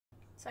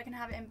so I can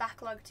have it in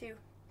backlog too.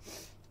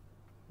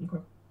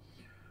 Okay.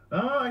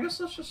 I guess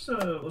let's just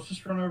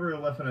run over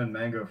Leffen and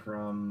Mango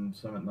from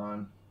Summit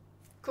 9.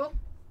 Cool.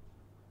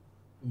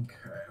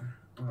 Okay.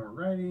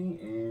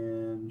 Alrighty,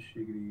 and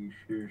shiggity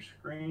share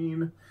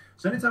screen.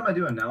 So anytime I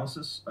do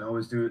analysis, I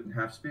always do it in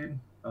half speed.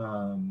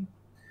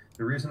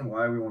 The reason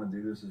why we want to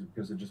do this is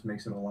because it just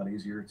makes it a lot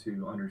easier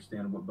to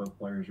understand what both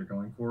players are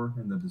going for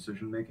and the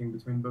decision making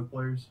between both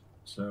players.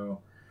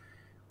 So,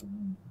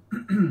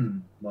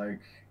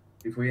 like,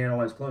 if we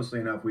analyze closely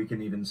enough, we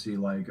can even see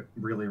like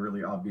really,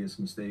 really obvious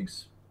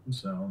mistakes.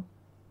 So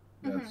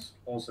that's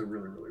also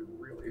really, really,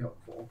 really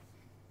helpful.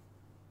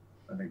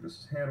 I think this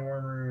is hand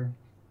warmer.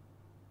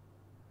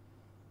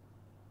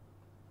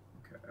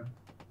 Okay.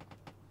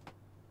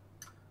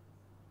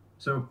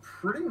 So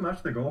pretty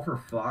much the goal for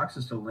Fox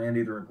is to land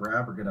either a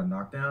grab or get a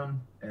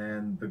knockdown,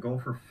 and the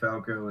goal for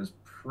Falco is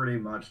pretty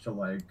much to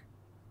like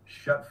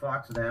shut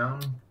Fox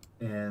down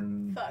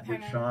and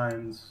get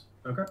Shines.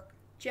 Okay.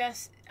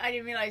 I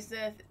didn't realize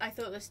I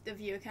thought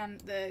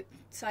the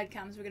side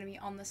cams were going to be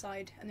on the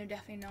side, and they're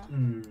definitely not.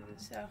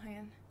 So hang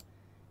on.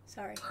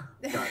 Sorry.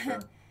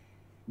 Gotcha.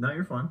 No,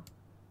 you're fine.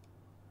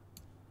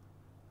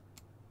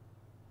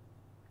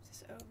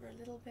 Just over a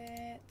little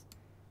bit.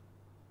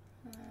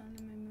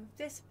 Let me move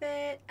this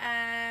bit,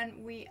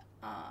 and we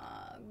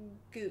are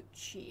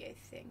Gucci, I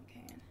think.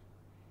 Hang on.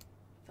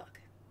 Fuck.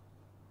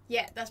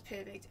 Yeah, that's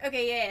perfect.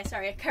 Okay, yeah,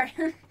 sorry, carry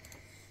on.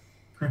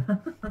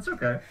 That's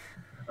okay.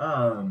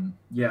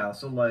 Yeah,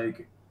 so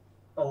like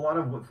a lot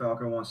of what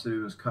Falco wants to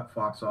do is cut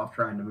Fox off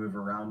trying to move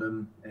around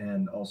him,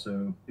 and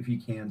also if he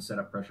can set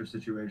up pressure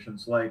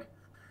situations. Like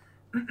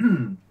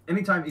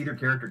anytime either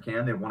character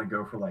can, they want to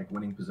go for like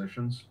winning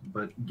positions,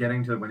 but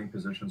getting to winning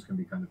positions can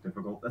be kind of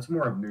difficult. That's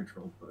more of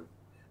neutral, but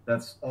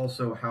that's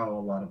also how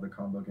a lot of the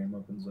combo game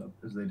opens up,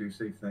 is they do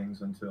safe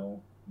things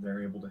until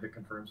they're able to hit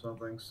confirm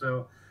something.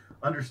 So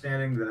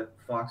understanding that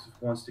Fox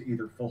wants to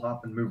either full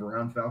hop and move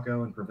around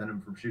Falco and prevent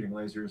him from shooting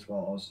lasers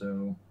while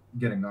also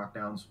getting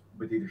knockdowns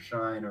with either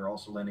Shine or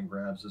also landing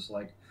grabs is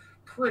like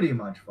pretty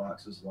much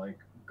Fox's like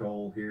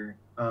goal here.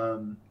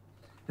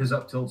 His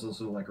up tilt's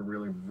also like a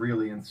really,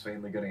 really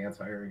insanely good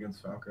anti-air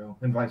against Falco,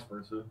 and vice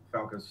versa.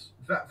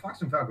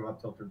 Fox and Falco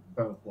up tilt are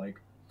both like,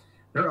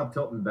 their up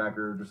tilt and back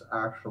are just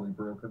actually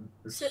broken.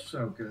 It's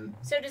so good.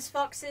 So does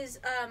Fox's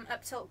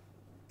up tilt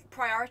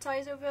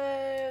prioritize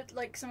over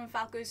like some of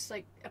Falco's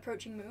like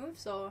approaching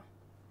moves, or?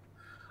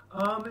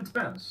 It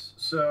depends.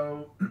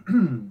 So,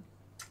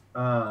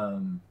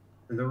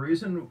 the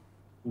reason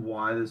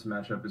why this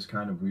matchup is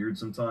kind of weird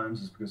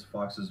sometimes is because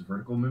Fox's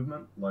vertical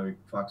movement, like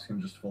Fox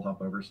can just full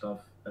hop over stuff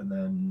and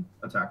then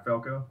attack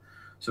Falco.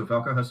 So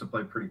Falco has to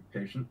play pretty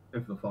patient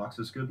if the Fox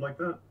is good like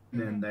that.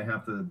 Then they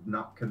have to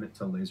not commit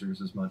to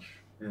lasers as much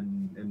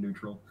in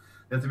neutral.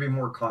 They have to be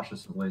more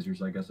cautious with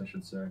lasers, I guess I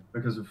should say.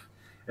 Because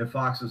if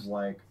Fox is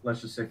like,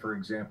 let's just say for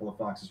example, if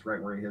Fox is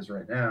right where he is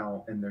right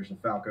now, and there's a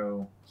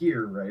Falco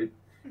here, right?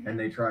 And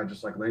they try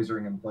just like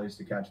lasering in place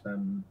to catch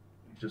them,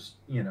 just,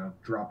 you know,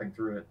 dropping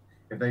through it.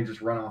 If they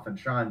just run off and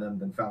shine them,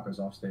 then Falco's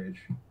off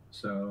stage.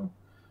 So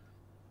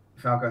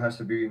Falco has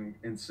to be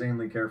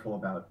insanely careful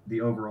about the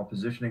overall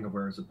positioning of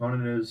where his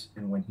opponent is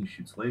and when he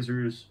shoots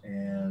lasers,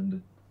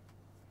 and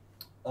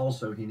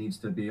also he needs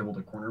to be able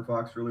to corner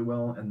Fox really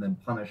well and then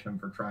punish him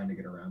for trying to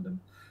get around him.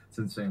 It's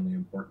insanely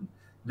important.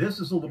 This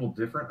is a little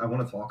different. I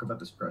want to talk about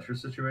this pressure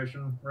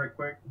situation right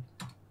quick.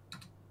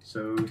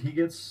 So he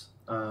gets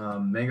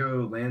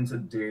Mango lands a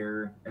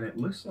dare, and it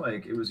looks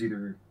like it was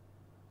either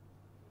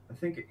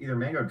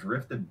Mango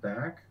drifted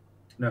back.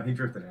 No, he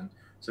drifted in.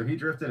 So he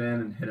drifted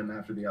in and hit him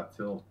after the up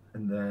tilt,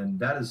 and then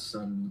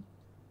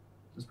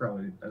it's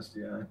probably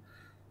SDI.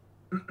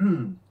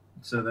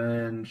 So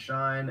then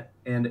Shine,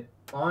 and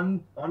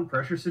on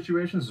pressure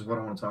situations is what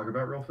I want to talk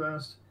about real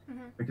fast,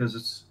 because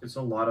it's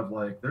a lot of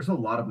like, there's a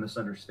lot of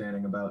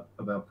misunderstanding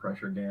about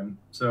pressure game.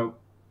 So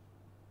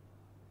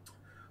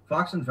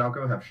Fox and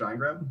Falco have Shine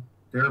Grab.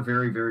 There are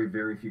very, very,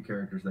 very few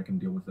characters that can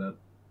deal with that,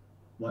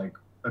 like,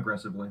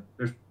 aggressively.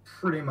 There's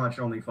pretty much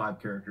only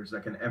 5 characters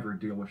that can ever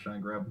deal with Shine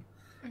Grab.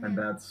 And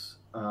that's,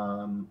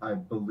 I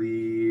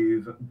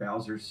believe,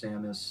 Bowser,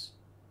 Samus.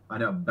 I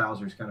know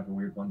Bowser's kind of a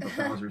weird one, but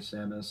Bowser,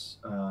 Samus,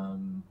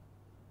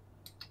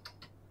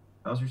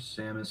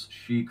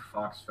 Sheik,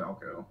 Fox,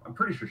 Falco. I'm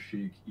pretty sure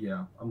Sheik,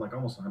 yeah. I'm like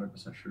almost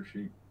 100% sure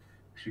Sheik.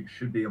 She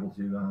should be able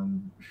to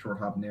short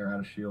hop Nair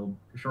out of shield.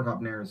 Short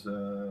hop Nair is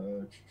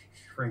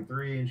frame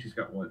 3, and she's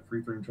got what,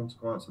 free 3 and jump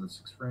squat, so that's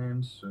 6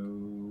 frames. So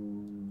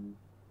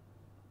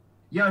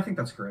yeah, I think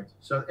that's correct.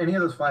 So any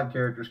of those 5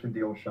 characters can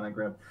deal with Shine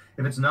Grab.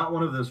 If it's not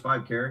one of those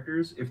 5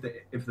 characters, if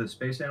the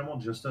space animal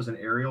just does an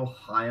aerial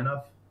high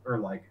enough, or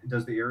like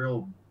does the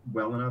aerial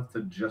well enough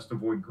to just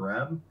avoid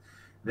grab,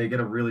 they get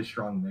a really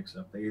strong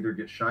mix-up. They either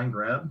get Shine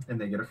Grab and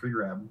they get a free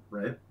grab,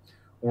 right?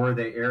 Or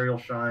they aerial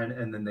shine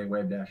and then they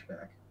wave dash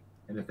back.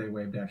 And if they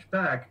wave dash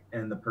back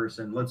and the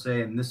person, let's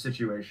say in this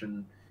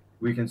situation,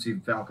 we can see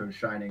Falco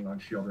shining on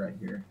shield right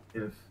here.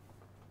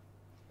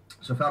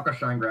 So Falco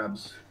Shine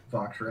Grabs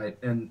Fox, right?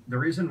 And the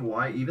reason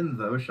why, even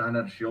though Shine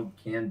out of shield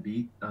can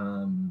beat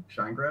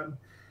Shine Grab,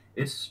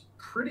 it's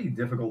pretty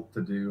difficult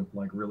to do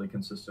like really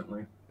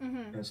consistently,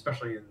 Mm-hmm.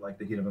 especially in like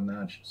the heat of a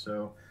match.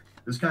 So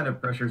this kind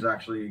of pressure is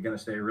actually going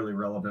to stay really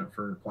relevant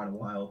for quite a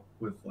while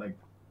with like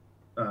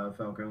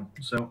Falco.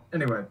 So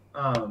anyway,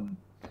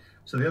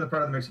 so the other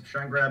part of the mix of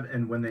shine grab,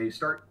 and when they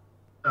start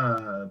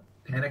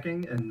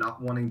panicking and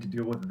not wanting to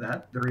deal with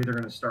that, they're either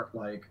going to start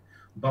like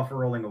buffer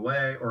rolling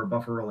away or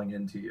buffer rolling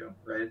into you,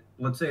 right?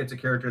 Let's say it's a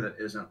character that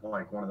isn't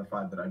like one of the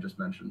 5 that I just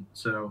mentioned.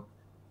 So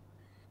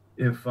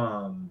if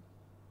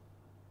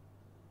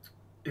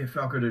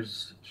Falco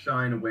does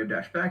shine and wave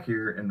dash back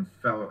here and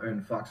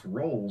Fox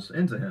rolls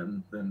into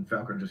him, then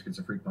Falco just gets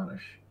a free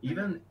punish.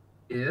 Even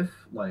if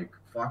like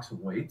Fox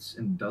waits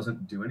and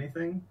doesn't do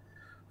anything,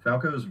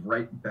 Falco's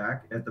right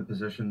back at the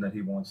position that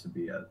he wants to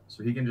be at.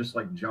 So he can just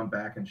like jump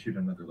back and shoot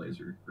another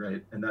laser,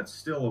 right? And that's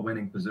still a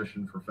winning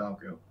position for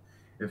Falco.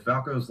 If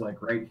Falco's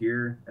like right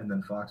here and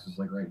then Fox is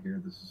like right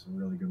here, this is a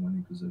really good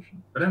winning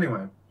position. But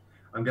anyway,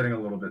 I'm getting a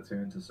little bit too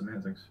into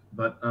semantics.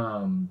 But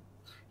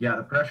yeah,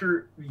 the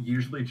pressure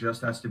usually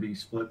just has to be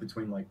split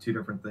between like 2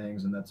 different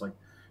things, and that's like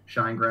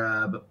shine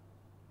grab,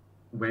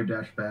 wave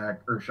dash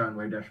back, or shine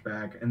wave dash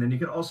back. And then you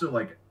can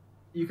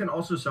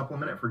also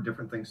supplement it for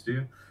different things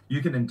too.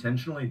 You can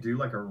intentionally do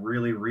like a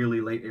really,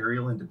 really late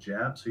aerial into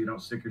jab so you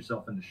don't stick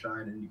yourself into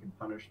shine, and you can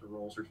punish the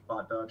rolls or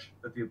spot dodge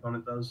that the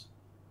opponent does.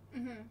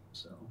 Mm-hmm.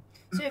 So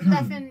if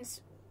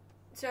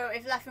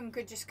Leffen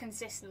could just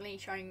consistently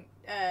shine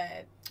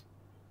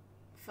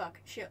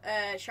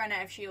shine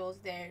out of shields,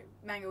 there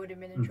Mang0 would have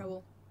been in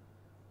trouble.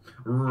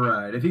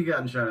 Right, if he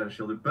got shine out of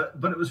shield, but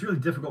it was really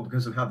difficult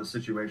because of how the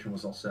situation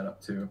was all set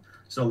up too.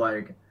 So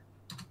like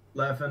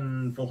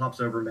Leffen full hops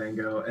over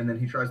Mang0, and then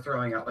he tries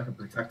throwing out like a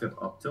protective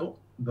up tilt,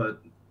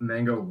 but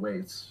Mang0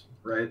 waits,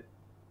 right?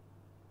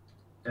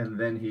 And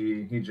then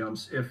he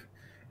jumps.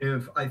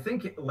 If I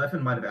think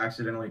Leffen might have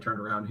accidentally turned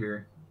around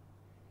here.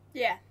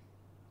 Yeah.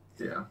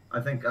 Yeah, I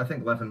think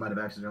Leffen might have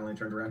accidentally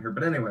turned around here,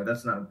 but anyway,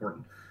 that's not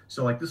important.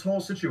 So like this whole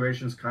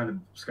situation's kind of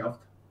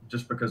scuffed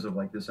just because of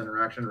like this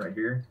interaction right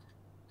here,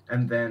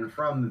 and then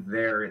from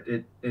there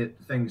it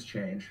things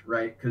change,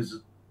 right?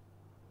 Because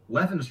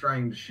Leffen is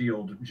trying to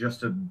shield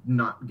just to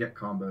not get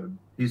comboed.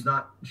 He's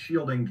not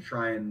shielding to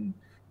try and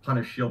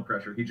punish shield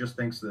pressure. He just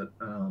thinks that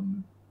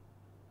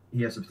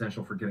he has the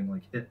potential for getting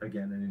like hit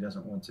again, and he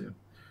doesn't want to.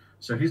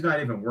 So he's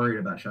not even worried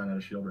about shine out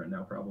of shield right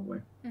now, probably.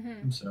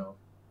 Mm-hmm. So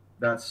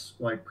that's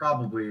like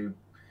probably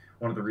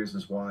one of the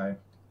reasons why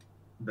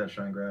that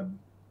shine grab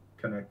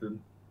connected.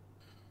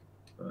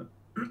 But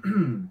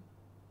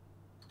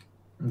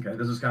okay,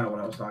 this is kind of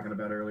what I was talking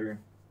about earlier.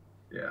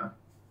 Yeah.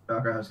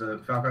 Falco has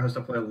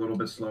to play a little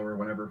bit slower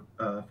whenever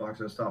Fox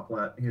has top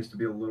plat. He has to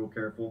be a little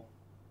careful.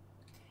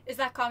 Is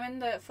that common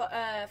that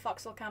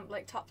Fox will camp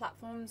like top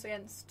platforms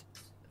against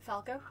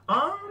Falco?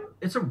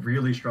 It's a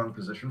really strong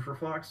position for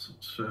Fox,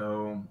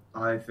 so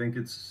I think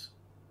it's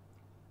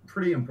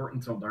pretty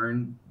important to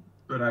learn,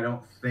 but I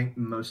don't think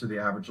most of the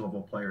average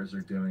level players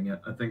are doing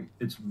it. I think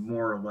it's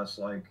more or less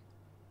like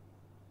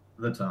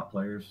the top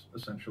players,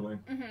 essentially.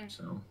 Mm-hmm.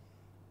 So,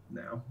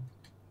 no.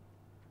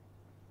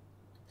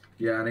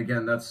 Yeah, and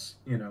again, that's,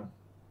 you know.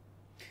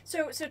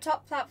 So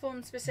top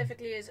platform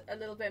specifically is a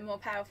little bit more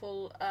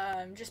powerful,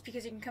 just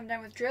because he can come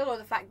down with drill, or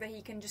the fact that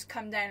he can just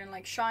come down and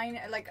like shine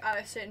like at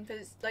a certain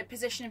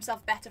position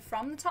himself better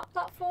from the top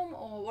platform,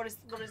 or what is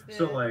the?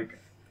 So like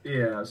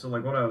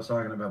what I was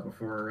talking about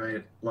before,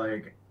 right?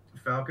 Like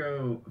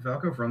Falco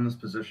from this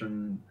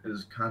position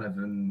is kind of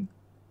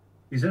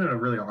he's in a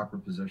really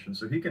awkward position.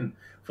 So he can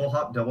full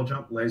hop, double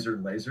jump, laser,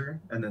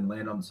 and then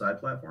land on the side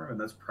platform, and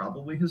that's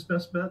probably his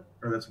best bet,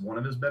 or that's one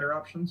of his better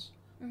options.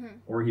 Mm-hmm.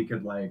 Or he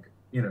could like,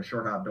 you know,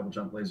 short hop, double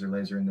jump, laser,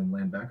 and then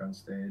land back on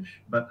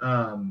stage. But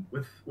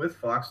with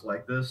Fox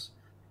like this,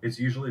 it's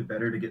usually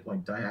better to get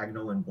like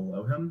diagonal and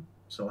below him.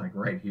 So like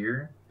right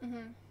here.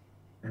 Mm-hmm.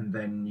 And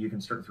then you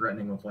can start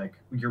threatening with like,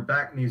 your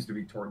back needs to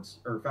be towards,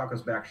 or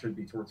Falco's back should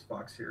be towards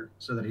Fox here,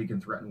 so that he can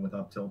threaten with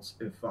up tilts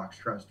if Fox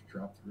tries to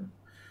drop through.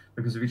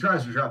 Because if he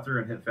tries to drop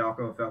through and hit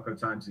Falco, if Falco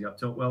times the up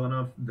tilt well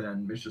enough,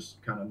 then it's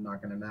just kind of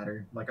not going to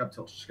matter. Like up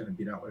tilt's just going to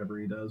beat out whatever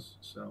he does.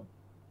 So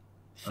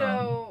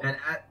and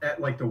at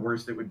like the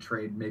worst, it would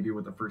trade maybe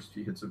with the first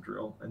few hits of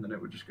drill, and then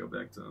it would just go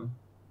back to.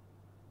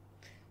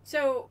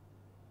 So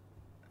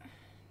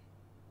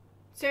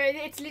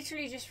it's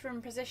literally just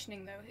from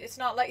positioning, though. It's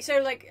not like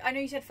I know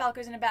you said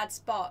Falco's in a bad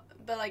spot,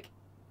 but like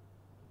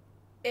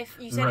if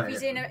you said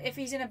if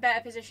he's in a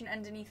better position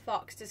underneath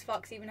Fox, does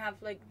Fox even have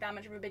like that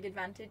much of a big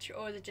advantage,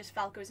 or is it just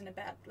Falco's in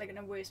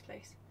a worse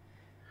place?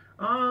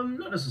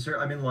 Not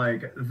necessarily. I mean,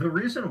 like the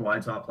reason why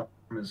top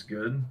platform is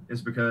good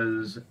is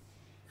because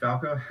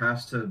Falco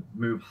has to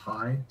move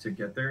high to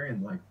get there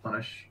and like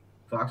punish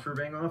Fox for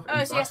being off.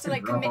 And so he has to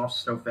like drop off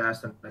so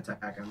fast and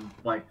attack him.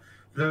 Like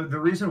the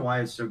reason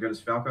why it's so good is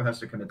Falco has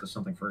to commit to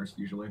something first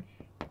usually.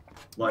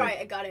 Like, right,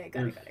 I got it.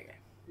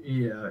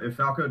 Yeah, if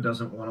Falco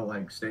doesn't want to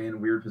like stay in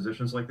weird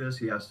positions like this,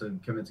 he has to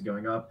commit to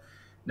going up.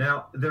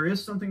 Now, there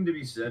is something to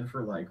be said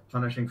for like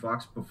punishing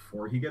Fox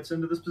before he gets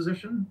into this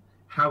position.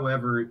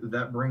 However,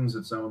 that brings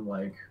its own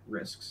like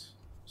risks.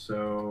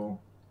 So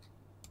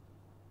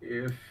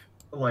if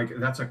like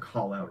that's a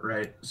call out,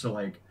 right? So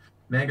like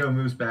Mango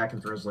moves back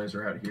and throws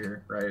laser out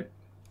here, right?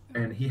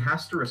 And he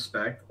has to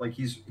respect like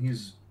he's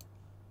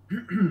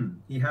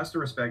he has to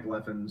respect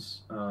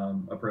Leffen's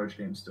approach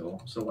game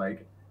still. So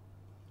like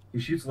he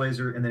shoots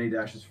laser and then he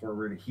dashes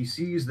forward. He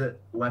sees that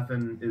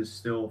Leffen is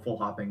still full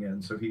hopping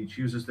in, so he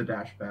chooses to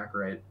dash back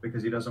right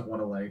because he doesn't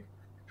want to like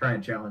try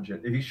and challenge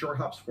it. If he short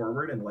hops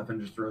forward and Leffen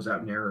just throws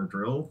out an arrow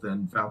drill,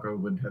 then Falco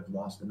would have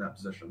lost in that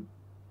position.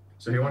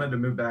 So he wanted to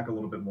move back a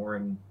little bit more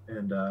and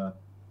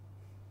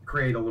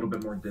create a little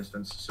bit more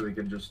distance so he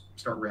could just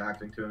start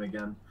reacting to him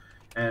again.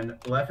 And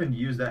Leffen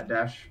used that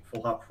dash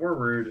full hop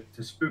forward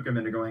to spook him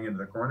into going into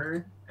the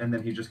corner, and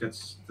then he just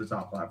gets the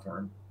top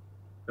platform.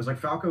 Because like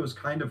Falco is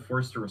kind of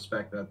forced to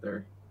respect that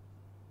there.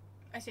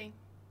 I see.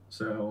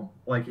 So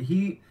like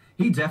he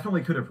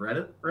definitely could have read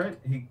it, right?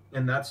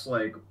 And that's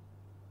like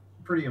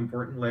pretty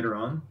important later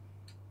on.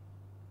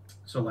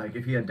 So like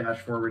if he had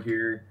dashed forward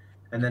here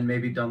and then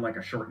maybe done like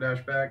a short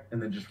dash back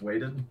and then just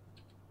waited,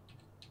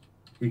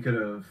 he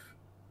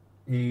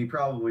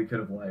probably could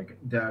have like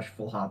dashed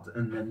full hopped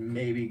and then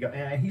maybe got,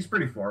 he's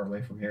pretty far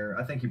away from here.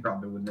 I think he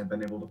probably wouldn't have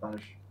been able to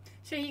punish.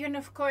 So you couldn't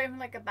have caught him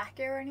like a back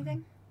air or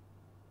anything?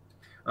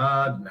 No,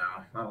 I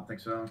don't think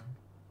so.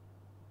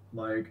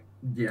 Like,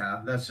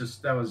 yeah,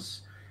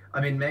 I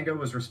mean, Mango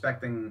was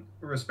respecting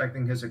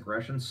his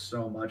aggression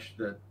so much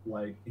that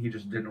like he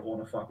just didn't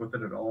want to fuck with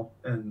it at all.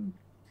 And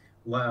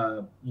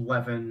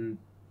Leffen,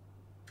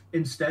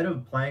 instead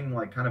of playing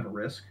like kind of a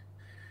risk,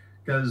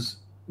 because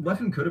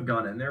Leffen could have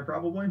gone in there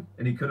probably,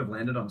 and he could have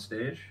landed on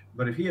stage.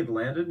 But if he had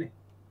landed,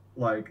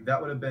 like that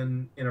would have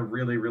been in a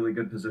really, really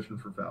good position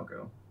for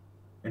Falco,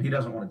 and he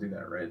doesn't want to do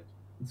that, right?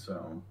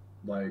 So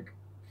like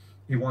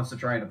he wants to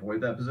try and avoid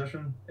that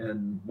position,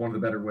 and one of the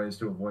better ways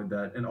to avoid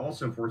that and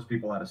also force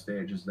people out of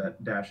stage is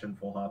that dash and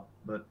full hop.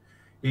 But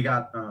he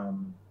got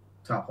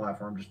top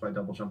platform just by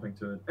double jumping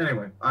to it.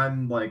 Anyway,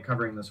 I'm like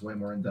covering this way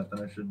more in depth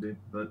than I should be,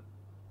 but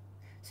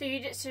so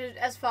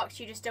as Fox,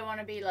 you just don't want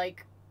to be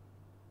like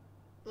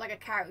a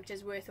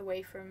character's worth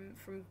away from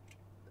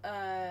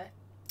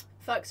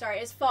Fox. Sorry,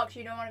 as Fox,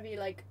 you don't want to be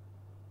like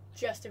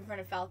just in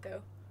front of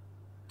Falco.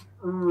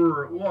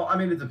 Well, I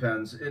mean, it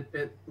depends.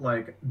 It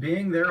like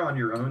being there on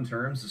your own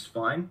terms is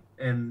fine,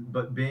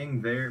 but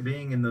being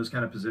in those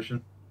kind of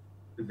positions,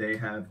 they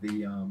have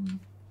the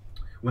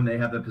when they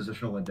have the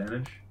positional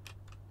advantage,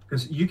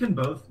 because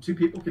two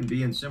people can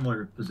be in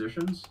similar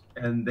positions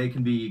and they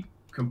can be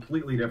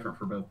completely different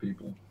for both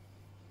people.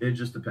 It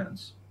just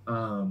depends.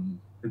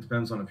 It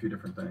depends on a few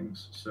different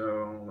things.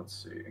 So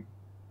let's see.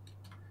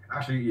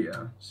 Actually,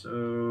 yeah.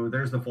 So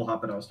there's the full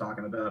hop that I was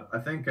talking about. I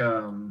think.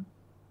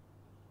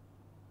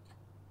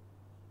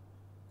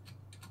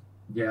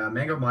 Yeah,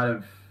 Mango might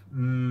have.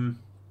 No,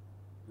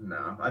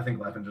 I think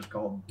Leffen just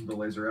called the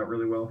laser out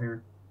really well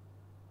here.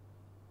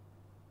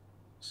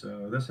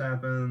 So this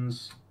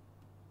happens.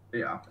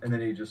 Yeah, and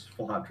then he just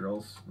full hop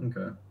drills.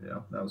 Okay, yeah,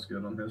 that was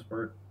good on his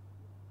part.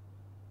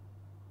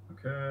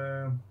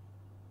 Okay.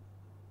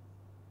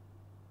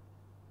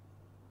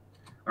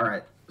 All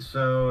right,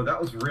 so that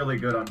was really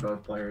good on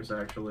both players,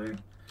 actually.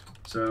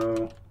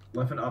 So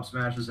Leffen up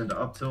smashes into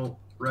up tilt,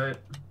 right?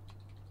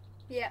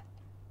 Yeah.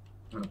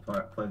 I'm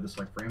gonna play this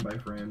like frame by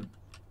frame.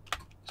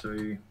 So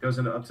he goes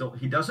into up tilt.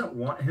 He doesn't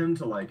want him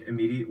to like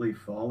immediately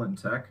fall in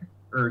tech,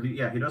 or he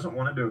doesn't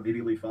want him to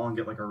immediately fall and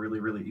get like a really,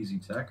 really easy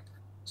tech.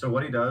 So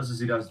what he does is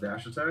he does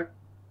dash attack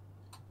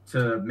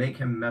to make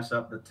him mess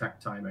up the tech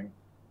timing.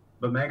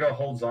 But Mango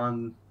holds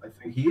on. I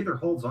think he either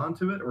holds on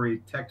to it or he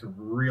teched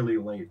really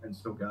late and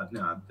still got.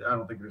 Nah, I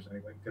don't think there's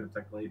any way he could have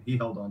teched late. He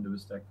held on to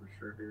his tech for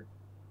sure here.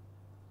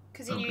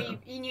 Because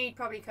he knew he'd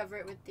probably cover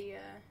it with the.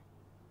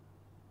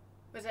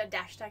 Was it a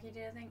dash attack he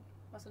did, I think?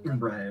 Or something?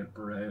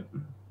 Right.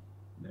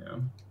 Yeah.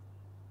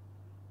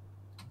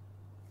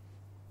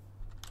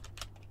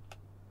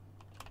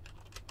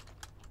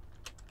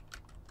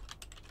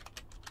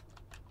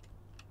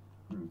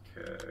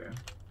 Okay.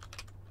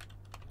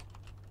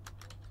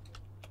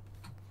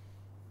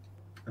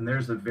 And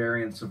there's the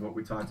variance of what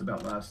we talked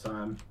about last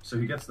time. So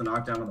he gets the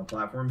knockdown on the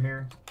platform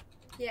here.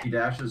 Yeah. He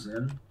dashes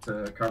in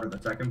to cover the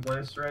tech in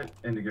place, right?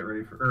 And to get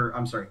ready for... Or,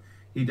 I'm sorry.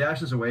 He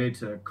dashes away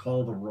to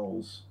call the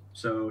rolls.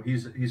 So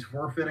he's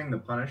forfeiting the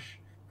punish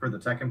for the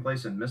tech in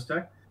place and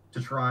mistech to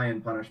try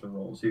and punish the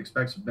rolls. He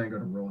expects Mango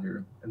to roll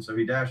here. And so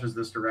he dashes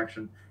this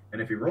direction. And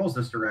if he rolls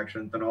this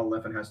direction, then all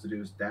Leffen has to do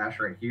is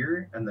dash right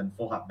here and then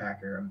full hop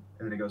back air him.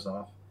 And then he goes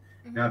off.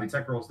 Mm-hmm. Now, if he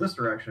tech rolls this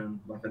direction,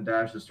 Leffen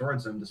dashes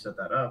towards him to set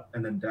that up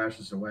and then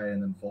dashes away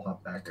and then full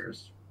hop back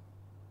airs.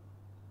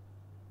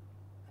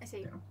 I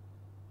see.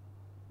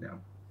 Yeah.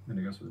 Then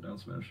he goes for the down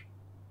smash.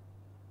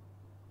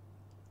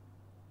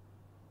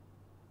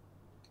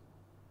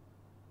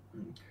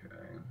 Okay.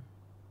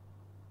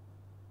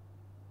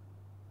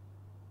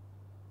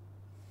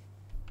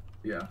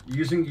 Yeah,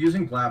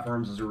 using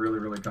platforms is a really,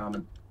 really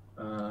common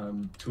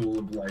tool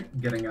of like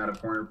getting out of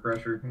corner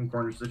pressure in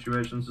corner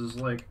situations. Is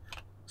like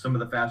some of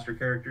the faster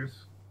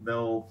characters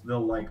they'll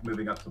like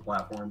moving up to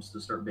platforms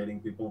to start baiting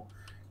people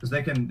because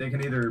they can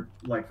either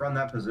like from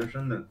that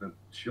position, the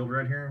shield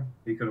right here,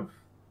 he could have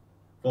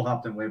full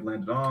hopped and wave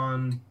landed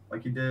on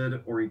like he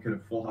did, or he could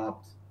have full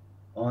hopped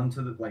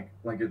onto the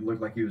like it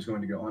looked like he was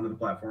going to go onto the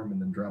platform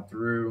and then drop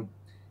through.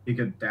 He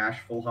could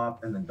dash full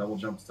hop and then double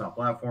jump to top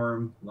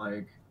platform.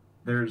 Like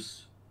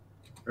there's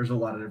a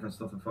lot of different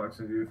stuff that Fox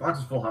can do.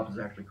 Fox's full hop is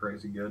actually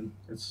crazy good.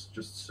 It's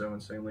just so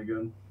insanely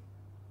good.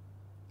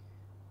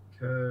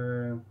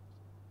 Okay.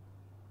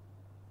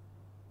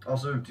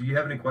 Also, do you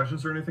have any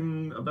questions or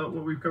anything about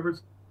what we've covered?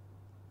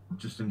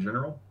 Just in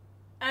general?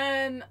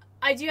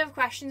 I do have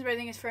questions, but I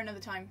think it's for another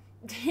time.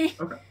 Okay.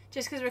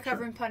 Just because we're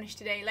covering Punish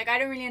today. Like, I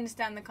don't really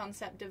understand the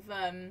concept of,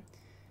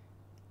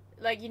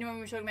 like, you know, when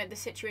we were talking about the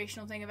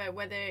situational thing about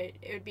whether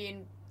it would be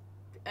in,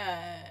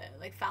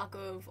 like,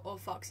 Falco or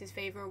Fox's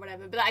favour or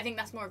whatever. But I think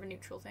that's more of a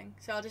neutral thing.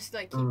 So I'll just,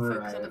 like, keep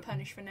focus on the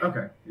Punish for now.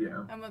 Okay,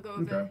 yeah. And we'll go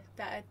over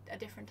that at a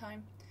different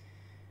time.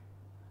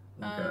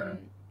 Okay.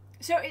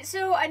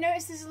 So I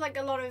noticed this is like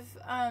a lot of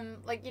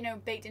like, you know,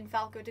 baked in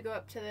Falco to go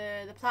up to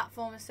the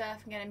platform and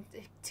stuff and get him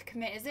to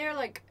commit. Is there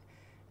like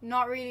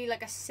not really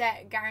like a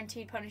set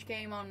guaranteed punish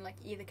game on like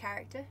either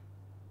character?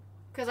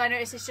 Because I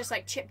noticed it's just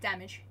like chip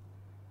damage.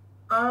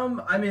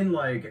 I mean,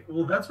 like,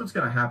 well, that's what's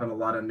gonna happen a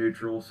lot in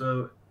neutral.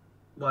 So,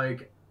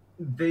 like,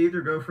 they either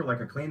go for like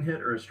a clean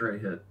hit or a stray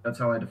hit. That's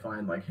how I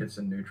define like hits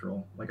in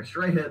neutral. Like a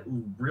stray hit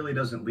really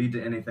doesn't lead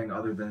to anything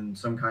other than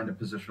some kind of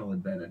positional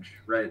advantage,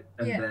 right?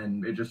 And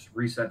then it just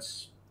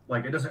resets.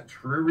 Like it doesn't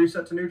true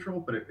reset to neutral,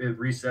 but it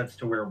resets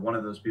to where one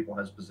of those people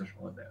has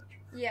positional advantage.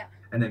 Yeah.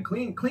 And then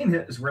clean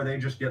hit is where they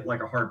just get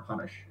like a hard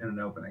punish in an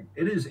opening.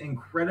 It is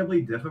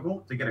incredibly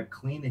difficult to get a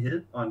clean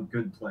hit on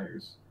good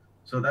players.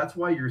 So that's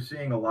why you're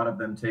seeing a lot of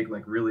them take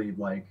like really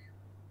like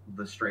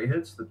the stray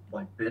hits, the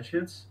like bitch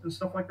hits and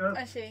stuff like that.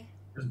 I see.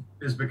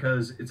 Is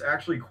because it's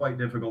actually quite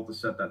difficult to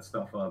set that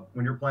stuff up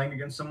when you're playing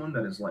against someone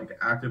that is like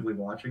actively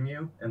watching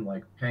you and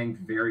like paying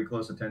very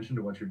close attention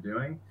to what you're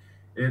doing.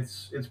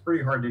 It's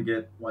pretty hard to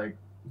get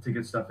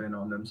stuff in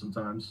on them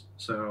sometimes.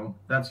 So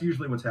that's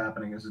usually what's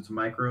happening is it's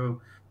micro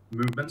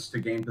movements to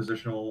gain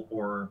positional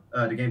or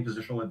to gain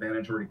positional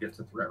advantage or to get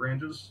to threat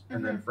ranges,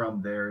 and then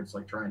from there it's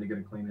like trying to get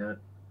a clean hit.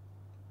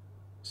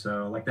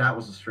 So like that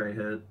was a stray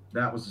hit.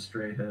 That was a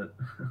stray hit.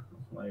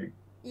 Like.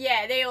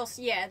 Yeah, they all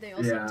seem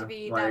to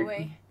be that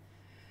way.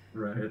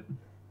 Right.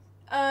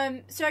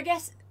 So I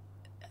guess,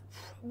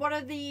 what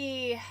are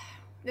the...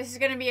 This is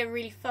going to be a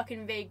really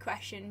fucking vague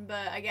question,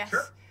 but I guess...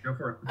 Sure, go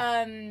for it.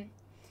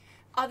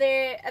 Are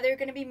there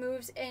going to be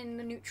moves in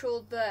the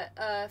neutral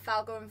that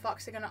Falco and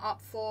Fox are going to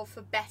opt for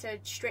better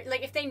straight...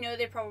 Like, if they know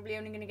they're probably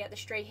only going to get the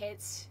straight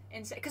hits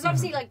instead... Because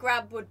obviously, like,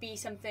 grab would be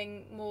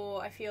something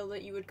more, I feel,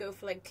 that you would go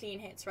for, like, clean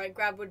hits, right?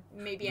 Grab would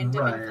maybe end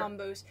up in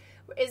combos.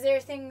 Is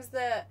there things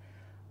that...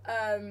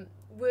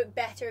 work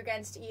better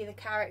against either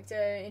character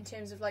in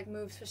terms of like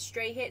moves for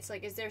stray hits?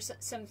 Like, is there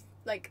some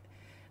like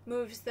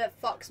moves that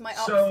Fox might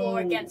opt for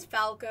against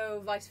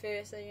Falco, vice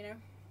versa? You know.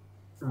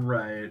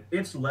 Right.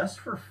 It's less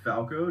for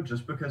Falco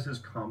just because his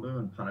combo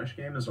and punish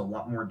game is a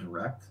lot more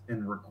direct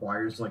and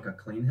requires like a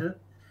clean hit.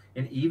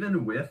 And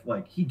even with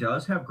like he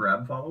does have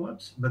grab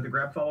follow-ups, but the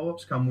grab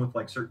follow-ups come with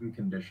like certain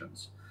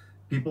conditions.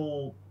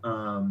 People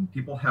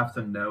have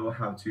to know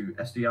how to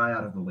SDI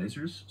out of the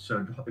lasers.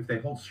 So if they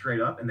hold straight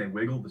up and they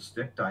wiggle the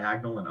stick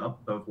diagonal and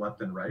up, both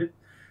left and right,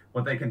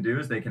 what they can do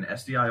is they can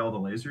SDI all the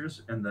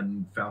lasers, and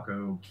then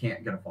Falco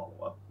can't get a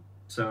follow-up.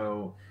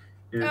 So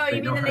if you they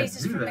mean know the how to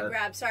lasers do from that, the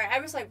grab? Sorry, I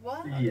was like,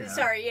 what? Yeah.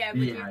 Sorry, yeah.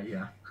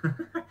 Yeah.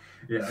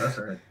 That's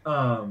all right.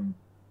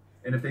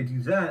 And if they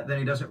do that, then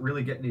he doesn't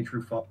really get any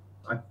true follow.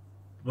 I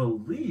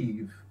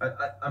believe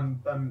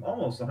I'm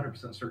almost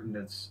 100% certain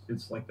it's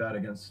like that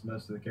against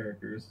most of the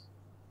characters.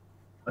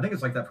 I think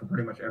it's like that for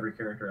pretty much every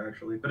character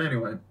actually. But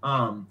anyway,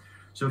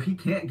 so if he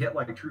can't get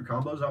like true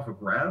combos off of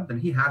grab, then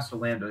he has to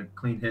land a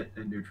clean hit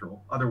in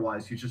neutral.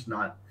 Otherwise, he's just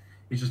not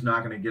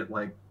going to get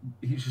like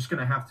he's just going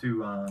to have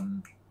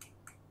to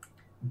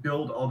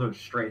build all those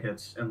stray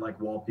hits and like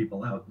wall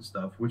people out and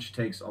stuff, which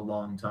takes a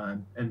long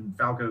time. And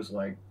Falco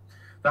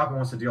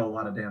wants to deal a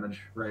lot of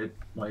damage, right?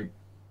 Like.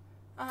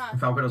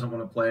 Falco doesn't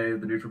want to play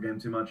the neutral game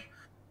too much.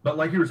 But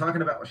like you were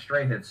talking about with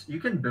stray hits,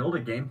 you can build a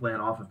game plan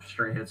off of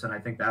stray hits, and I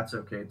think that's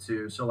okay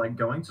too. So like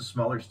going to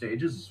smaller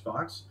stages as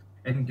Fox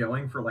and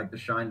going for like the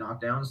shine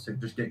knockdowns to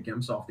just get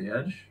gimps off the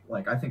edge,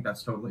 like I think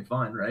that's totally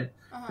fine, right?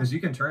 Because you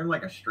can turn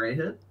like a stray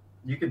hit,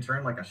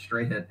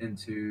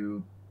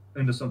 into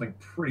something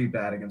pretty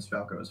bad against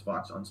Falco as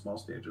Fox on small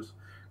stages.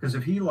 Because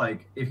if he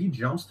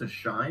jumps to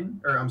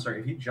shine, or I'm sorry,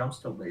 if he jumps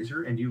to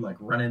laser and you like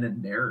run in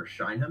and nair or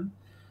shine him,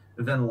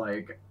 then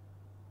like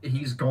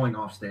he's going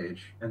off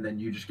stage and then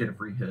you just get a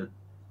free hit.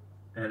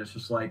 And it's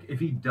just like, if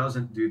he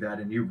doesn't do that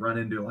and you run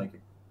into like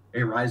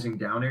a rising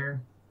down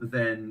air,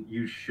 then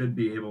you should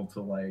be able to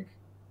like,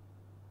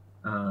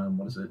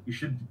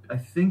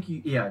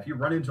 if you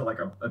run into like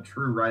a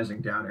true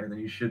rising down air, then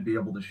you should be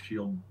able to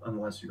shield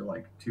unless you're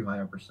like too high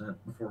a percent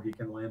before he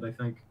can land, I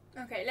think.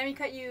 Okay, let me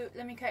cut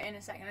in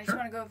a second. I just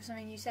want to go over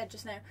something you said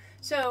just now.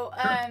 So,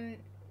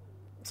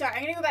 sorry,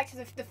 I'm going to go back to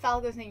the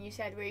Falco thing you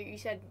said, where you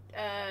said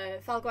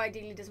Falco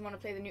ideally doesn't want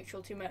to play the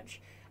neutral too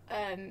much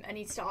and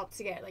needs to opt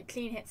to get like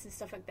clean hits and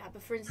stuff like that.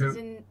 But for instance,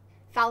 in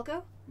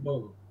Falco?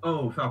 Whoa.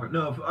 Oh, Falco.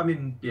 No, I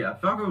mean, yeah,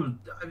 Falco.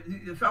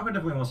 Falco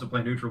definitely wants to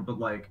play neutral, but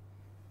like,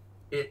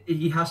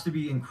 he has to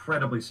be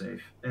incredibly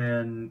safe,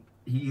 and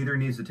he either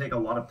needs to take a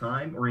lot of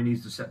time or he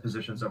needs to set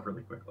positions up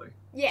really quickly.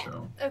 Yeah,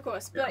 so, of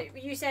course. yeah.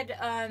 But you said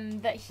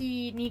that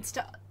he needs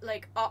to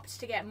like opt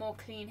to get more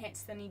clean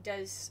hits than he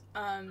does.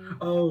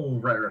 Oh,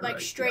 right.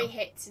 Like stray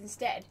hits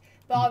instead.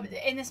 But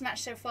in this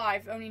match so far,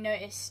 I've only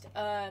noticed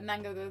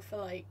Mang0 go for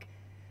like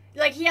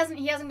he hasn't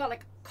got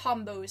like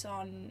combos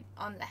on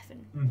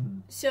Leffen. Mm-hmm.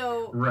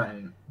 So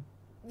right.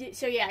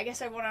 So yeah, I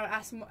guess I want to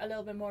ask a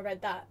little bit more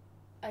about that.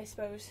 I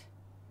suppose.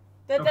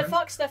 The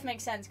Fox stuff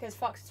makes sense because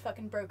Fox is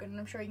fucking broken, and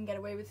I'm sure he can get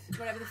away with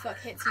whatever the fuck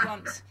hits he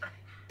wants.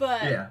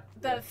 But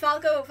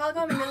Falco,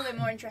 I'm a little bit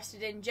more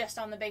interested in just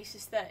on the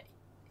basis that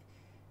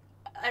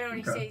I don't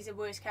really say he's the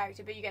worst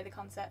character, but you get the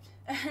concept.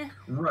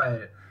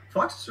 Right.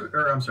 Falco's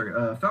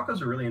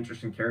a really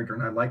interesting character,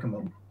 and I like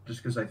him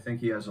just because I think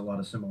he has a lot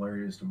of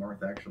similarities to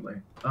Marth,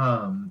 actually.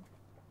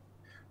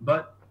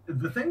 But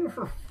the thing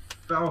for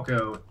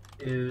Falco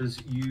is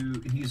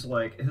he's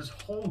like, his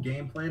whole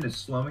game plan is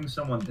slowing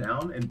someone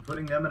down and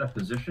putting them in a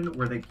position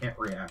where they can't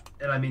react.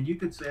 And I mean, you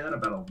could say that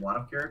about a lot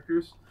of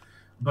characters,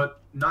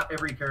 but not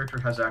every character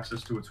has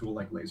access to a tool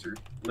like laser.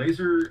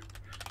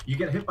 You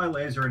get hit by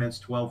laser and it's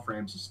 12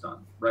 frames of stun,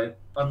 right?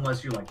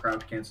 Unless you like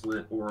crouch cancel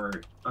it, or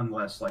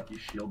unless like you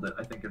shield it.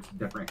 I think it's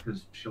different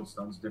because shield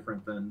stun's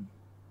different than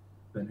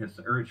hit,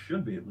 or it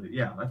should be at least.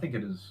 Yeah, I think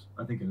it is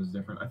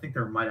different. I think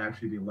there might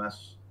actually be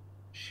less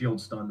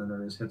shield stun than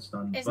there is hit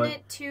stun. Isn't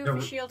it 2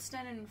 for shield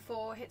stun and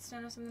 4 hit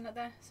stun or something like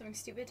that? Something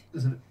stupid?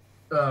 Isn't it?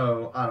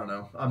 Oh, I don't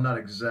know. I'm not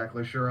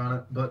exactly sure on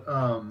it, but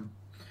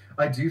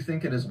I do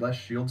think it is less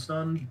shield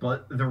stun.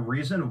 But the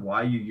reason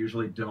why you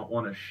usually don't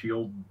want to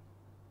shield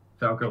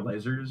Falco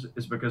lasers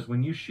is because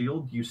when you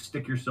shield, you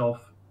stick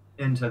yourself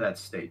into that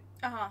state.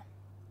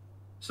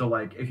 So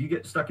like, if you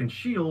get stuck in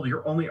shield,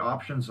 your only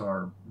options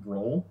are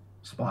roll,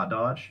 spot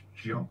dodge,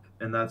 jump,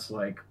 and that's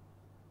like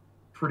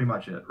pretty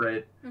much it,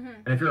 right?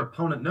 And if your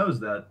opponent knows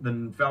that,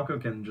 then Falco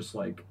can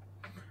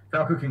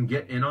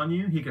get in on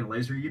you. He can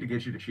laser you to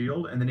get you to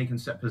shield, and then he can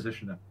set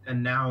position up.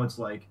 And now it's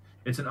like,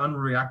 it's an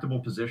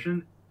unreactable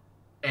position,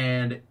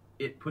 and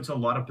it puts a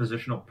lot of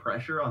positional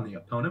pressure on the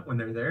opponent when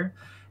they're there,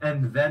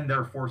 and then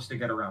they're forced to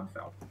get around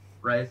Falco,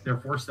 right? They're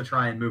forced to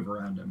try and move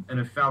around him.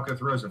 And if Falco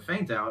throws a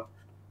feint out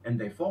and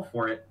they fall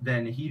for it,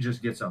 then he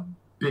just gets a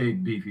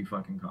big, beefy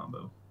fucking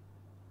combo.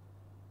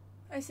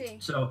 I see.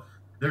 So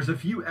there's a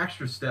few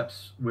extra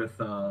steps with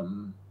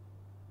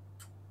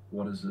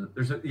what is it?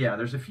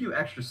 There's a few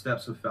extra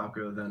steps with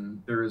Falco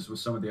than there is with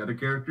some of the other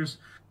characters,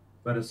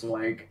 but it's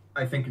like,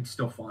 I think it's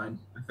still fine.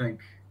 I think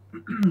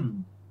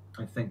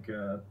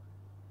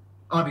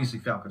obviously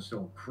Falco's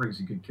still a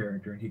crazy good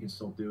character and he can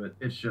still do it.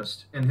 It's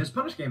just, and his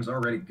punish game is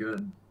already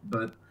good,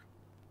 but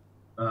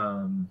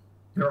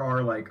there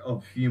are like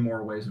a few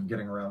more ways of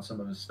getting around some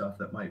of his stuff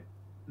that might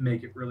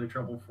make it really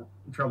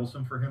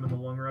troublesome for him in the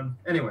long run.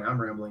 Anyway,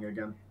 I'm rambling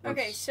again.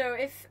 Okay, so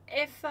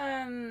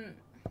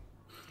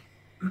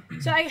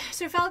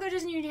so Falco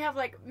doesn't usually have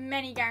like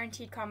many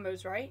guaranteed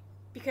combos, right?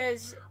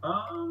 Because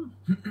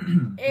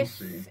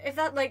if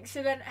that, like,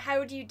 so then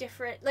how do you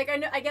differ it? Like,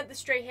 I get the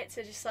stray hits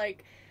are just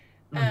like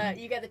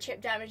you get the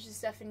chip damage and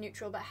stuff in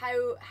neutral, but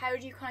how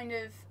do you kind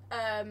of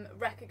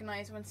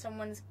recognize when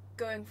someone's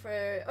going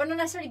for, or not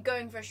necessarily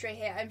going for a stray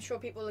hit? I'm sure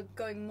people are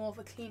going more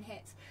for clean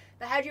hits,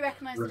 but how do you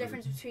recognize the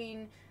difference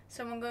between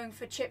someone going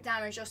for chip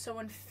damage or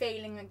someone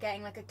failing at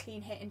getting like a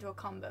clean hit into a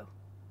combo?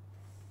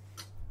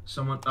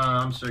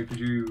 I'm sorry, could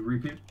you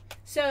repeat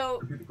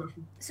the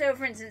question? So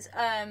for instance,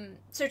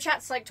 so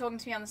chat's like talking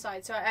to me on the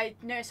side, so I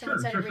noticed someone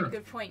said a really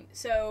good point.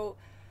 So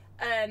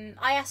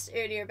I asked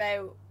earlier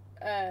about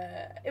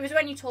it was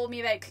when you told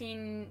me about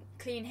clean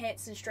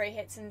hits and stray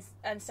hits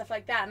and stuff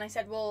like that, and I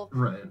said, well,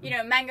 you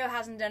know, Mang0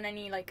 hasn't done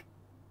any like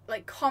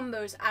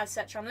combos as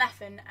such on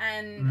Leffen,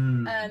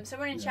 and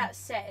someone in chat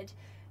said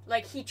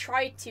like he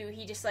tried to,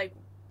 he just like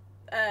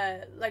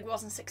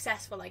wasn't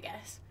successful, I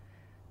guess.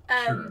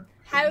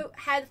 How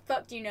the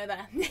fuck do you know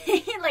that?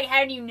 Like,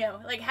 how do you know?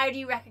 Like, how do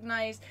you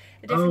recognize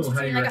the difference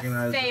between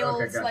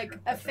like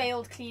a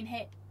failed clean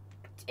hit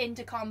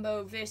into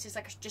combo versus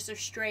like just a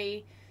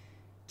stray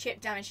chip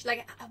damage?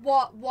 Like,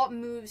 what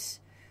moves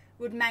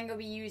would Mang0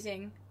 be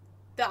using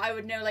that I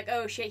would know, like,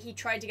 oh shit, he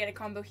tried to get a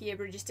combo here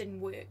but it just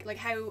didn't work? Like,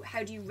 how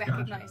do you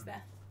recognize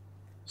that?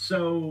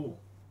 So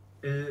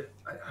to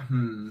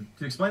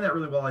explain that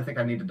really well, I think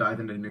I need to dive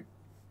into new.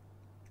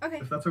 Okay.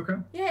 If that's okay.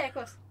 Yeah, of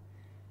course.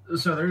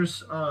 So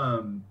there's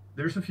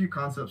a few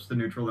concepts to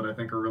neutral that I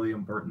think are really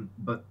important,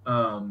 but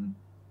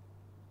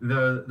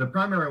the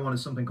primary one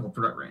is something called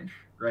threat range,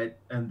 right?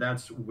 And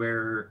that's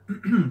where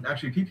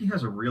actually PP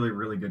has a really,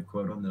 really good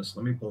quote on this.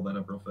 Let me pull that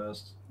up real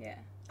fast. Yeah,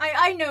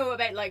 I know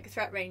about like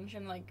threat range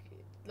and like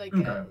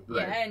yeah,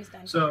 I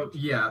understand.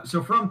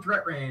 So from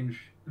threat range,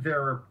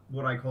 there are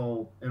what I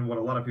call, and what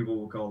a lot of people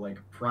will call, like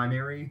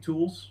primary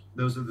tools.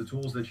 Those are the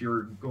tools that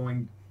you're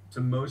going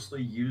to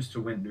mostly use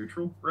to win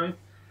neutral, right?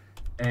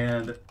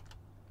 And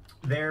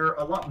they're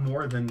a lot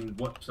more than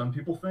what some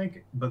people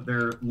think, but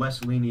they're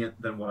less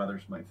lenient than what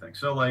others might think.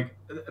 So, like,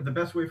 the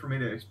best way for me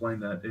to explain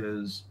that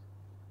is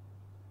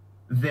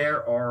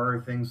there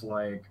are things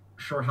like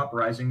short hop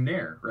rising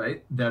nair,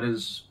 right? That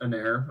is a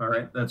nair, all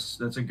right? That's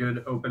a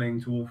good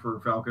opening tool for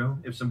Falco.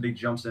 If somebody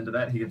jumps into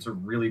that, he gets a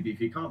really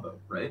beefy combo,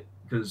 right?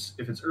 Because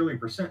if it's early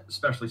percent,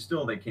 especially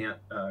still, they can't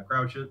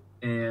crouch it.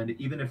 And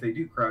even if they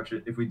do crouch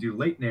it, if we do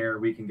late nair,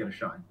 we can get a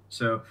shine.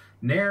 So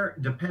nair,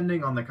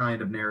 depending on the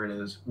kind of nair it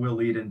is, will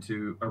lead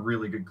into a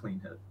really good clean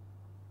hit.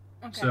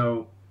 Okay.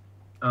 So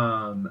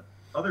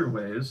other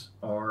ways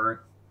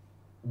are,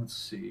 let's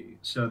see.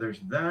 So there's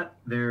that.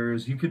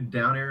 You could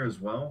down air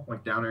as well.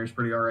 Like down air is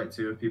pretty all right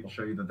too if people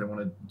show you that they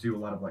want to do a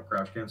lot of like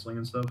crouch canceling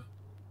and stuff,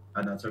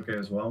 and that's okay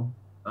as well.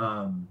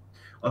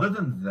 Other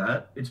than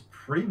that, it's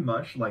pretty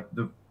much like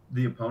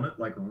the opponent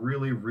like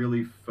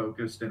really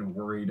focused and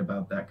worried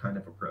about that kind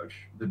of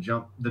approach. The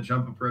jump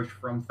approach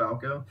from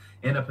Falco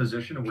in a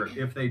position where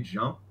if they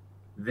jump,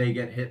 they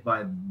get hit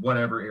by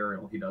whatever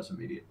aerial he does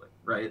immediately,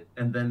 right?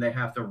 And then they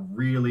have to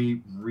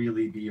really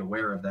be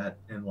aware of that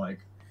and like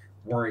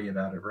worry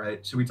about it,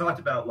 right? So we talked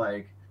about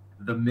like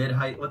the mid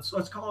height. Let's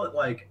call it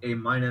like a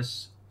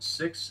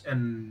 -6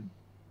 and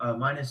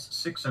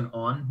 -6 and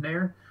on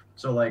nair.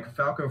 So like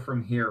Falco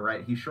from here,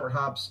 right? He short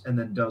hops and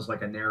then does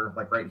like a nair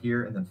like right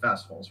here and then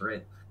fast falls,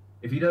 right?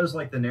 If he does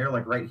like the nair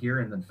like right here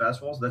and then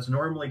fast falls, that's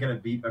normally going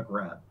to beat a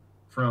grab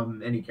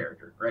from any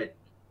character, right?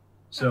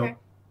 So okay.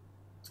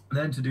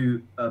 Then to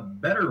do a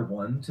better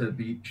one, to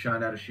beat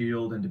shine out of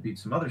shield and to beat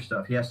some other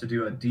stuff, he has to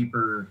do a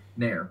deeper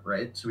nair,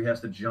 right? So he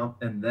has to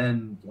jump and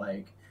then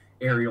like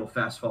aerial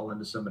fast fall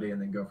into somebody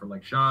and then go for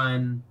like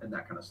shine and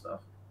that kind of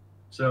stuff.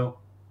 So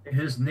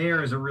his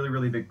nair is a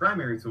really big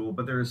primary tool,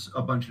 but there's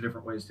a bunch of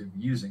different ways of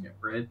using it,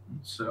 right?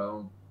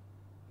 So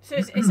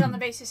it's on the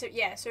basis of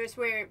so it's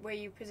where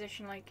you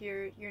position like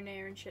your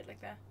nair and shit like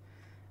that.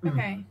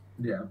 Okay.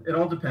 Yeah, it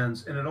all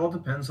depends, and it all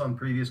depends on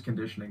previous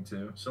conditioning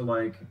too. So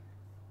like,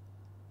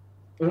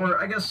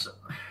 or I guess,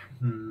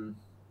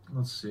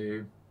 let's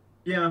see.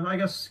 Yeah, I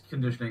guess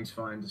conditioning's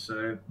fine to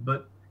say,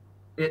 but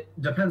it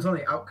depends on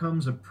the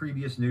outcomes of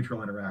previous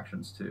neutral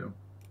interactions too.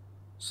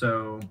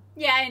 So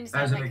yeah, I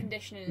understand like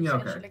conditioning and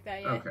shit like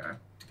that. Yeah. Okay.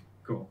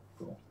 Cool.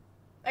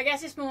 I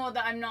guess it's more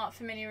that I'm not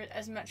familiar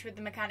as much with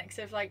the mechanics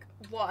of like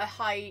what a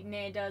high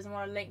nair does and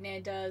what a late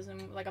nair does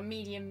and like a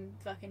medium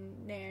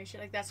fucking nair and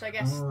shit like that. So I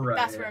guess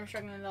that's where I'm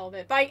struggling a little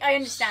bit. But I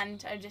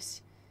understand. I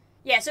just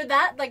so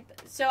that like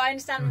I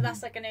understand that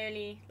that's like an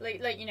early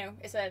like you know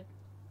it's a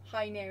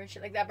high nair and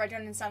shit like that. But I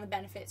don't understand the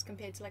benefits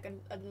compared to like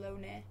a low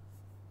nair.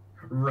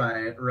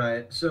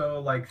 Right. So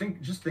like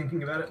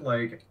thinking about it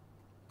like.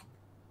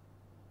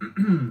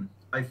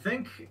 I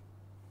think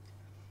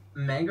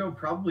Mang0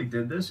 probably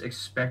did this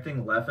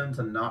expecting Leffen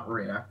to not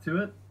react to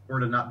it or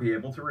to not be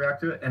able to react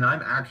to it, and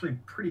I'm actually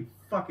pretty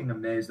fucking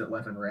amazed that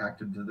Leffen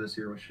reacted to this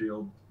here with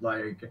shield.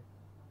 Like,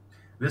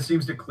 this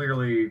seems to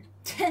clearly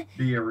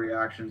be a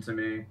reaction to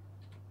me.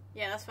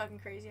 Yeah, that's fucking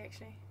crazy,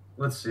 actually.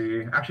 Let's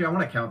see. Actually, I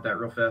want to count that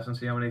real fast and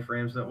see how many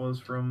frames that was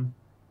from.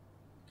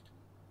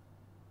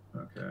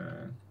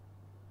 Okay.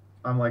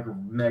 I'm like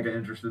mega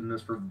interested in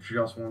this for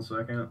just 1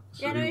 second.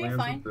 So yeah, no, he you're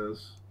lands fine. with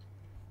this.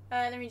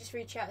 Let me just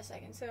read chat a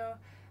second. So,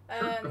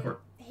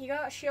 he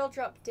got a shield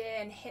drop there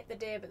and hit the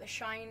there, but the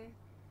shine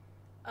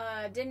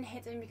didn't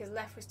hit him because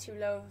left was too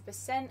low of a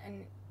percent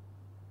and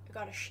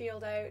got a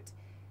shield out.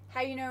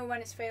 How you know when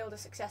it's failed or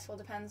successful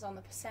depends on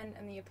the percent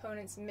and the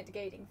opponent's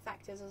mitigating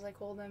factors, as I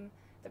call them,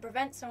 that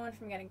prevent someone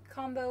from getting a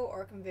combo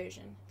or a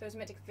conversion. Those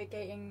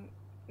mitigating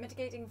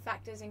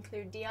factors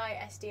include DI,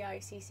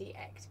 SDI, CC,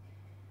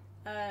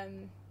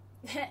 ECT.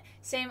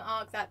 Same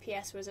arc that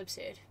PS was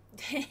absurd.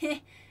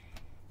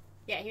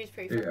 Yeah, he was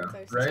pretty fucking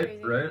close.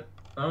 Right.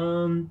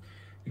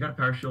 You got a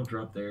power shield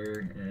drop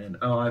there, and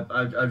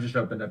I've just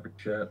opened Epic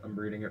Chat. I'm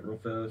reading it real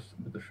fast,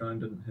 but the shine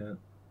didn't hit.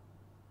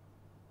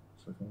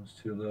 So if it was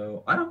too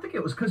low, I don't think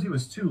it was because he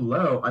was too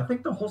low. I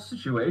think the whole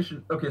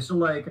situation. Okay, so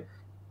like,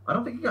 I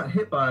don't think he got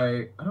hit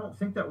by. I don't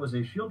think that was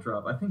a shield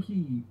drop. I think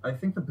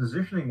the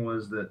positioning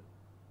was that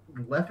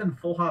Leffen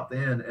full hopped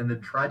in and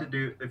then tried to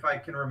do. If I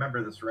can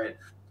remember this right.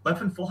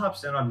 Leffen full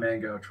hops in on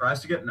Mang0, tries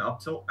to get an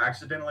up tilt,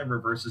 accidentally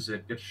reverses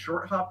it, gets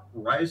short hop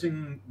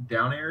rising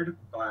down aired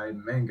by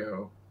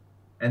Mang0,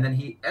 and then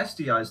he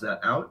SDIs that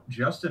out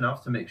just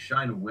enough to make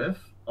shine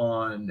whiff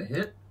on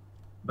hit,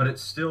 but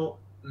it's still,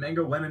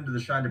 Mang0 went into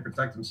the shine to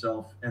protect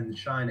himself, and the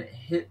shine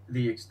hit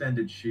the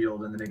extended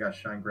shield, and then he got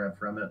shine grab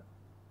from it.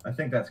 I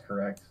think that's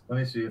correct. Let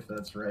me see if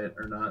that's right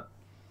or not.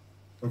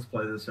 Let's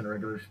play this in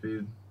regular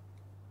speed.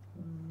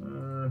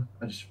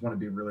 I just want to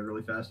be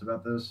really fast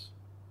about this.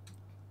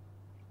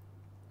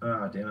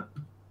 Ah, damn it.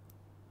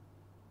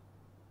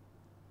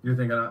 You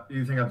think I'm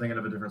thinking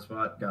of a different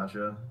spot?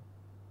 Gotcha.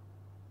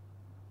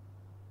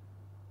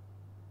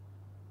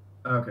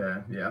 Okay,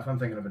 yeah, if I'm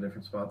thinking of a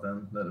different spot,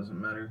 then that doesn't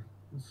matter.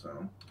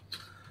 So,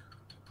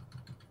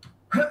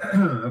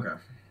 okay.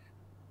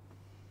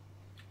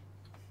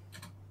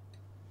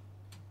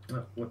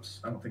 Oh, whoops,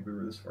 I don't think we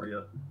were this far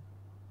yet.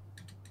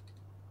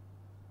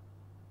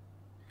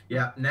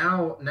 Yeah,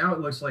 now it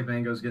looks like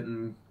Mango's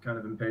getting kind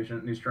of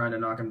impatient and he's trying to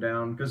knock him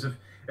down. Because if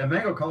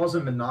Mango calls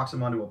him and knocks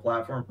him onto a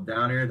platform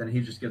down here, then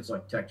he just gets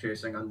like tech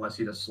chasing unless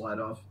he does slide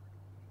off.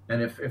 And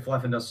if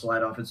Leffen does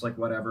slide off, it's like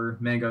whatever.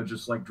 Mango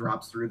just like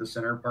drops through the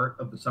center part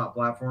of the top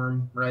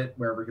platform, right?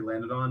 Wherever he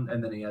landed on,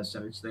 and then he has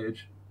center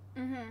stage.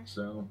 Mm-hmm.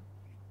 So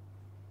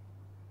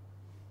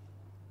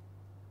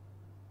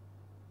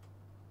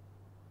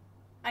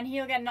And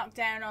he'll get knocked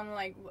down on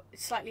like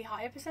slightly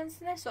higher percents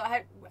than this, or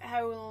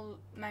how will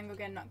Mango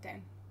get knocked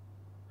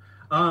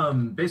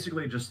down?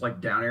 Basically just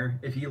like down air.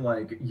 If he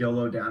like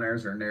YOLO down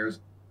airs or nairs,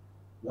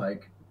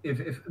 like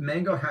if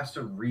Mango has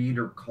to read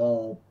or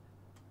call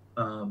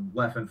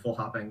Leffen full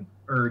hopping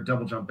or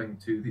double jumping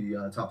to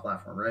the top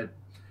platform, right?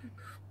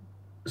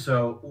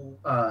 So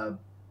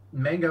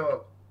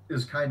Mango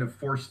is kind of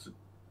forced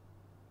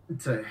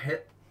to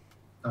hit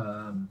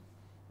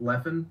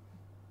Leffen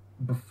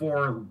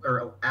before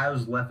or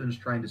as Leffen's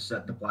trying to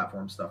set the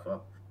platform stuff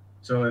up.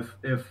 So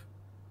if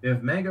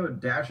Mango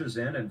dashes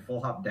in and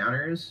full hop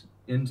downers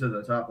into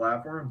the top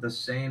platform the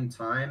same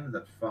time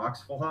that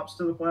Fox full hops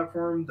to the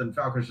platform, then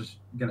Falco's just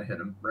gonna hit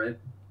him, right?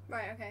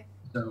 Right. Okay.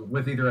 So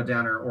with either a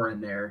downer or a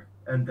nair,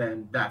 and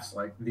then that's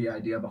like the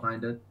idea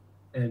behind it.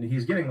 And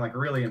he's getting like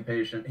really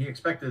impatient. He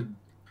expected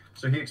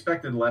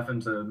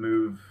Leffen to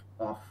move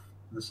off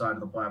the side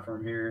of the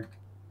platform here.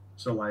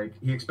 So like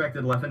he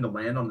expected Leffen to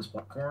land on this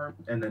platform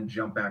and then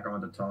jump back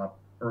onto top,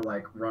 or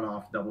like run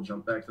off, double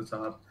jump back to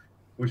top,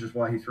 which is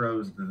why he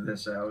throws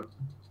this out,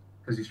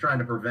 because he's trying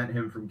to prevent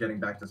him from getting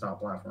back to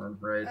top platform,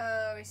 right?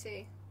 Oh, I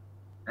see.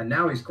 And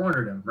now he's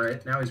cornered him,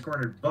 right? Now he's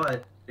cornered,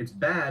 but it's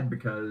bad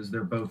because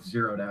they're both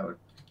zeroed out.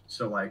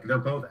 So like they're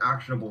both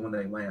actionable when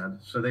they land,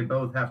 so they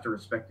both have to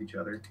respect each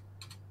other,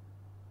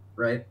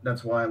 right?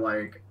 That's why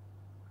like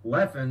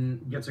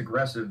Leffen gets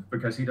aggressive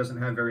because he doesn't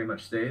have very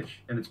much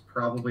stage, and it's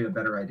probably a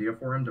better idea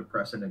for him to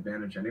press an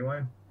advantage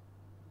anyway.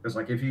 Because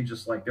like if he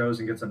just like goes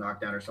and gets a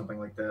knockdown or something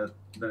like that,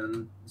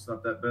 then it's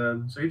not that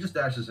bad. So he just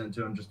dashes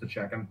into him just to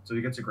check him. So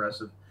he gets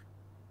aggressive.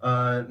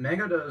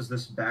 Mango does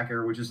this back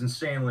air, which is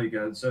insanely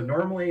good. So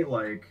normally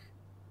like,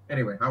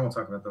 anyway, I won't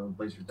talk about the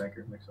laser back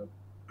air mix up.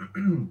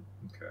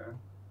 Okay.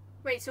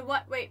 Wait. So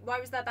what? Wait. Why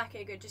was that back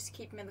air good? Just to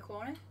keep him in the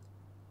corner?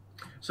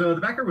 So the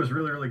backer was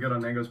really, really good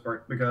on Mango's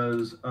part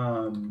because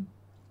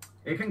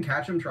it can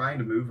catch him trying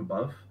to move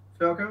above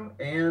Falco,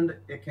 and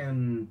it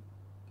can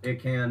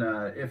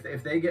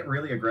if they get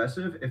really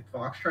aggressive, if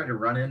Fox tried to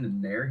run in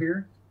and nair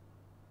here,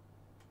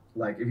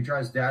 like if he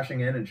tries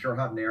dashing in and short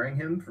hop nairing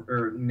him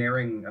or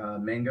nairing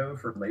Mango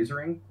for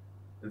lasering,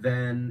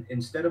 then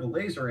instead of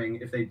lasering,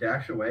 if they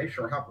dash away,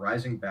 short hop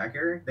rising back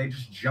air, they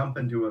just jump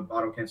into an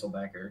auto cancel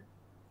back air.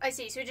 I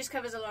see. So it just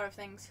covers a lot of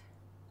things.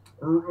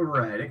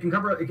 Right. It can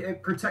cover.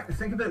 It protect.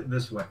 Think of it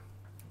this way: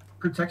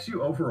 protects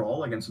you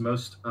overall against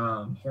most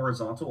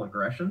horizontal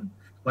aggression,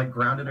 like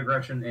grounded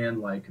aggression and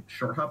like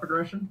short hop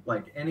aggression.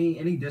 Like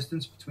any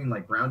distance between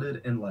like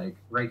grounded and like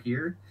right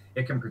here,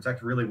 it can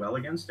protect really well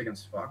against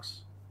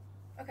Fox.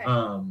 Okay.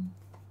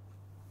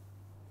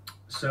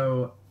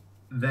 So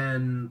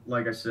then,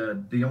 like I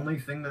said, the only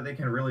thing that they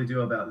can really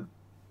do about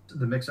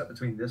the mix up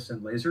between this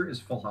and laser is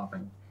full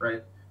hopping,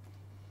 right?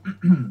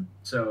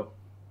 So.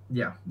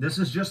 Yeah, this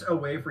is just a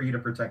way for you to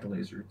protect a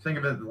laser. Think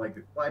of it like,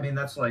 I mean,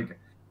 that's like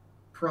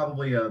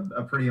probably a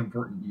pretty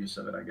important use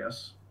of it, I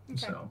guess.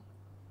 Okay. So,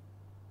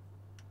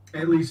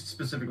 at least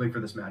specifically for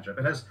this matchup.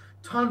 It has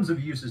tons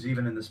of uses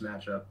even in this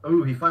matchup.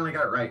 Oh, he finally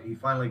got it right. He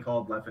finally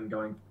called Leffen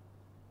going.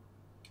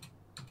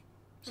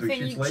 So the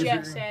thing you laser.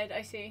 Just said,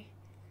 I see.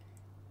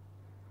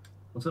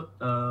 What's up?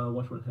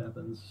 Watch what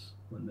happens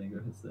when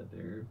Mango hits that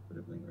dare, but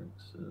everything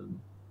works.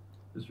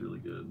 It's really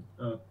good.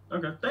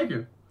 Okay, thank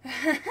you.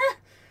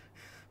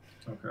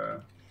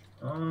 Okay.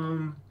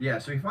 Yeah,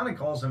 so he finally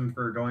calls him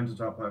for going to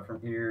top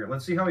platform here.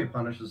 Let's see how he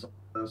punishes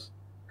this.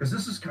 Because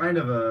this is kind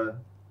of a...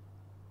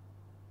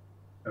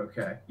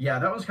 Okay. Yeah,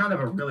 that was kind of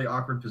a really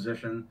awkward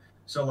position.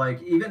 So,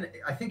 like, even...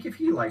 I think if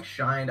he, like,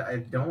 shined,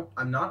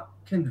 I'm not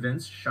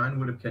convinced Shine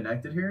would have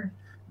connected here.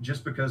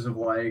 Just because of,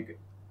 like...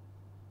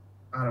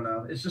 I don't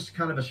know. It's just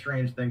kind of a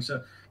strange thing.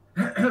 So,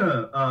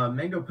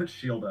 Mango puts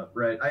shield up,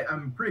 right?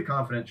 I'm pretty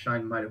confident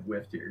Shine might have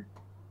whiffed here.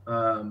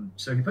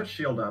 So he puts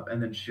shield up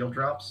and then shield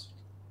drops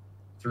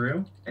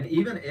through, and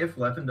even if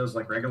Leffen does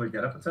like regular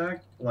get up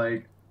attack,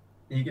 like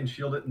he can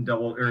shield it and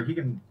double, or he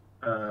can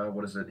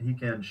he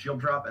can shield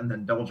drop and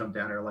then double jump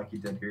down air like he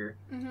did here.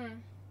 Mm-hmm.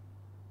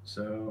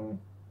 So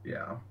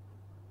yeah,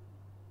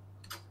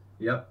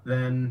 yep.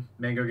 Then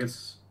Mango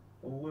gets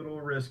a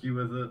little risky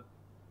with it.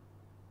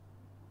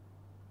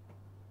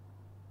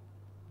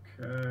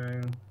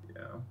 Okay,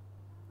 yeah.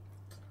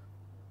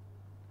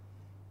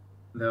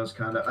 That was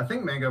kind of... I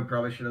think Mango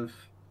probably should have...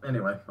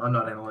 Anyway, I'm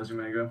not analyzing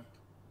Mango.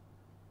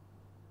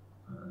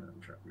 I'm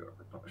trying to go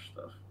over punish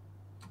stuff.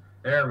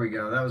 There we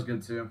go. That was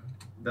good, too.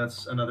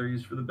 That's another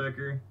use for the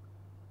Becker.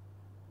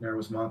 Nair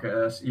was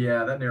Monka S.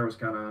 Yeah, that Nair was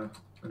kind of...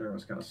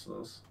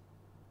 sus.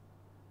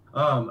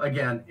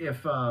 Again,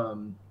 if...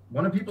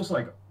 one of people's,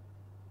 like...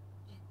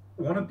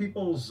 one of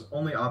people's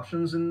only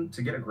options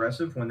to get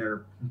aggressive when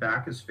their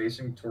back is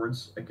facing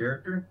towards a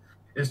character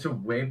is to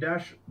wave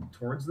dash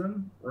towards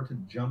them or to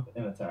jump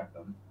and attack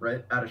them,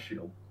 right? At a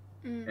shield.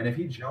 And if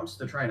he jumps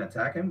to try and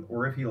attack him,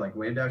 or if he like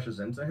wave dashes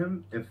into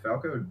him, if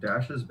Falco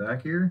dashes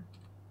back here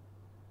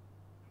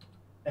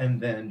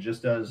and then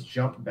just does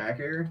jump back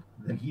air,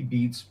 then he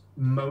beats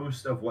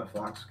most of what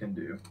Fox can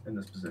do in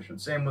this position.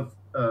 Same with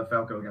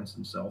Falco against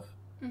himself.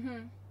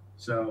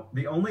 So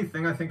the only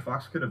thing I think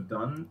Fox could have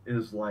done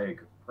is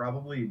like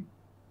probably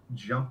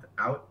jumped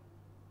out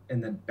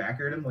and then back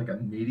aired him like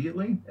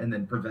immediately, and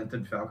then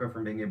prevented Falco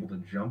from being able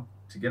to jump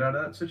to get out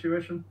of that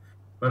situation.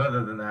 But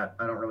other than that,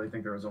 I don't really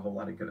think there was a whole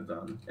lot he could have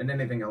done, and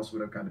anything else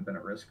would have kind of been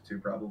at risk too,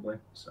 probably.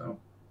 So.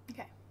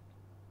 Okay.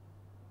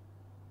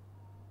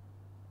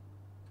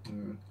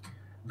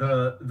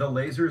 The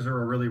lasers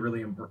are a really,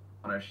 really important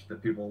punish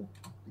that people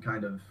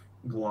kind of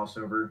gloss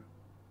over,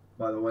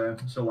 by the way.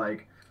 So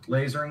like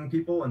lasering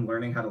people and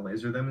learning how to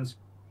laser them is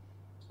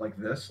like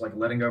this, like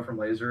letting go from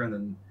laser and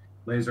then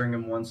lasering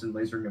him once and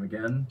lasering him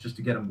again just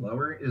to get him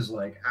lower is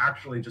like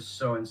actually just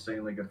so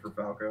insanely good for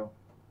Falco.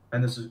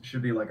 And this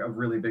should be like a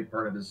really big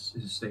part of his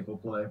staple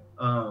play.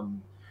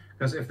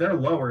 Because if they're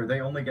lower,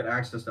 they only get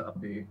access to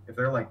up B. If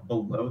they're like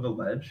below the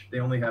ledge, they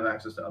only have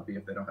access to up B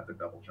if they don't have to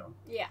double jump.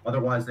 Yeah.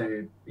 Otherwise,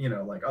 they, you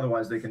know, like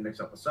otherwise they can mix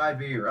up a side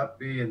B or up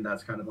B, and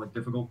that's kind of like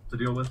difficult to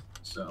deal with.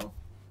 So,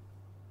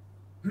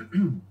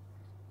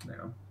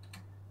 now,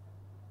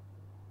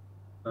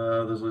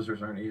 those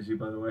lasers aren't easy,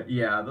 by the way.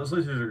 Yeah, those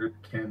lasers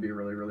can be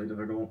really, really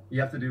difficult.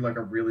 You have to do like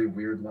a really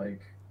weird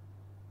like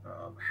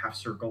half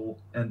circle,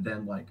 and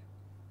then like,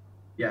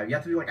 yeah, you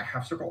have to do like a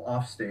half circle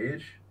off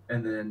stage.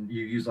 And then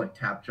you use like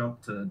tap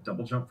jump to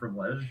double jump from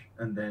ledge,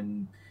 and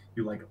then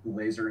you like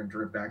laser and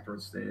drift back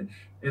towards stage.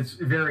 It's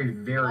very,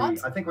 very.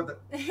 What? I think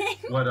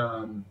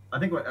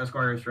what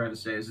Esquire is trying to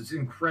say is it's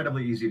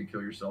incredibly easy to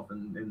kill yourself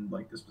in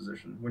like this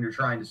position when you're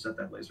trying to set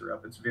that laser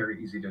up. It's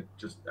very easy to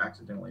just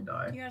accidentally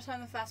die. You gotta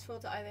time the fast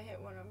forward to either hit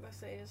one or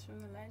both lasers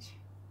from the ledge.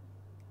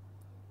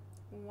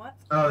 What?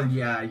 Oh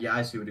yeah,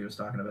 I see what he was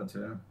talking about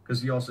too.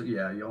 Because you also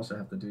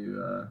have to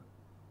do.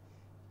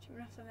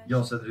 You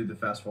also have to do the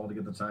fast fall to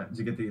get the time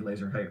to get the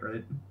laser height,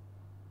 right?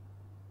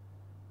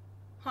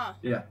 Huh.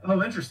 Yeah.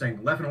 Oh, interesting.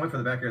 Leffen went for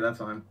the back air that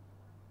time.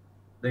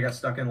 They got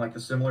stuck in like the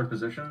similar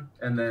position,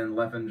 and then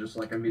Leffen just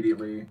like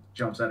immediately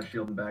jumps out of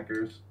shield and back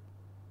airs.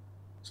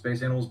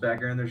 Space animals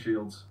back airing their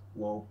shields.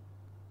 Lol.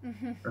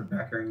 Or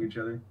back airing each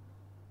other.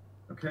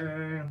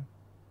 Okay.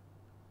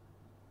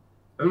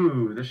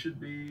 Ooh, this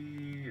should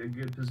be a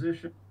good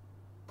position.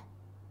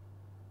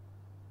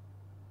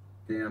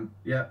 Damn.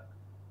 Yeah.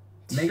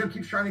 Mango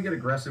keeps trying to get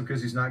aggressive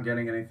because he's not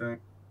getting anything.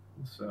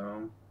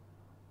 So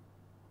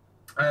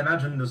I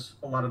imagine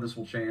a lot of this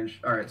will change.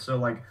 All right, so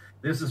like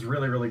this is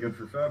really, really good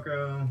for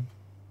Falco.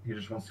 He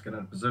just wants to get out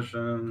of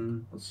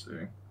position. Let's see.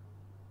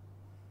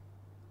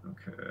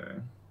 Okay.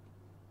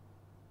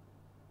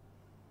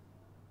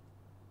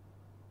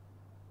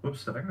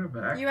 Whoops, did I go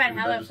back? You went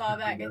hella far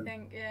back, I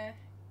think, yeah.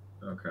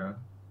 Okay.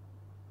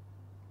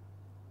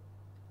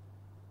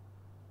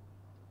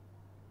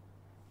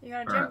 You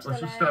gotta jump Alright, to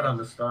let's the just left. start on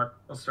the start.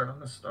 Let's start on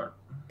the start.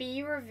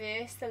 B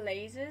reverse the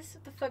lasers?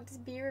 What the fuck does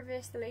B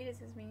reverse the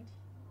lasers mean?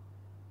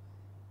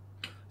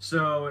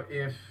 So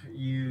if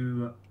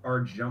you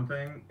are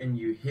jumping and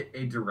you hit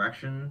a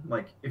direction,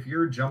 like if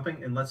you're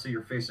jumping and let's say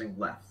you're facing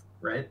left,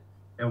 right?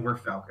 And we're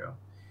Falco.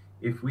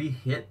 If we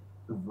hit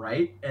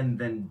right and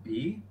then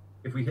B,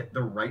 if we hit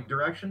the right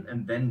direction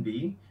and then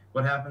B,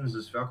 what happens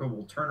is Falco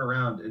will turn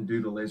around and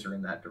do the laser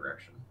in that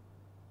direction.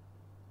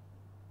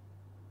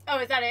 Oh,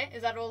 is that it?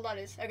 Is that all that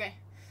is? Okay.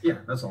 Yeah,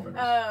 that's all there is.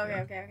 Oh, okay,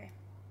 yeah. okay.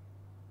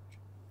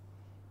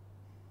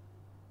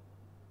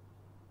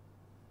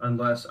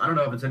 Unless, I don't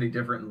know if it's any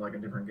different in like a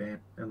different game,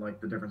 in like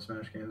the different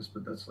Smash games,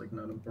 but that's like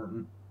not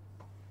important.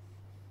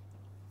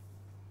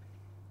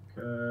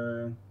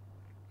 Okay.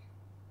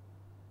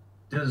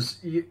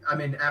 I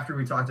mean, after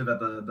we talked about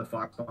the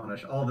Fox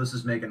punish, all this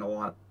is making a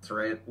lot of sense,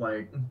 right?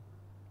 Like.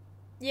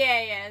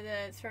 Yeah,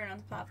 the throwing on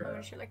the platform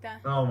and shit like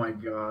that. Oh my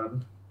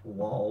god.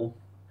 Lol.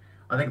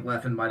 I think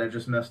Leffen might have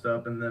just messed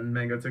up and then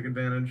Mango took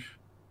advantage.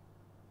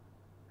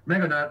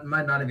 Mango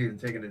might not have even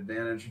taken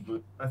advantage,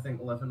 but I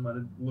think Leffen might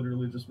have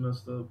literally just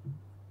messed up.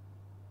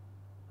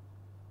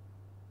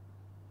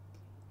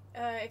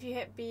 If you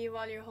hit B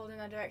while you're holding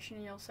that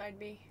direction, you'll side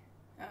B.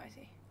 Oh, I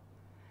see.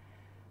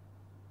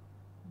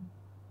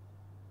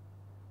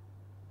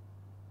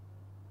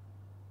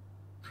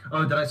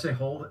 Oh, did I say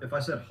hold? If I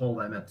said hold,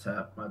 I meant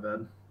tap. My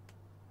bad.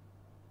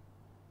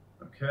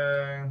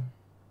 Okay.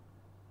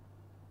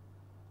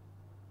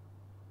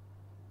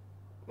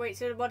 Wait,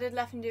 so what did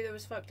Leffen do that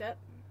was fucked up?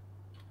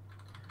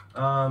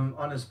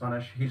 On his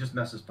punish, he just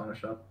messed his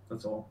punish up.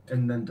 That's all,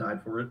 and then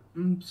died for it.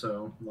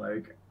 So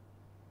like,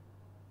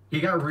 he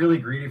got really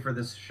greedy for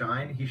this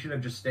shine. He should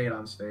have just stayed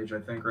on stage. I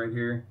think right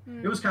here.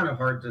 It was kind of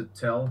hard to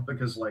tell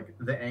because like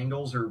the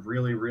angles are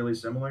really, really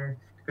similar.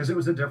 Because it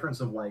was a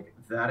difference of like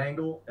that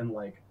angle and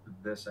like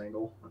this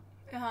angle.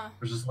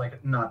 Which is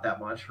like not that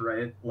much,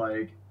 right?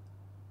 Like,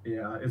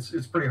 yeah,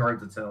 it's pretty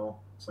hard to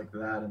tell. It's like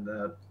that and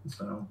that.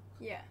 So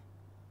yeah.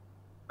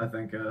 I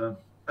think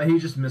he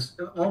just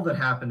missed. All that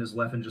happened is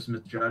Leffen just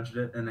misjudged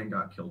it and then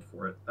got killed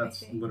for it.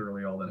 That's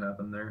literally all that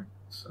happened there.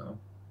 So.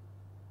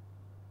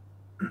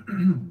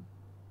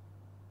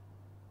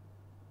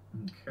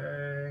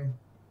 Okay.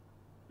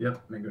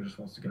 Yep, Mango just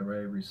wants to get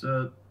away,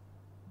 reset.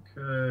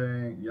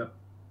 Okay, yep.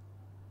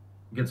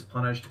 Gets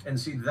punished. And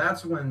see,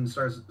 that's when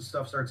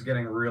stuff starts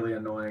getting really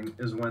annoying,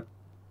 is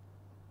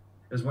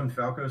when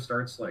Falco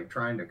starts like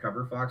trying to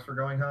cover Fox for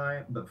going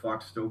high, but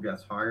Fox still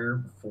gets higher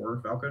before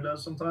Falco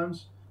does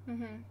sometimes.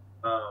 And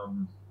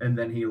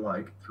then he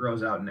like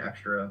throws out an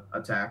extra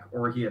attack,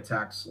 or he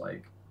attacks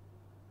like,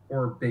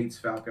 or baits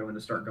Falco into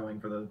start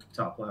going for the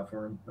top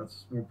platform.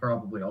 We'll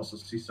probably also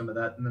see some of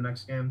that in the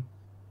next game.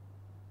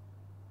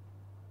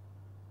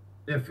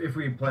 If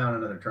we play on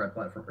another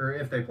tri-platform, or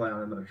if they play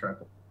on another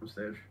tri-platform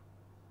stage.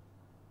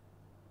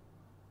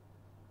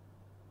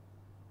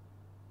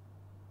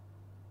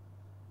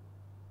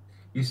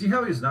 You see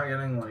how he's not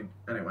getting like,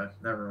 anyway,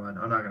 never mind.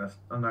 I'm not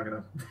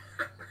gonna.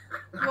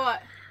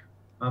 What?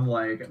 I'm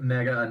like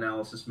mega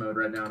analysis mode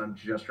right now, and I'm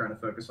just trying to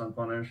focus on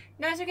punish.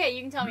 No, it's okay.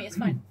 You can tell me. It's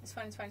fine. It's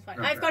fine. It's fine. It's fine.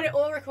 Okay. I've got it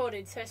all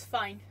recorded, so it's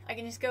fine. I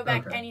can just go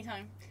back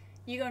anytime.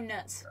 You go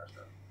nuts.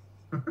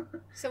 Gotcha.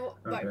 So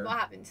what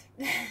happened?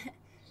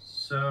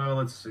 So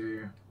let's see.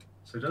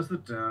 So does the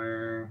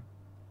downer?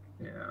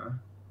 Yeah.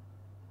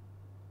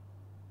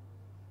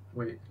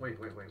 Wait.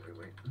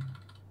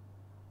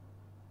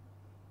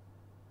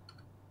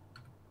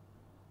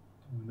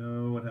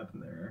 No, what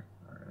happened there?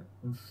 All right,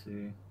 let's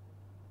see.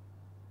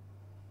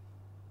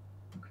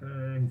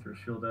 Okay, he throws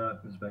shield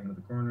out, moves back into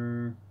the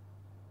corner.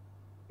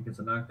 He gets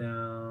a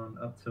knockdown,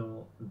 up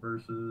tilt,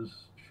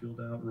 reverses,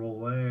 shield out, roll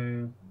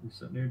away,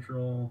 reset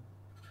neutral.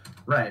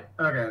 Right,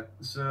 okay,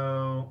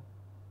 so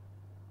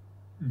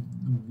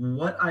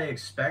what I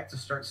expect to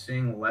start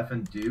seeing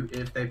Leffen do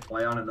if they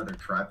play on another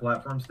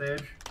tri-platform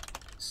stage,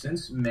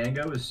 since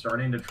Mango is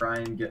starting to try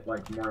and get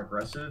like more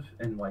aggressive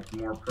and like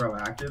more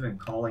proactive and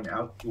calling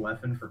out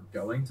Leffen for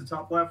going to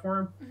top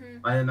platform,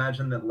 I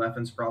imagine that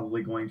Leffen's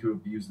probably going to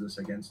abuse this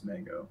against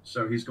Mango.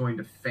 So he's going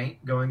to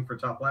feint going for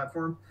top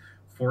platform,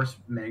 force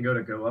Mango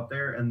to go up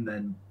there, and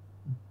then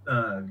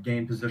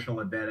gain positional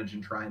advantage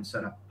and try and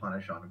set up a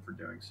punish on him for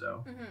doing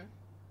so.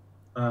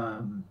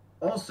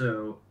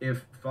 Also,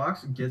 if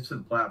Fox gets to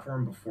the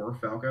platform before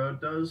Falco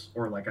does,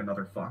 or like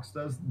another Fox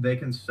does, they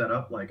can set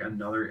up like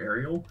another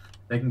aerial.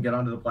 They can get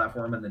onto the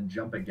platform and then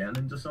jump again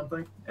into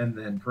something, and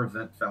then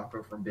prevent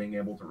Falco from being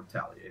able to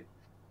retaliate.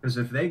 Because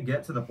if they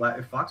get to the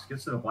if Fox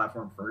gets to the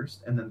platform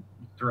first and then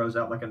throws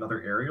out like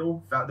another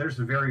aerial, there's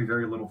very,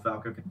 very little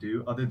Falco can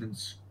do other than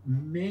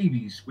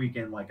maybe squeak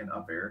in like an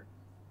up air,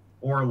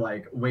 or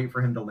like wait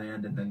for him to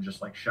land and then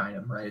just like shine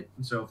him, right?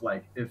 And so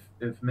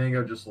if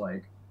Mango just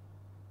like,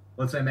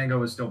 let's say Mango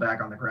was still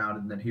back on the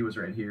ground and then he was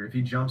right here, if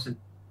he jumps in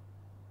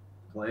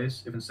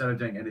place, if instead of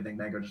doing anything,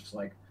 Mango just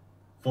like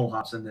full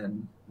hops and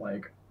then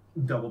like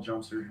double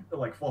jumps, or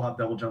like full hop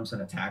double jumps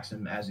and attacks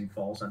him as he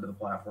falls onto the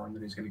platform,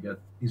 then he's gonna get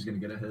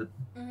a hit.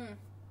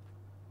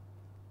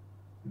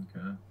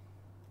 Okay.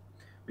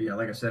 But yeah,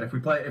 like I said, if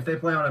they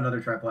play on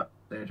another tri-platform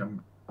stage,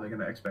 I'm probably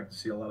gonna expect to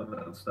see a lot of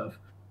that stuff.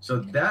 So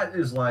that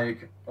is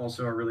like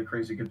also a really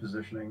crazy good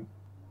positioning.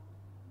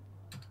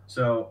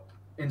 So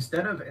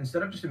instead of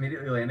just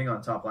immediately landing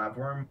on top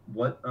platform,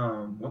 what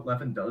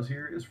Leffen does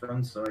here is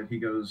from side he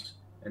goes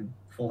and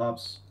full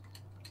hops,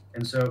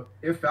 and so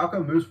if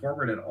Falco moves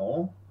forward at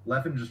all,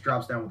 Leffen just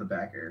drops down with a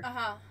back air.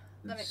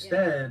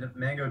 Instead,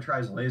 Mango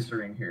tries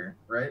lasering here,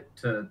 right,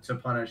 to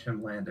punish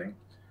him landing.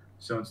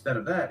 So instead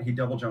of that, he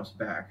double jumps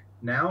back.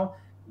 Now,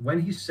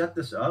 when he set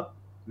this up,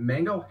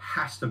 Mango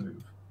has to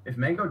move. If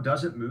Mango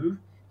doesn't move,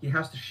 he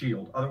has to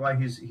shield.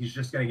 Otherwise, he's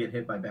just going to get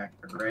hit by back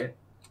air, right?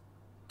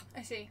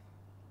 I see.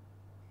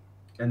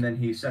 And then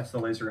he sets the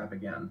laser up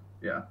again.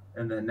 Yeah.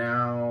 And then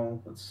now,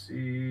 let's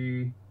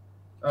see.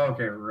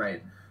 Okay,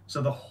 right.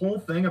 So the whole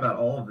thing about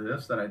all of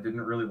this that I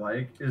didn't really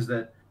like is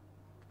that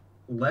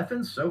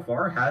Leffen so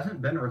far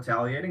hasn't been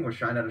retaliating with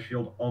Shine Out of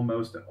Shield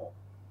almost at all.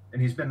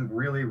 And he's been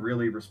really,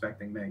 really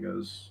respecting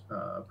Mango's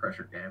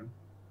pressure game.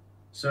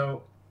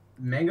 So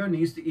Mango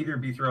needs to either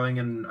be throwing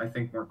in, I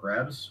think, more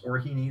grabs, or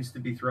he needs to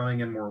be throwing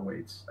in more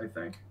weights, I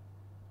think,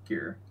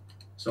 here.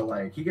 So,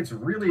 like, he gets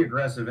really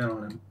aggressive in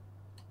on him.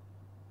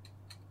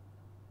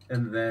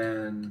 And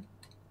then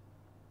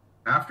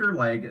after,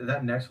 like,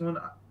 that next one,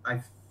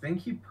 I think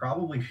he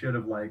probably should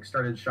have, like,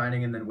 started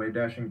shining and then wave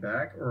dashing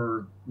back,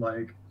 or,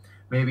 like,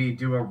 maybe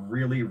do a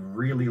really,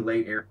 really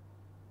late air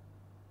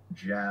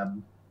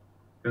jab.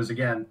 Because,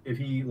 again, if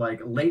he, like,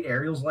 late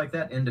aerials like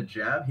that into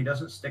jab, he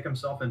doesn't stick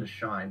himself into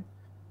shine.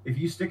 If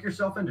you stick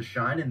yourself into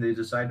shine and they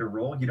decide to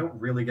roll, you don't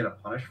really get a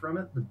punish from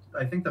it.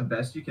 I think the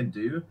best you can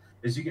do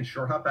is you can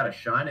short hop out of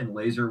shine and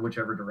laser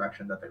whichever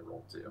direction that they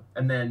roll to.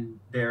 And then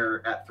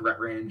they're at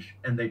threat range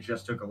and they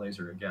just took a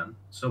laser again.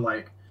 So,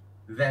 like,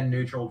 then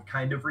neutral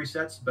kind of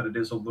resets, but it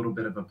is a little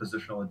bit of a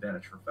positional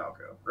advantage for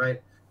Falco,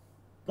 right?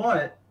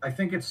 But I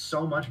think it's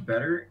so much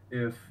better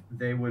if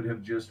they would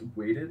have just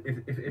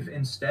waited. If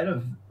instead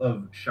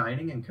of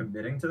shining and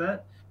committing to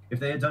that, if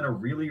they had done a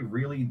really,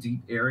 really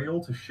deep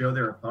aerial to show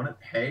their opponent,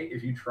 hey,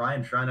 if you try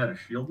and shine out to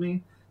shield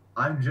me,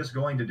 I'm just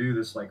going to do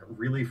this like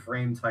really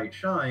frame tight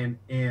shine,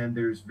 and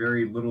there's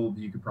very little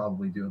you could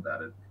probably do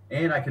about it.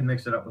 And I can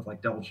mix it up with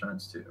like double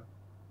shines too.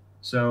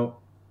 So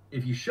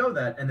if you show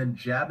that and then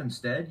jab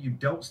instead, you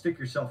don't stick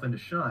yourself into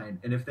shine.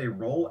 And if they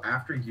roll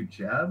after you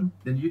jab,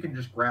 then you can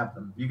just grab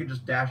them. You can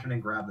just dash in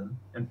and grab them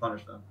and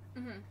punish them.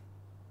 Mm-hmm.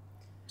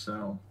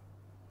 So,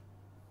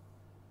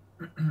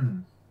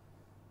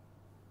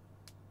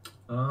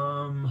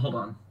 hold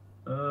on.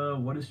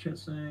 What is chat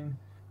saying?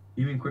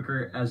 You mean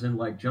quicker as in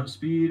like jump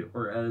speed,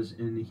 or as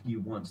in he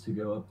wants to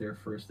go up there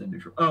first then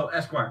neutral? Oh,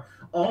 Esquire.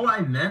 All I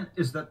meant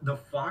is that the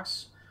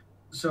Fox,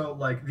 so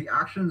like the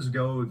actions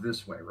go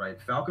this way, right?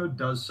 Falco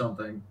does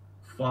something.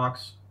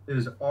 Fox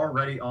is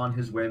already on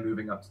his way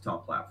moving up to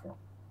top platform.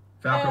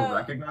 Falco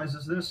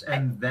recognizes this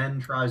and then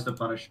tries to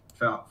punish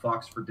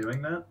Fox for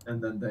doing that,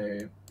 and then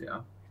they, yeah.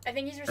 I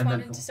think he's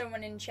responding to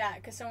someone in chat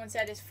because someone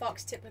said, "Is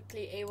Fox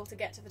typically able to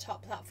get to the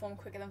top platform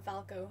quicker than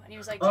Falco?" And he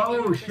was like,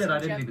 "Oh shit, I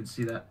didn't even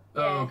see that."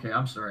 Yeah. Oh, okay,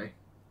 I'm sorry.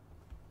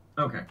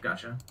 Okay,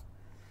 gotcha.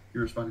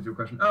 You're responding to a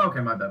question. Oh, okay,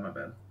 my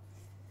bad.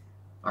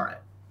 All right,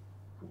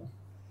 cool.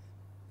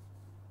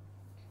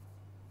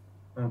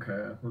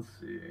 Okay, let's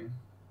see.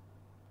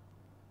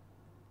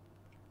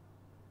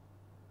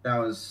 That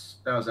was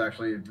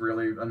actually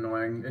really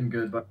annoying and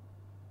good, but.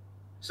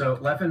 So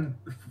Leffen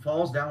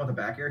falls down with a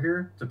back air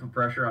here to put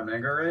pressure on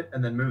Mang0, right,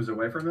 and then moves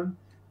away from him.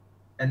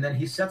 And then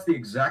he sets the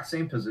exact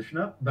same position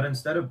up, but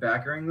instead of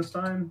back airing this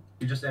time,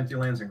 he just empty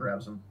lands and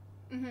grabs him.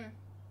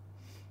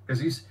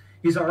 Because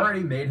he's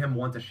already made him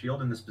want to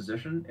shield in this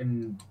position,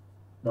 and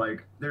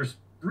like there's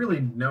really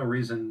no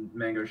reason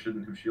Mang0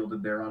 shouldn't have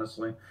shielded there,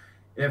 honestly.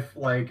 If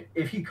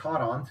he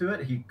caught on to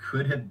it, he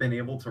could have been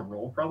able to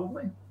roll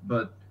probably,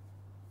 but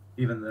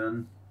even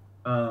then,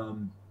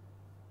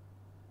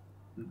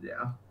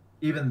 yeah.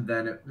 Even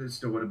then, it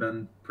still would have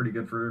been pretty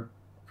good for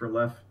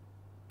Leff.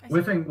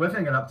 Whiffing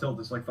an up tilt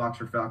that's like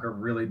Fox or Falco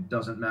really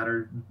doesn't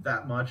matter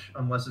that much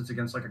unless it's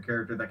against like a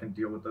character that can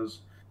deal with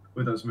those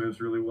moves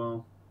really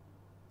well.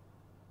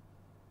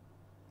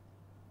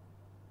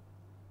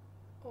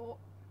 Oh.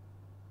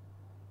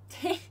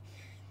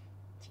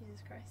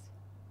 Jesus Christ.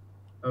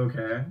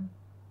 Okay.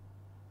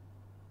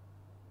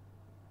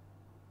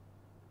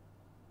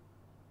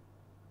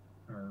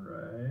 All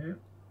right.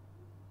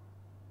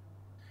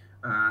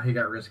 He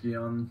got risky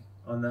on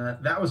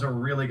that. That was a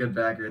really good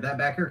back air. That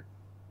back air,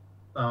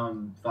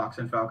 Fox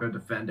and Falco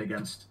defend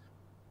against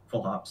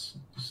full hops.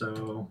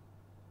 So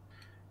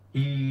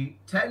he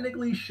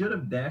technically should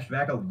have dashed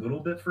back a little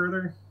bit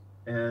further,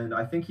 and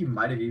I think he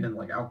might have even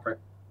like outpriced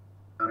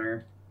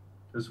downer.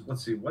 Because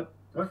let's see, what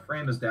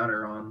frame is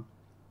downer on?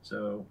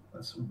 So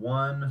that's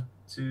 1,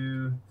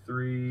 2,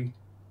 3.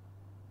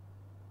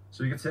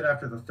 So he gets hit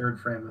after the third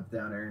frame of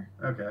downer.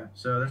 Okay,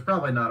 so there's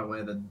probably not a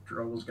way that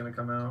drill was going to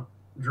come out.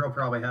 Drill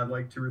probably had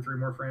like 2 or 3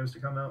 more frames to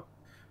come out.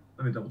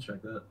 Let me double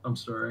check that. I'm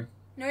sorry.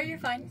 No, you're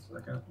fine.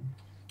 1 second.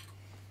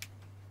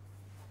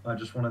 I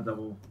just want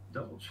to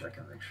double check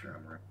and make sure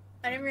I'm right.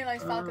 I didn't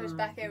realize Falco's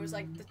back air was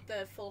like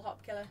the full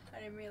hop killer.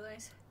 I didn't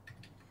realize.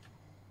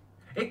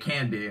 It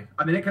can be.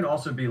 I mean, it can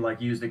also be like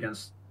used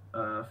against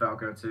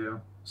Falco too.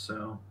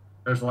 So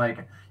there's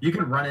like you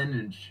can run in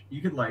and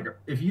you could like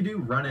if you do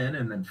run in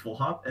and then full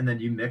hop and then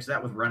you mix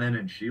that with run in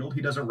and shield.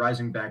 He does a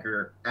rising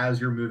backer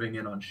as you're moving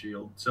in on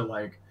shield. So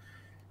like.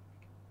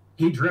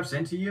 He drifts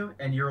into you,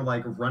 and you're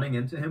like running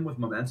into him with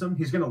momentum.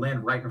 He's gonna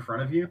land right in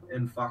front of you,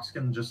 and Fox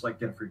can just like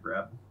get a free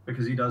grab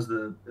because he does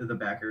the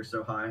back air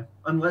so high.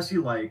 Unless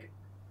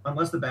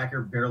the back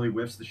air barely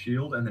whiffs the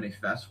shield, and then he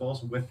fast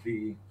falls with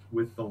the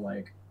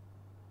like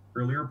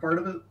earlier part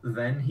of it,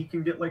 then he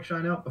can get like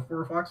shine out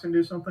before Fox can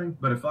do something.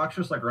 But if Fox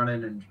just like run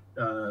in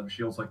and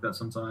shields like that,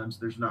 sometimes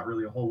there's not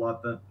really a whole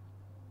lot that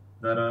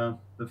the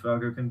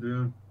Falco can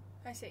do.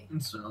 I see.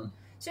 And so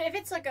if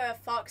it's like a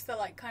Fox that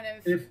like kind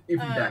of if he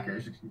back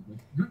airs, excuse me.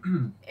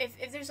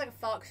 if there's like a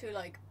Fox who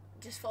like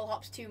just full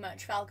hops too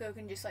much, Falco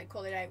can just like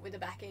call it out with the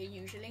back air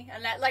usually,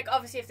 and like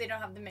obviously if they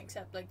don't have the mix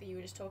up like that you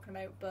were just talking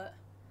about, but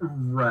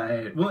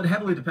right. Well, it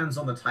heavily depends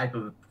on the type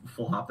of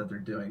full hop that they're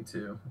doing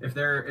too. If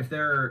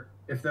they're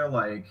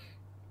like,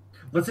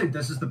 let's say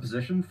this is the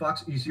position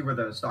Fox. You see where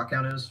the stock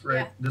count is, right?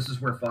 Yeah. This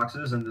is where Fox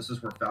is, and this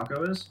is where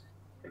Falco is.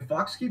 If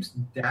Fox keeps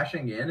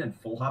dashing in and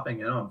full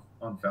hopping in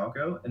on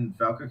Falco, and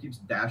Falco keeps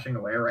dashing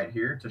away right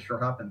here to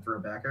short hop and throw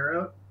back air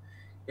out,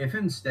 if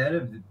instead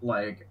of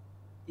like,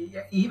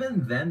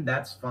 even then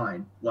that's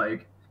fine.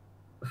 Like,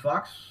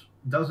 Fox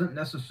doesn't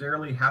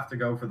necessarily have to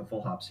go for the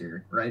full hops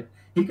here, right?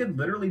 He could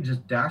literally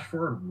just dash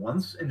forward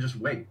once and just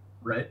wait,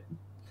 right?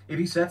 If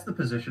he sets the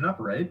position up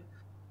right,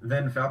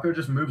 then Falco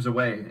just moves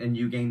away and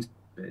you gain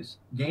space.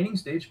 Gaining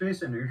stage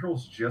space in neutral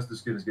is just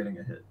as good as getting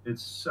a hit.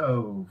 It's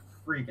so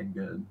freaking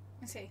good.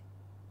 I see.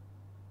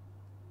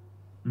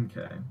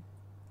 Okay.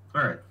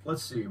 All right.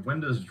 Let's see. When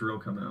does drill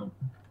come out?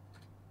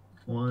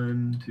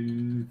 1,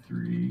 2,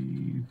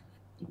 3,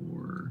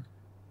 4,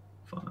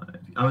 5.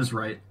 I was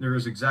right. There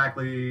was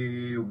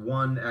exactly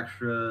 1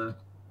 extra.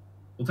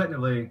 Well,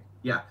 technically,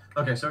 Yeah.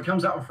 Okay, so it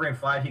comes out in frame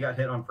 5. He got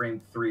hit on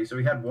frame 3, so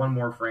he had one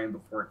more frame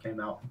before it came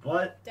out.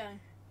 But Dang.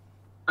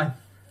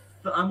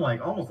 I'm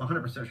like almost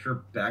 100%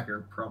 sure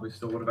backer probably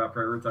still would have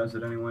prioritized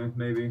it anyway,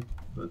 maybe.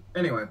 But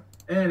anyway.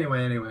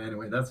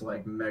 That's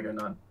like mega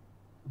not.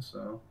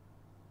 So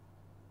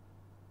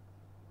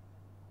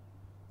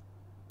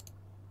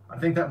I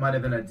think that might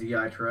have been a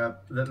DI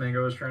trap that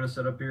Mango was trying to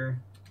set up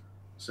here.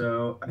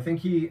 So I think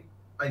he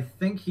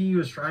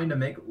was trying to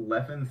make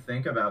Leffen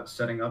think about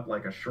setting up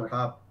like a short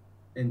hop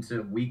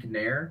into weak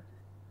nair.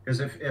 Because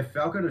if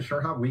Falco does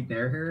short hop weak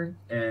nair here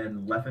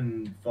and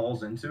Leffen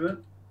falls into it,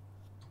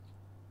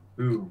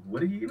 ooh,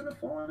 would he even have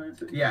fallen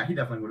into it? Yeah, he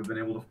definitely would have been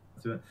able to fall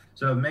into it.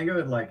 So if Mango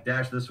had like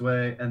dashed this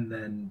way and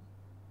then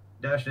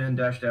dashed in,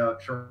 dashed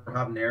out, short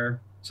hop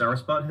nair, sour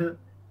spot hit,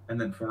 and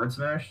then forward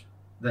smash,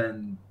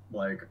 then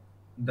like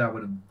that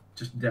would have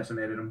just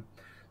decimated him.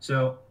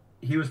 So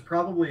he was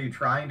probably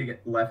trying to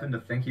get Leffen to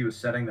think he was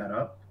setting that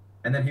up,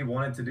 and then he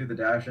wanted to do the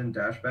dash in,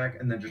 dash back,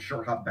 and then just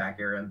short hop back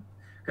air in.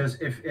 Because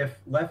if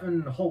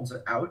Leffen holds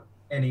it out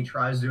and he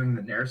tries doing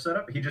the nair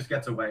setup, he just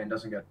gets away and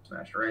doesn't get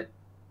smashed, right?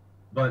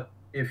 But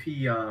if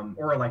he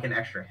or like an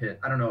extra hit,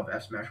 I don't know if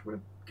F smash would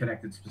have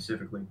connected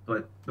specifically,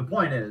 but the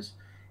point is,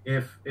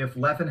 if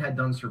Leffen had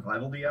done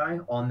survival DI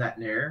on that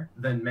nair,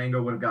 then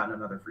Mango would have gotten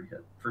another free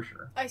hit for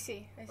sure. I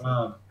see.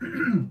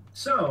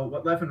 So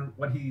what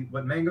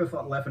Mango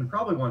thought Leffen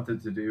probably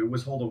wanted to do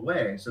was hold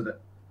away so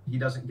that he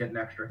doesn't get an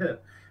extra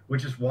hit,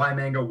 which is why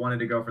Mango wanted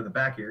to go for the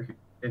back air.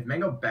 If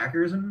Mango back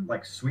airs him,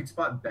 like sweet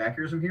spot back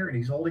airs him here, and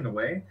he's holding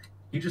away,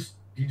 he just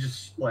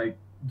like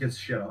gets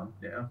shit on.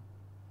 Yeah.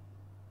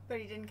 But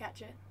he didn't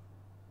catch it.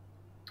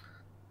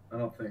 I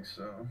don't think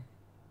so.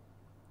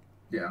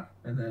 Yeah,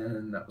 and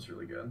then that was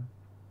really good.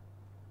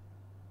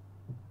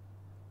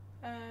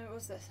 What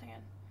was this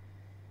again?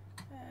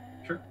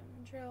 Sure.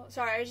 Drill.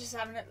 Sorry, I was just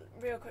having a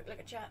real quick look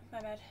at chat.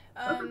 My bad.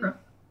 Okay.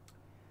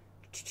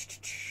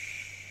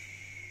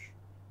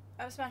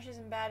 Up smash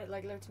isn't bad at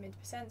like low to mid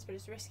percents, but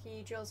it's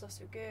risky. Drill's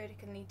also good. It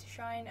can lead to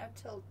shine, up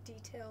tilt,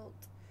 D-tilt.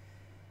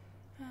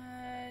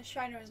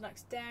 Shiner is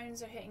knocks down,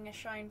 so hitting a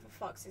shine for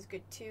Fox is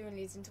good too and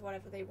leads into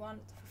whatever they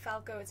want. For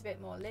Falco, it's a bit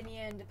more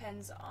linear and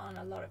depends on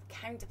a lot of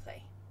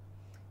counterplay.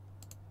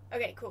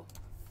 Okay, cool.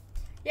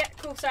 Yeah,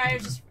 cool. Sorry, I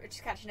was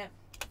just catching up.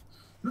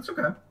 That's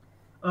okay.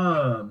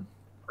 I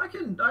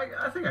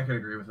think I could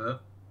agree with that.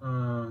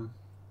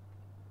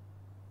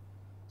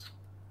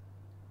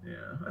 Yeah,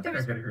 I think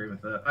I could agree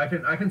with that.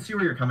 I can see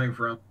where you're coming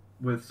from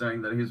with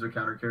saying that he's a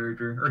counter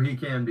character, or he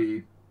can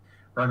be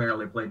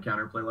primarily played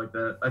counterplay like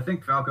that. I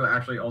think Falco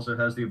actually also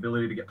has the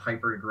ability to get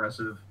hyper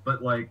aggressive,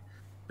 but like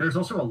there's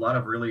also a lot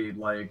of really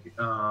like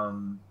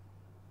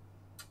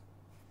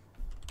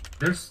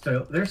there's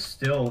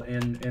still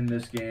in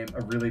this game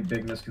a really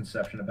big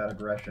misconception about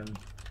aggression.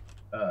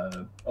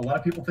 A lot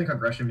of people think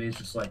aggression means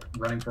just like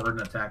running forward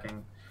and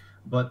attacking,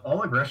 but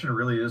all aggression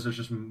really is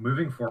just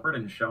moving forward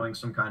and showing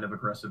some kind of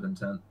aggressive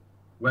intent.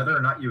 Whether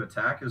or not you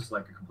attack is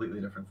like a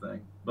completely different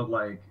thing. But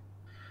like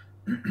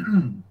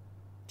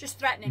just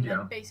threatening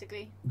them,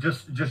 basically.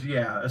 Just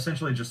yeah,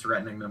 essentially just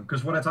threatening them.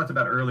 Because what I talked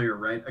about earlier,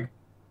 right?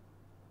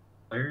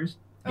 Players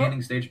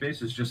gaining stage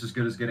space is just as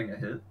good as getting a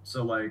hit.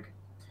 So like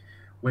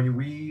when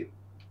we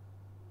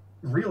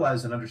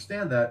realize and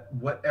understand that,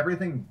 what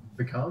everything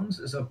becomes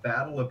is a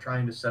battle of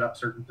trying to set up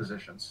certain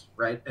positions,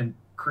 right? And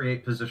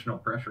create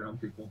positional pressure on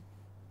people.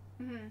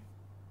 Mm-hmm.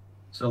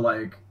 So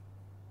like,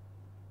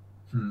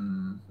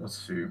 let's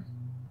see.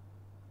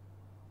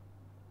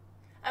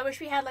 I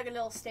wish we had like a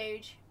little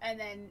stage, and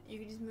then you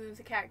could just move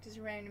the characters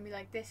around and be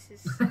like, "This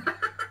is."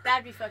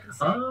 That'd be fucking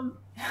sick.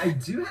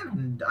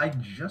 I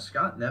just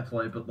got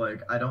Netplay, but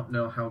like I don't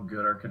know how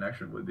good our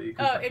connection would be.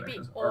 Oh, it'd be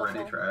awful.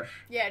 Already trash.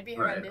 Yeah, it'd be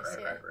horrendous.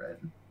 Right.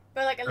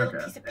 But like a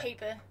little piece of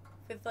paper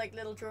with like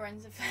little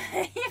drawings of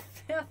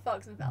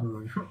Fox and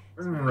Falco.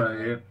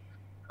 Right.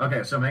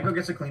 Okay, so Mango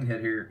gets a clean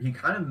hit here. He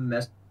kind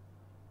of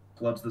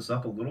flubs this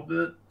up a little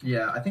bit.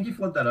 Yeah, I think he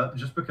flubbed that up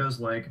just because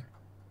like.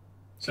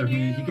 So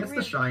he gets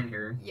the shine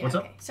here. Yeah, What's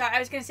okay. up? Sorry, I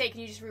was going to say, can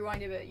you just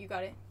rewind it, but you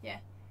got it. Yeah.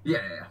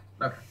 Yeah.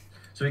 Okay.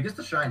 So he gets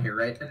the shine here,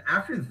 right? And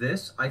after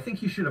this, I think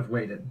he should have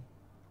waited.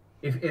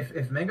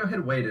 If Mango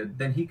had waited,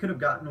 then he could have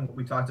gotten what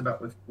we talked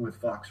about with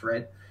Fox,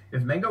 right?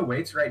 If Mango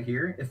waits right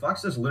here, if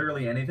Fox does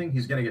literally anything,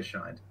 he's going to get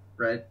shined,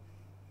 right?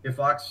 If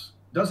Fox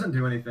doesn't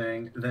do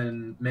anything,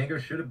 then Mango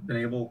should have been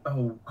able...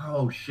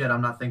 Oh, shit,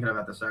 I'm not thinking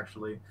about this,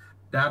 actually.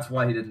 That's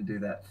why he didn't do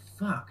that.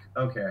 Fuck.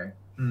 Okay.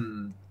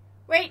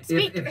 Wait,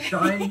 speak. If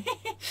Shine,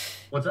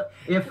 what's that?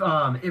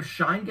 If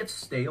Shine gets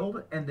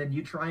staled and then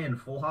you try and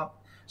full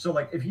hop, so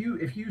like if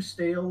you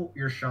stale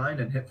your Shine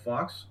and hit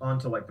Fox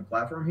onto like the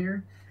platform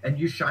here, and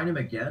you shine him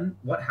again,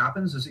 what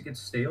happens is it gets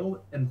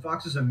staled and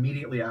Fox is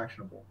immediately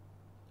actionable.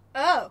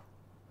 Oh,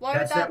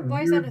 why is that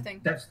a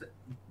thing? That's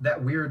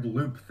that weird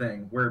loop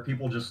thing where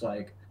people just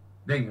like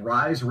they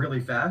rise really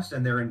fast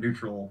and they're in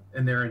neutral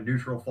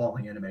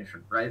falling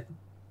animation, right?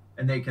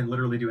 And they can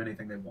literally do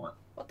anything they want.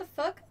 What the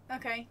fuck?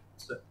 Okay.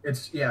 So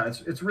it's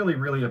really,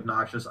 really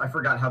obnoxious. I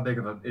forgot how big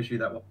of an issue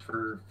that was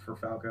for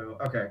Falco.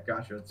 Okay,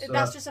 gotcha. So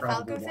that's just a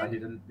Falco why thing? he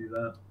didn't do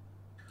that.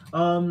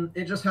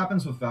 It just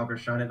happens with Falco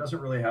Shine. It doesn't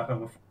really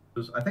happen with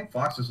Fox's. I think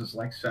Fox's is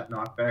like set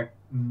knockback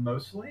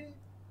mostly.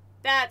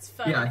 That's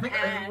funny. Yeah,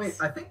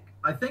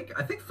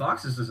 I think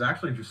Fox's is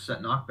actually just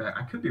set knockback.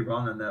 I could be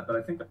wrong on that, but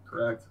I think that's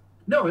correct.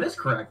 No, it is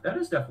correct. That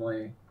is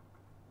definitely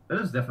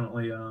set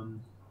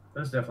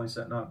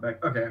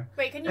knockback. Okay.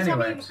 Wait, can you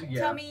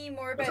tell me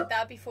more about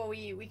that before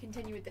we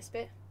continue with this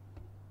bit?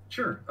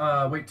 Sure.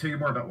 Wait, tell you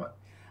more about what?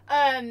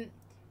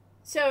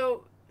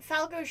 So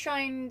Falco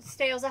Shine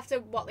stales after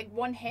what, like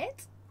one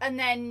hit, and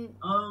then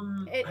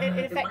it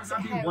affects it might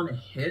not be one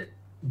hit,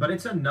 but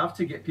it's enough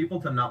to get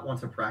people to not want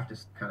to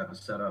practice kind of a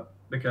setup.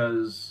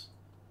 Because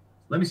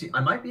let me see, I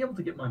might be able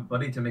to get my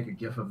buddy to make a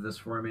GIF of this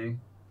for me.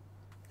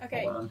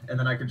 Okay. Hold on, and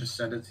then I could just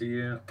send it to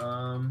you.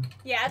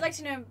 Yeah, I'd like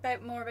to know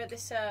more about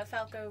this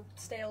Falco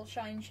stale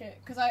shine shit,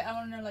 because I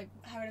want to know like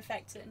how it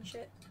affects it and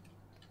shit.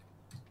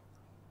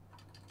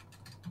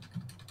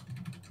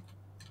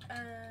 Let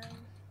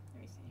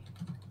me see.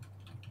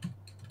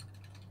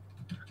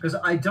 Because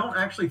I don't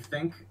actually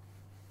think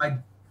I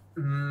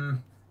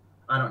don't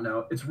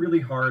know. It's really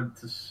hard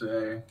to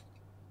say.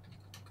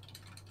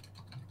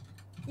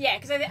 Yeah,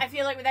 because I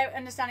feel like without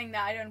understanding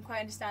that, I don't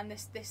quite understand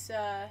this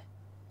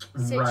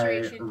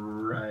situation.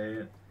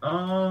 Right.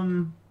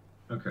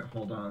 Okay,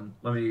 hold on.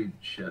 Let me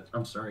shit.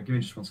 I'm sorry. Give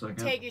me just 1 second.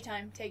 Take your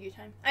time.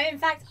 In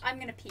fact, I'm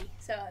gonna pee.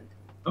 So.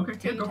 Okay,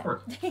 yeah, go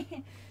for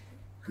it.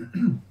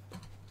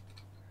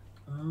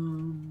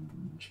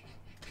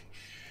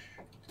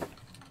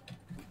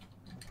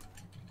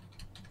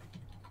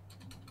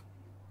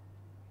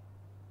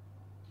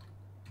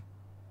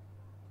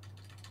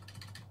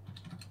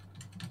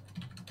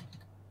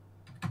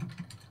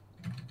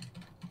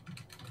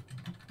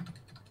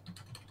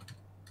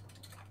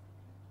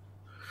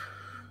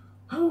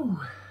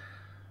 Oh.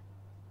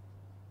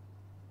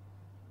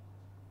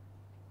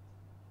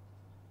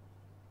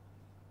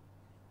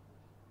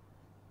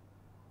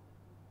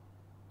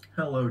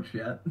 Hello,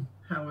 chat.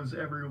 How is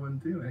everyone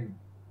doing?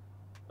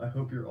 I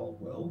hope you're all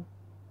well.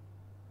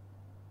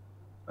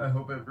 I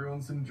hope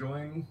everyone's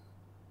enjoying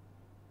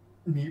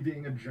me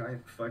being a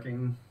giant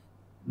fucking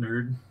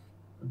nerd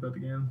about the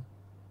game.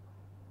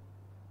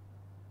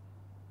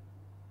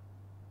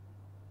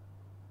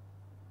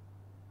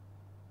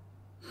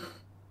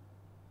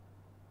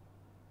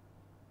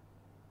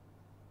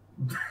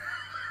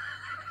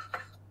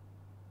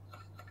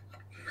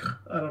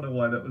 I don't know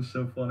why that was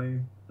so funny.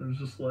 I was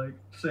just like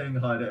saying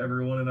hi to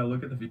everyone, and I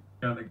look at the view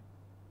count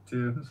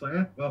too. It's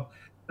like, well,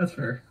 that's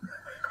fair.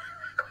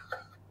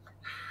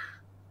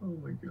 Oh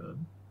my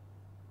god.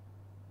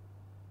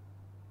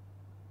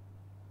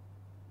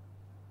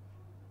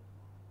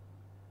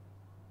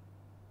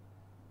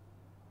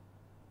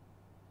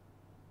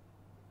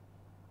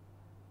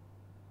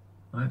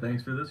 Hi,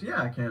 thanks for this.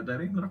 Yeah, I can't,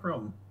 Daddy. Not a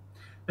problem.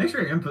 Thanks for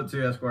your input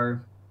too,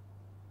 Esquire.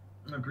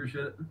 I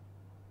appreciate it.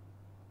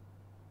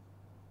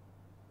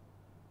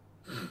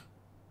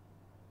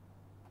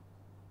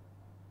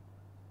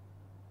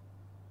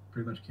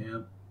 Pretty much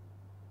camp.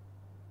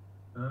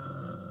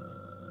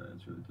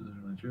 It's really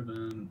positionally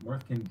driven.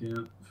 Marth can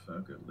camp.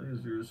 Falco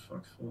lasers.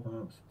 Fox full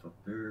hops. Fuck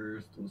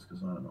bears. The list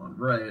goes on and on.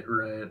 Right.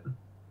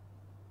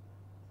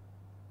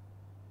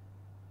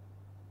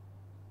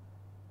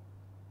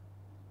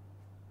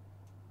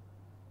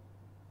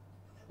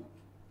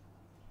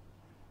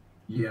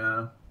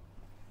 Yeah.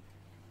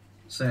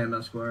 Same,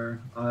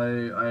 Esquire.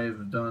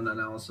 I've done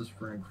analysis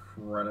for an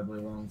incredibly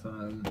long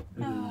time.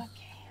 It is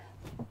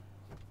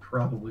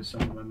probably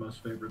some of my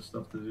most favorite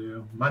stuff to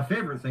do. My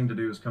favorite thing to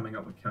do is coming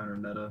up with counter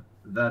meta.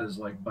 That is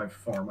like by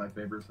far my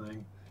favorite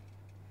thing.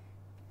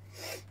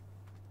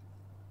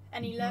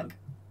 Any luck?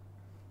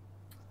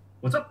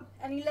 What's up?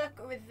 Any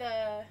luck with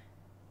the...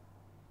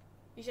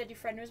 You said your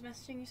friend was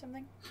messaging you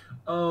something?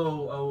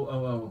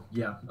 Oh,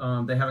 yeah.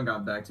 They haven't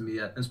gotten back to me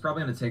yet. It's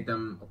probably going to take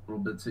them a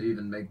little bit to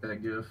even make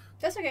that GIF.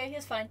 That's okay,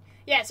 that's fine.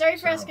 Yeah, sorry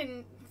for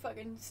asking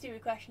fucking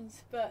stupid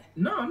questions, but...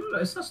 No,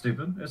 it's not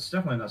stupid. It's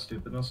definitely not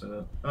stupid, I'll say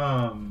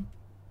that.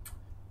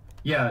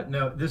 Yeah,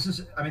 no, this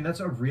is, I mean,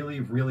 that's a really,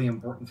 really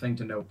important thing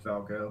to note,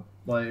 Falco.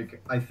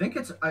 Like, I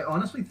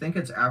honestly think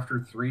it's after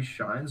 3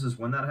 shines is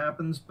when that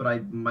happens, but I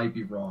might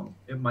be wrong.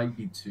 It might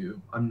be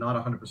 2. I'm not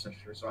 100%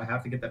 sure, so I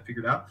have to get that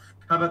figured out.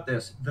 How about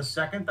this? The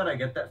second that I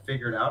get that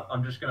figured out,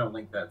 I'm just going to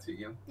link that to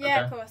you. Yeah,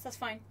 okay? Of course, that's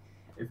fine.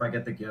 If I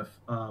get the GIF,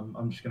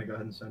 I'm just going to go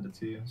ahead and send it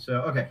to you.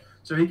 So, okay,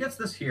 so he gets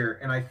this here,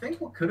 and I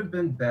think what could have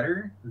been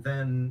better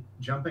than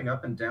jumping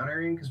up and down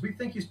airing, because we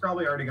think he's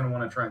probably already going to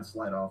want to try and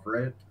slide off,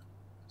 right?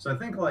 So I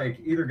think, like,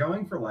 either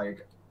going for,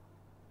 like,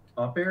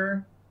 up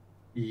air.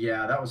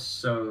 Yeah, that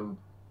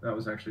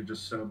was actually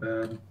just so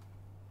bad.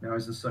 Now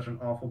he's in such an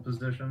awful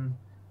position.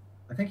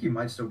 I think he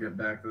might still get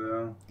back,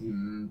 though.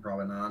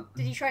 Probably not.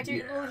 Did he try to...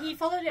 Yeah, well, he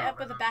followed it up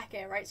with a back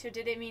air, right? So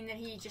did it mean that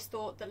he just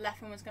thought that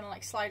Leffen was going to,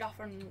 like, slide off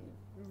and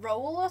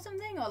roll or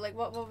something? Or, like,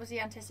 what was he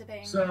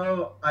anticipating?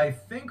 So I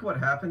think what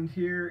happened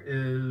here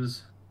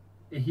is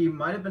he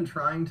might have been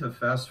trying to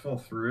fast fall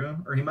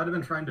through, or he might have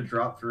been trying to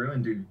drop through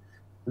and do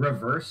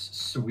reverse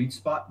sweet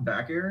spot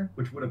back air,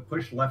 which would have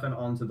pushed Leffen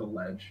onto the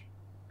ledge.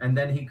 and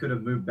then he could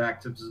have moved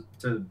back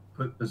to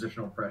put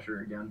positional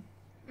pressure again,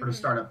 or to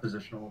start up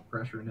positional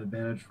pressure and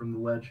advantage from the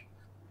ledge.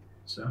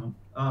 So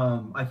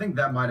I think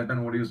that might have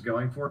been what he was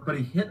going for, but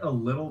he hit a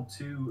little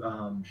too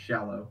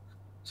shallow.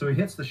 So he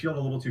hits the shield a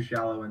little too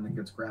shallow and then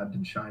gets grabbed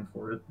and shined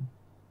for it.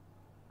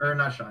 Or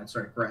not shined,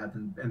 sorry, grabbed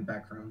and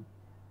back thrown.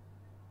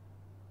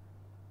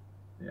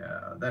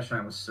 Yeah, that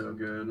shine was so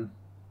good.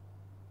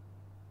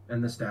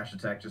 And this dash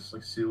attack just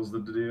like seals the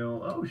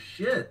deal. Oh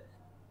shit!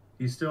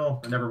 He's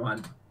still, never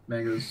mind.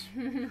 Mang0's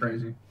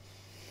crazy.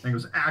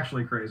 Mang0's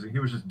actually crazy. He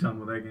was just done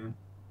with that game.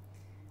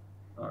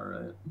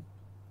 Alright.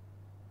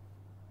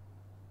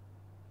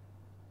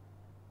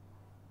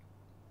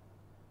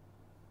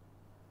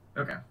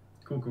 Okay.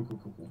 Cool. Do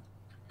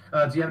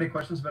you have any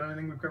questions about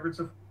anything we've covered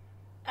so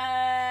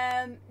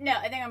far? No,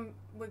 I think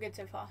we're good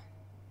so far.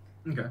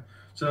 Okay.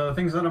 So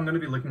things that I'm going to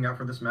be looking at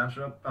for this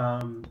matchup,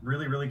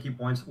 really key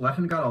points.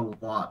 Leffen got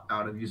a lot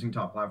out of using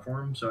top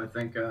platform, so I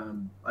think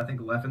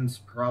Leffen's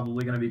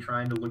probably going to be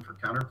trying to look for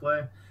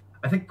counterplay.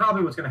 I think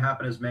probably what's going to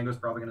happen is Mang0's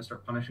probably going to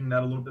start punishing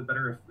that a little bit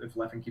better if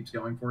Leffen keeps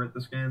going for it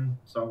this game.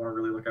 So I want to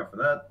really look out for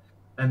that,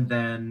 and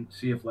then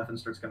see if Leffen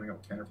starts coming up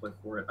with counterplay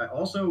for it. I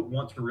also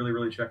want to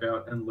really check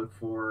out and look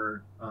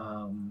for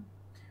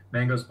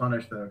Mang0's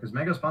punish though, because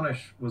Mang0's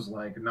punish was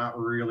like not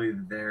really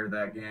there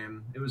that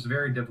game. It was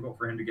very difficult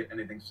for him to get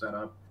anything set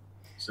up.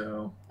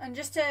 So and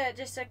just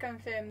to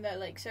confirm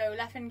that, like, so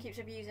Leffen keeps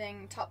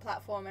abusing top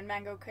platform and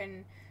Mang0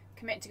 can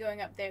commit to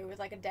going up there with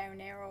like a down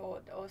air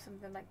or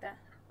something like that.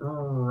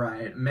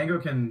 Right,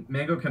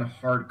 Mang0 can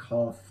hard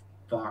call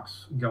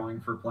Fox going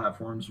for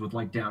platforms with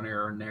like down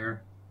air or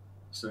nair.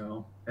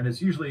 So, and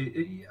it's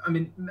usually, I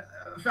mean,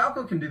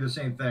 Falco can do the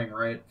same thing,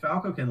 right?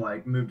 Falco can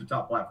like move to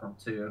top platform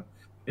too.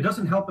 It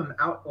doesn't help him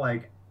out,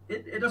 like,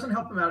 it doesn't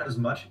help him out as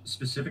much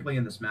specifically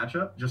in this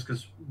matchup, just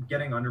because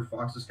getting under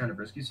Fox is kind of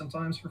risky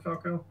sometimes for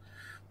Falco,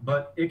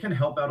 but it can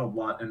help out a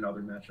lot in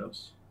other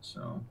matchups.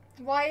 So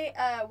why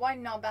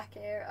not back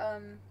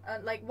air?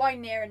 Like, why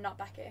nair and not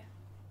back air?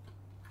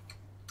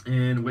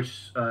 In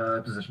which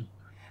position?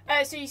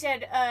 So you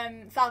said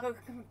Falco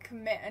can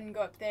commit and go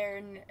up there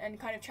and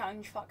kind of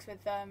challenge Fox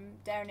with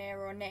down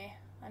air or nair.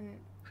 And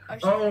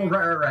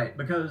right.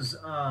 Because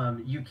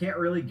you can't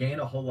really gain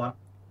a whole lot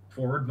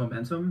forward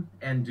momentum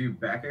and do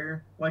back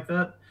air like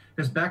that,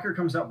 because back air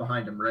comes out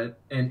behind him, right?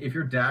 And if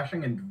you're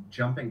dashing and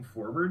jumping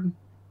forward,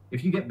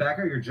 if you get back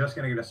air, you're just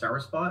going to get a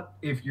sour spot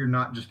if you're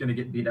not just going to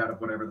get beat out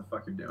of whatever the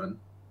fuck you're doing.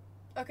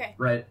 Okay.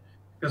 Right?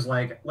 Because,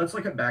 like, let's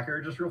look at back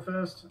air just real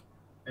fast.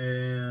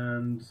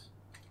 And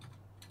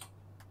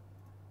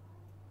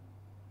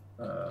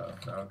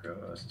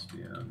Falco,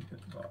 SSBM,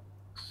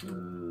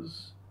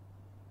 hitboxes.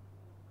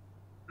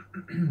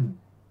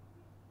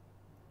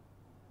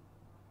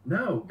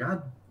 No,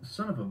 God,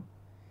 son of a...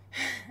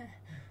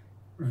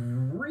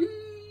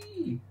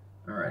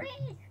 Alright.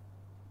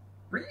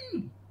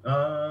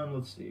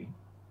 Let's see.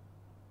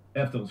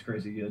 F feels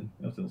crazy good.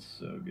 F feels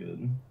so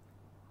good.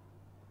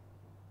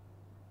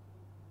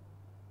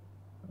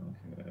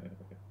 Okay.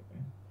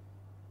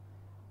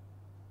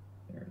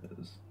 There it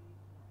is.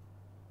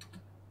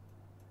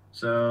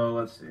 So,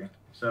 let's see.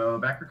 So,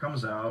 backer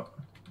comes out.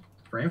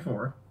 Frame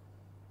 4.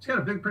 It's got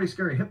a big, pretty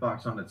scary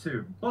hitbox on it,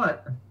 too.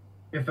 But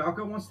if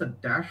Falco wants to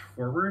dash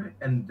forward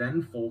and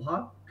then full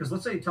hop, because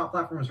let's say top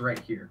platform is right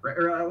here, right?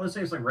 Or let's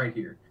say it's like right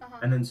here,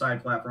 and then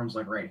side platform's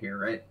like right here,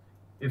 right?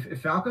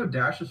 If Falco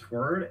dashes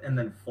forward and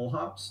then full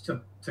hops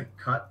to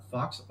cut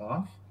Fox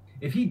off,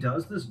 if he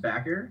does this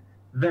back air,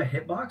 the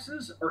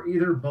hitboxes are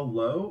either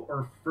below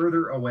or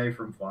further away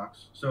from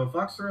Fox. So if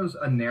Fox throws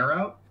a nair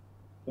out,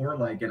 or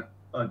like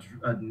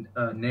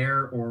a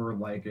nair or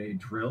like a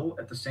drill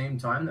at the same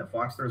time that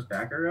Fox throws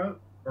back air out,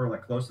 or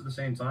like close to the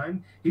same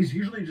time, he's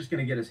usually just going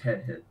to get his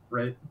head hit,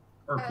 right?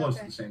 Or close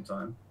to the same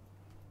time.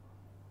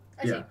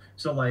 I see.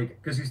 So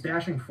like, because he's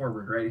dashing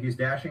forward, right? He's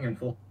dashing in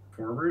full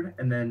forward,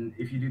 and then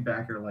if you do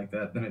back air like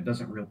that, then it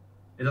doesn't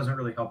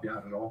really help you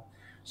out at all.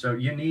 So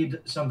you need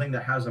something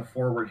that has a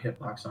forward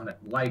hitbox on it,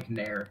 like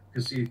nair,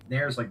 because see,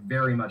 nair is like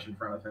very much in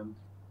front of him,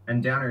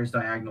 and down air is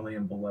diagonally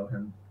and below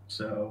him.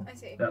 So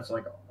that's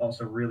like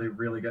also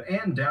really good.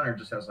 And down air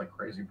just has like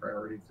crazy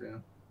priority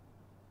too.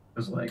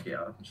 It's like,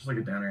 yeah, just like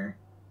a down air.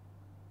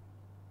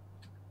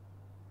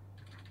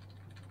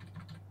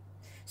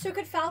 So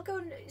could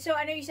Falco? So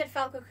I know you said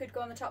Falco could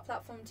go on the top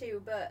platform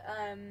too, but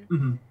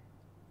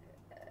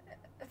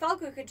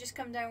Falco could just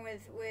come down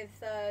with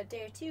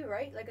Dare too,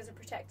 right? Like as a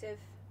protective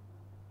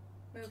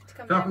move to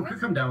come down with. Falco could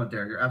come down with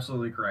Dare. You're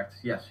absolutely correct.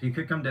 Yes, he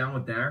could come down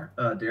with Dare.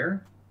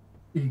 Dare.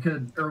 He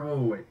could. Or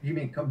wait. You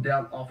mean come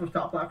down off of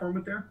top platform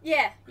with Dare?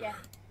 Yeah.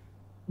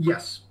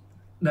 Yes,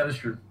 that is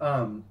true.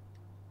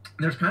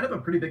 There's kind of a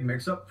pretty big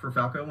mix-up for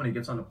Falco when he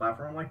gets on the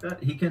platform like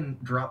that. He can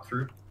drop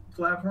through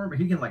platform, but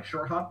he can like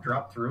short hop,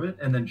 drop through it,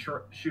 and then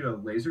shoot a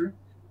laser,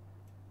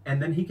 and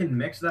then he can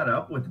mix that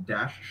up with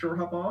dash short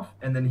hop off,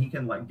 and then he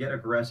can like get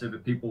aggressive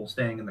at people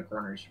staying in the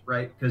corners,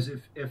 right? Because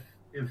if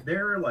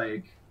they're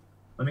like,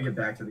 let me get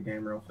back to the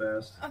game real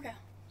fast. Okay.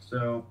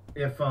 So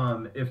if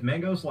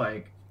Mang0's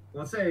like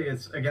let's say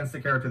it's against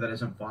the character that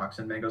isn't Fox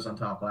and Mango's on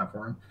top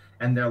platform,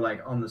 and they're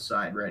like on the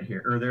side right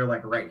here, or they're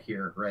like right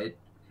here, right?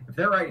 If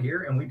they're right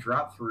here and we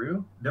drop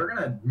through, they're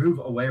gonna move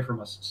away from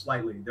us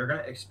slightly. They're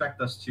gonna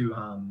expect us to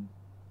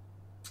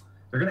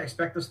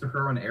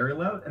throw an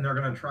aerial out, and they're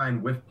gonna try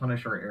and whiff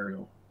punish our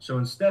aerial. So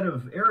instead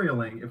of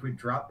aerialing, if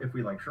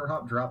we like short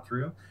hop drop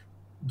through,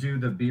 do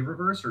the B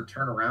reverse or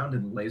turn around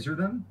and laser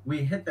them, we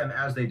hit them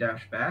as they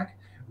dash back.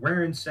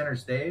 We're in center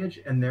stage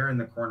and they're in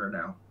the corner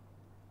now.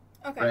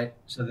 Okay. Right?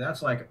 So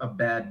that's like a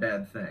bad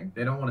thing.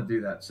 They don't want to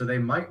do that. So they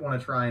might want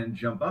to try and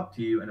jump up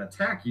to you and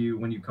attack you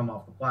when you come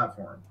off the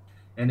platform.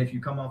 And if you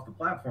come off the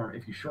platform,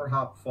 if you short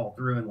hop, fall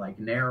through, and like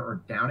nair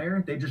or down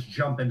air, they just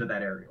jump into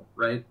that aerial,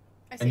 right?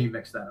 And you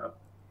mix that up.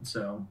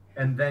 So,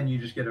 and then you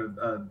just get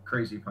a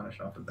crazy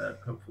punish off of that,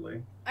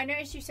 hopefully. I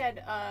noticed you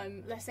said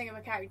let's think of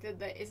a character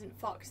that isn't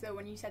Fox, though,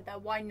 when you said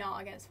that. Why not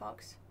against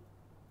Fox?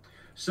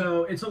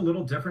 So it's a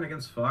little different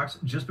against Fox,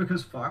 just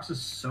because Fox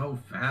is so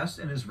fast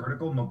and his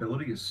vertical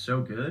mobility is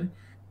so good.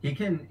 He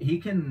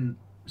can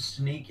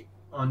sneak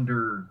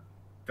under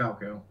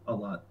Falco a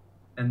lot,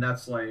 and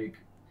that's like,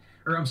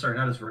 or I'm sorry,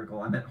 not his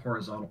vertical. I meant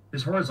horizontal.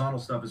 His horizontal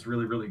stuff is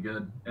really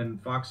good,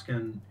 and Fox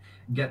can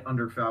get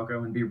under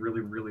Falco and be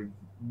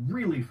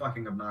really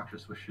fucking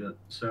obnoxious with shit.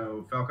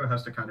 So Falco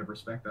has to kind of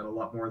respect that a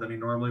lot more than he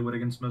normally would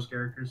against most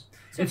characters.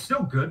 It's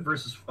still good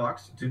versus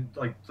Fox.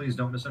 Like, please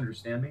don't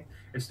misunderstand me.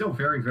 It's still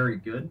very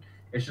good.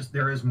 It's just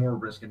there is more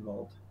risk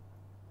involved.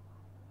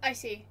 I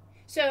see.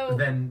 So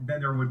than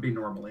there would be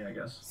normally, I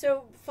guess.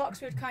 So Fox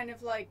would kind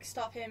of like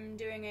stop him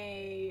doing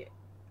a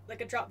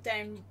drop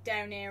down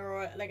air,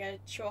 or like a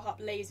short hop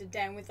laser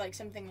down with like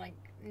something like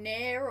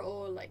nair,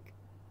 or like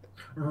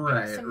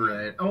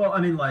right. Oh, well,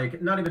 I mean,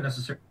 like, not even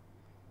necessarily.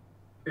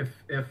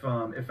 If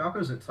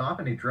Falco's at top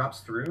and he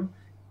drops through,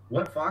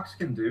 what Fox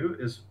can do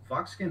is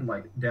Fox can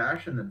like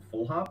dash and then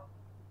full hop,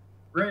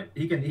 right?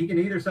 He can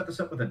either set this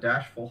up with a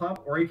dash full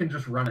hop, or he can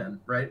just run in,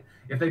 right?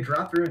 If they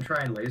drop through and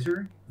try and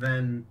laser,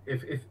 then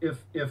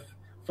if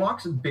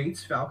Fox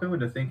baits Falco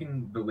into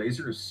thinking the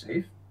laser is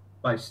safe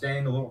by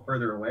staying a little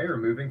further away or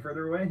moving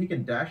further away, he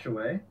can dash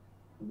away,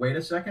 wait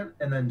a second,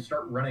 and then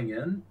start running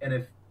in. And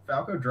if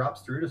Falco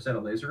drops through to set a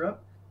laser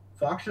up,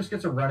 Fox just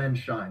gets a run-in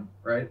shine,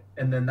 right?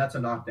 And then that's a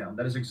knockdown.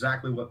 That is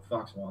exactly what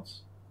Fox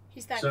wants.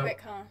 He's that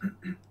quick, huh?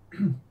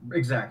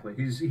 Exactly.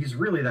 He's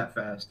really that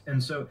fast.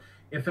 And so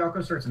if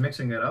Falco starts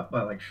mixing it up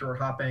by like short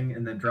hopping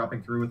and then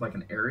dropping through with like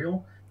an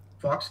aerial,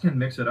 Fox can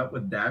mix it up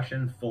with dash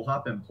in, full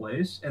hop in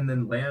place, and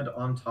then land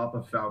on top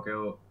of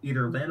Falco.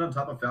 Either land on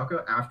top of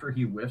Falco after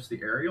he whiffs the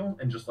aerial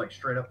and just like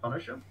straight up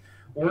punish him,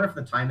 or if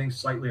the timing's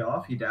slightly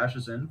off, he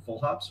dashes in,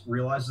 full hops,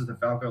 realizes that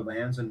Falco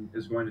lands and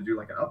is going to do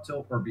like an up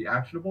tilt or be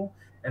actionable,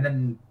 and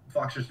then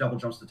Fox just double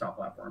jumps to top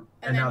platform.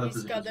 And now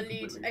he's got the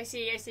lead. I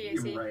see.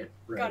 Right.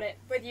 Got it.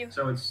 With you.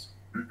 So it's,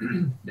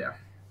 yeah.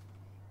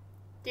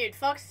 Dude,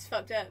 Fox is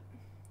fucked up.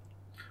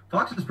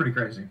 Fox is pretty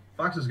crazy.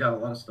 Fox has got a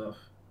lot of stuff.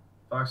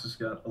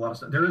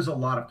 There is a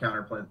lot of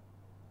counterplay.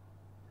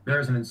 There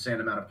is an insane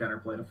amount of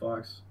counterplay to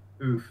Fox.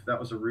 Oof, that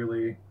was a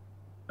really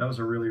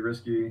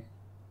risky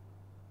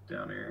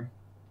down air.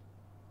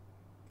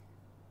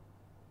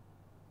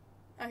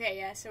 Okay,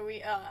 yeah, so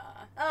we,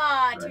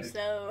 too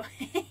slow.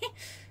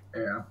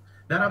 Yeah.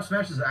 That up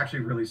smash is actually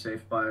really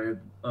safe by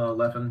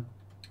Leffen.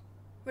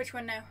 Which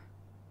one now?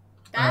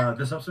 That?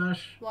 This up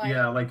smash? Why?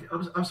 Yeah, like,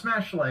 up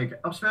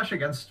smash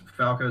against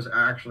Falco is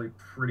actually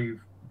pretty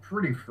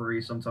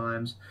free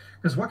sometimes.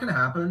 Because what can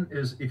happen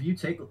is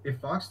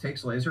if Fox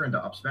takes laser into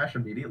up smash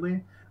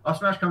immediately, up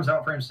smash comes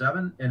out frame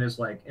 7 and is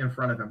like in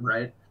front of him,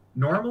 right?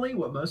 Normally,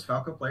 what most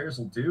Falco players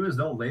will do is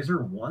they'll laser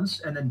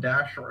once and then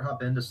dash short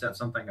hop in to set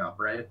something up,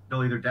 right?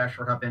 They'll either dash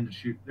short hop in to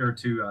shoot or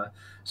to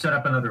set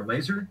up another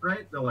laser,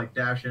 right? They'll like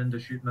dash in to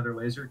shoot another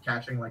laser,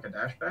 catching like a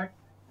dash back,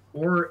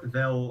 or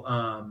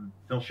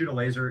they'll shoot a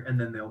laser and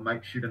then they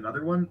might shoot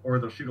another one, or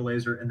they'll shoot a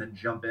laser and then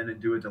jump in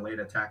and do a delayed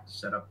attack to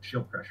set up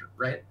shield pressure,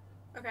 right?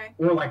 Okay.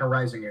 Or like a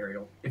rising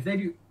aerial. If they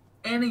do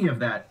any of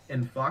that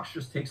and Fox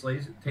just takes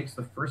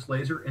the first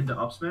laser into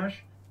up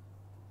smash,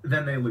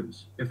 then they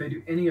lose. If they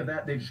do any of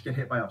that, they just get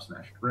hit by up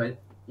smash, right?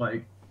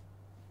 Like,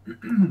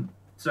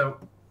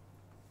 so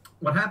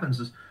what happens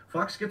is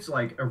Fox gets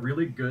like a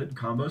really good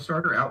combo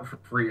starter out for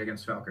free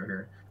against Falco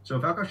here. So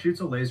if Falco shoots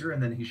a laser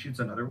and then he shoots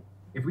another,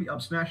 if we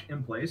up smash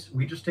in place,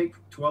 we just take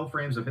 12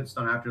 frames of hit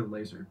stun after the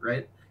laser,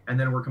 right? And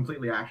then we're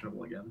completely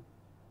actionable again.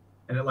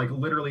 And it like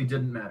literally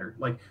didn't matter.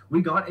 Like,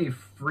 we got a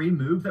free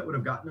move that would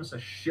have gotten us a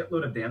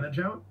shitload of damage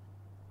out,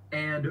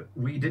 and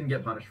we didn't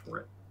get punished for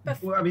it.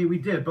 Well, I mean, we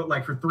did, but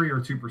like for 3 or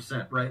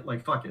 2%, right?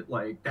 Like, fuck it.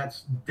 Like,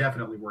 that's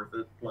definitely worth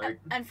it. Like,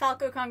 and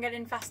Falco can't get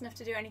in fast enough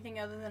to do anything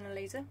other than a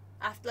laser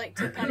after, like,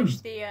 to punish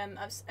the the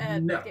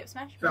up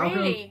smash.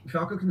 Really?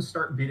 Falco can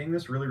start beating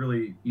this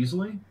really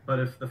easily, but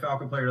if the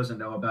Falco player doesn't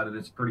know about it,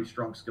 it's a pretty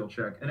strong skill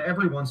check. And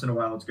every once in a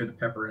while, it's good to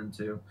pepper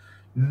into.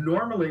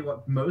 Normally,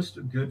 what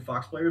most good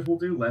Fox players will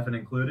do, Leffen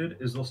included,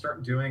 is they'll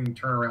start doing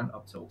turnaround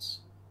up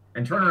tilts.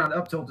 And turnaround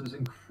up tilt is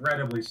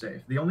incredibly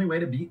safe. The only way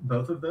to beat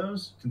both of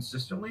those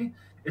consistently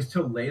is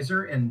to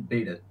laser and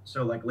bait it.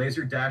 So like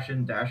laser dash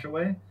in, dash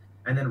away,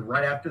 and then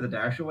right after the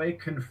dash away,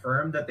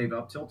 confirm that they've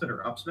up tilted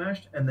or up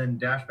smashed, and then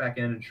dash back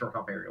in and short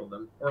hop aerial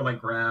them, or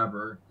like grab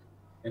or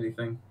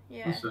anything.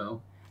 Yeah.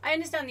 So I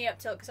understand the up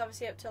tilt because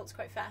obviously up tilt's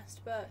quite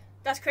fast, but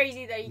that's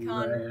crazy that he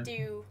can't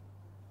do.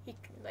 He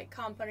like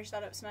can't punish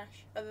that up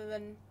smash other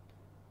than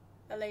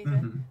a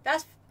laser.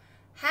 That's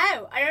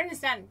how I don't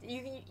understand.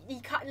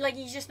 You can't, like,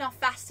 he's just not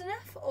fast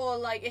enough, or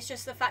like it's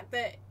just the fact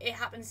that it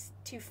happens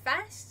too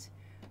fast.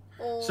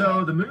 Or...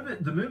 So the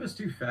move is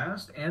too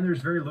fast, and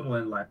there's very little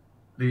inlet.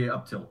 The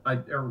up tilt.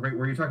 Wait,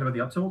 were you talking about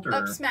the up tilt or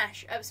up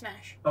smash? Up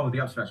smash. Oh,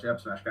 the up smash.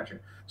 Gotcha.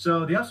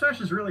 So the up smash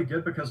is really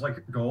good because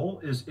like goal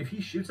is if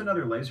he shoots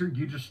another laser,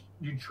 you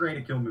trade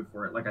a kill move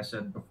for it. Like I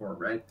said before,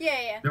 right?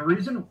 Yeah. The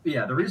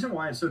reason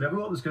why it's so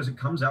difficult is because it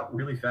comes out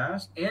really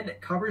fast and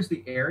it covers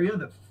the area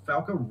that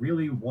Falco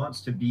really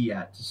wants to be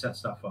at to set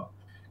stuff up.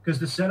 Because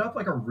to set up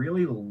like a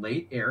really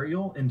late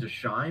aerial into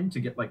shine to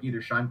get like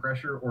either shine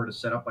pressure or to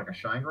set up like a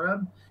shine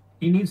grab,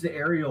 he needs the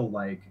aerial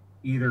like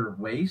either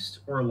waist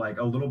or like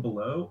a little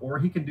below, or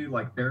he can do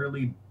like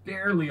barely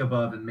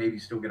above and maybe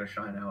still get a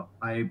shine out.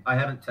 I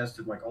haven't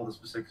tested like all the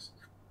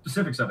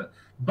specifics of it,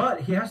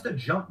 but he has to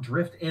jump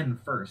drift in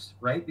first,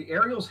 right? The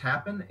aerials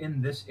happen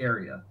in this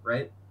area,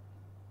 right?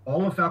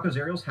 All of Falco's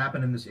aerials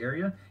happen in this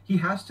area. He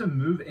has to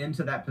move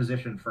into that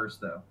position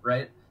first though,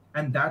 right?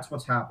 And that's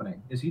what's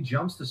happening is he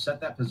jumps to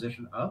set that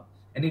position up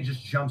and he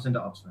just jumps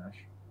into up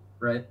smash,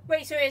 right?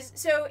 Wait,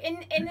 so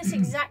in this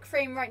exact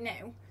frame right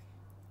now,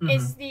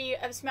 is the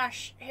up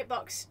smash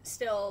hitbox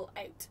still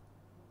out?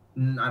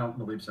 I don't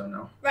believe so,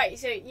 no. Right,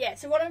 so yeah,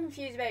 so what I'm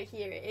confused about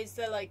here is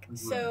the like,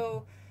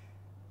 so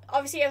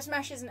obviously up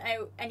smash isn't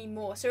out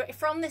anymore. So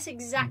from this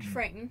exact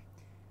frame,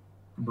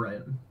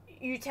 right,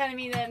 you're telling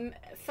me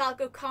that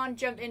Falco can't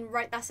jump in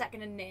right that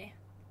second and near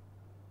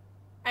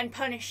and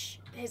punish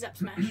his up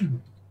smash.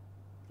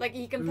 Like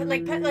he can put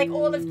like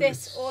all of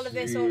this.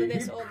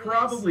 He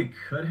probably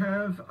could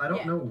have. I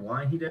don't know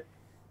why he did.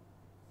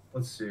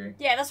 Let's see.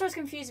 Yeah, that's what I was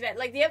confused about.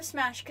 Like the up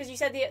smash, because you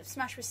said the up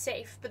smash was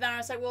safe, but then I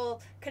was like, well,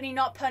 can he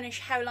not punish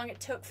how long it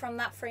took from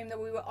that frame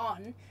that we were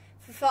on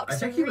for Fox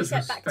to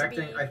reset back to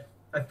be?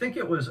 I think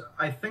it was.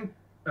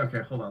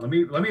 Okay, hold on. Let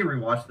me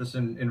rewatch this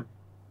and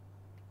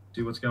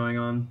see what's going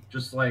on,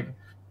 just like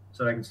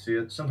so that I can see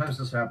it. Sometimes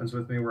this happens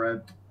with me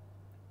where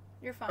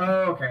You're fine.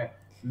 Oh, okay.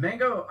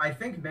 Mango. I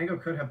think Mango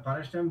could have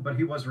punished him, but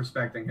he was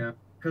respecting him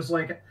because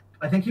like.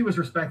 I think he was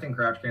respecting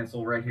crouch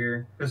cancel right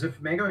here. Because if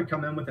Mango had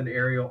come in with an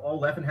aerial,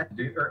 all Leffen had to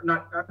do, or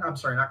not, I'm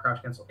sorry, not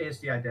crouch cancel,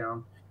 ASDI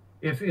down.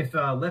 If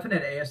Leffen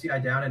had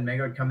ASDI down and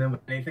Mango had come in with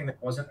anything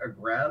that wasn't a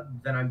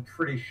grab, then I'm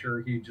pretty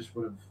sure he just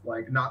would have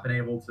like not been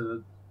able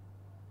to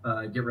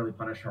get really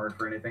punished hard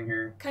for anything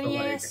here. Can he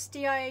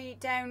ASDI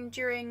down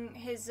during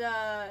his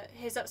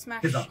up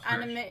smash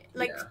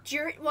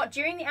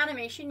during the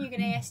animation you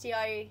can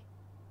ASDI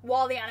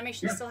while the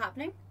animation is still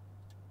happening?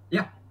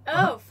 Yeah.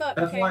 Oh, fuck.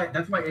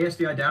 That's why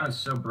ASDI down is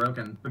so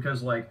broken,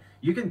 because like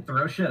you can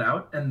throw shit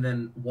out and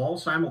then while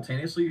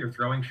simultaneously you're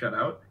throwing shit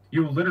out,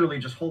 you literally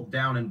just hold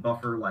down and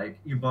buffer like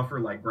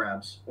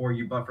grabs or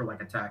you buffer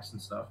like attacks and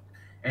stuff.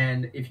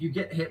 And if you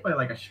get hit by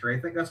like a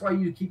stray thing, that's why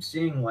you keep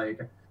seeing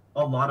like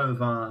a lot of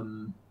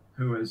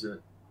who is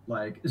it?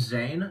 Like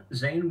Zane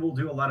will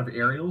do a lot of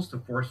aerials to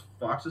force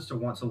Foxes to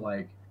want to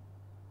like,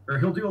 or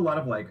he'll do a lot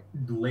of like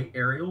late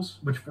aerials,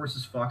 which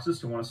forces Foxes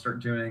to want to start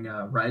doing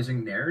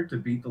rising nair to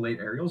beat the late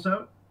aerials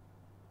out.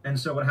 And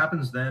so what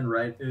happens then,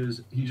 right,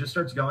 is he just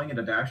starts going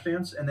into dash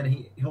dance, and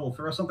then he'll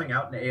throw something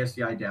out and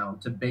ASDI down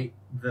to bait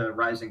the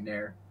rising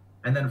nair,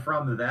 and then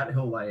from that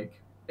he'll like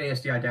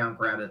ASDI down,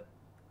 grab it.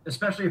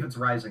 Especially if it's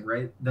rising,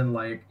 right? Then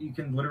like you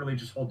can literally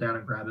just hold down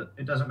and grab it.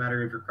 It doesn't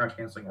matter if you're crouch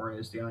canceling or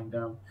ASDIing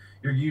down.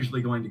 You're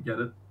usually going to get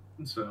it.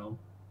 So.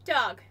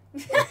 Dog.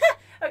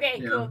 Okay,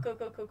 yeah.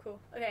 Cool.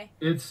 Okay.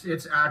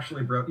 It's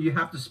actually broke. You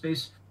have to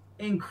space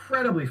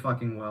incredibly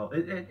fucking well.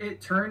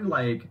 It turned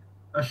like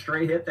a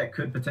stray hit that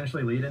could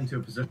potentially lead into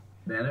a position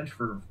advantage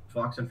for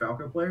Fox and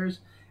Falco players.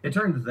 It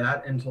turned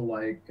that into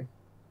like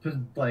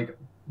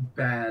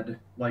bad,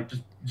 like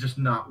just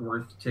not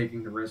worth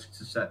taking the risk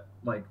to set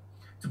like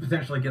to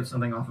potentially get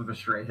something off of a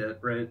stray hit,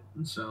 right?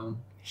 So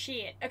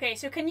shit. Okay,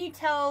 so can you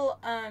tell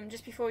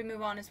just before we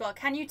move on as well?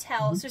 Can you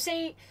tell? So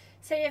say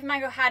if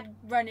Mango had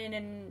run in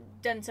and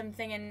done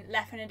something and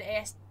Leffen had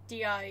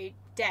ASDI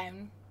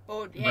down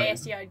or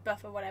ASDI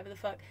buff or whatever the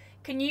fuck,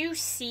 can you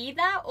see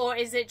that, or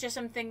is it just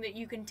something that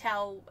you can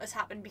tell has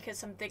happened because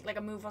something like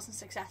a move wasn't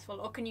successful,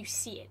 or can you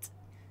see it?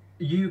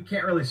 You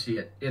can't really see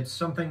it. It's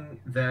something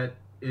that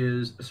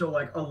is so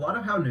like a lot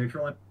of how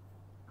neutral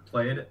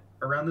played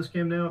around this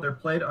game now. They're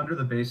played under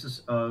the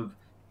basis of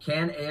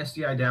can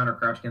ASDI down or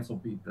crouch cancel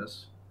beat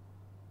this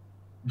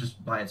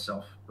just by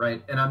itself,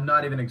 right? And I'm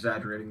not even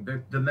exaggerating.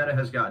 The meta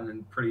has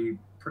gotten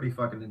pretty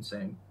fucking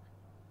insane.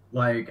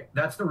 Like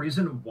that's the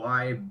reason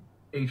why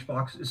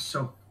HBox is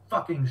so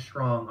fucking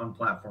strong on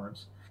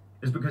platforms,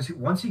 is because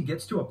once he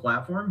gets to a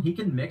platform, he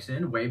can mix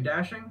in wave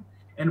dashing,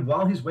 and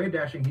while he's wave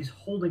dashing, he's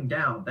holding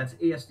down. That's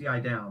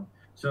ASDI down.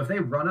 So if they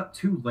run up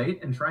too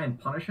late and try and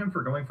punish him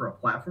for going for a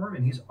platform,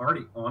 and he's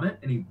already on it,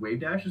 and he wave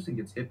dashes and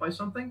gets hit by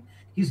something,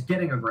 he's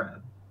getting a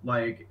grab.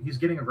 Like, he's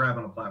getting a grab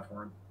on a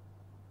platform.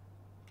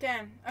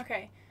 Damn.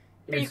 Okay.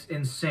 It's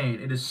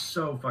insane. It is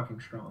so fucking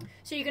strong.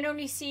 So you can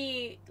only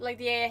see like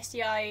the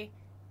ASDI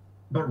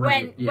But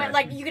when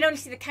like you can only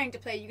see the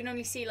counterplay. You can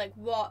only see like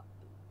what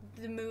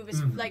the move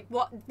is like,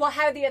 what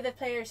how the other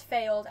players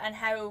failed and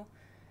how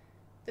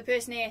the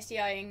person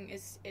ASDIing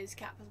is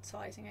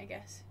capitalizing, I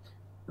guess.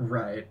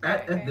 Right.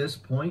 At this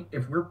point,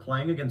 if we're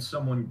playing against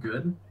someone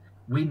good,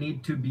 we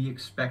need to be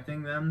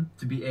expecting them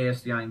to be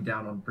ASDIing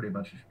down on pretty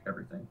much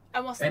everything.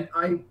 Go on.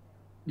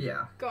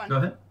 Go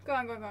ahead. Go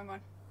on.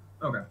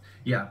 Okay.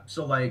 Yeah.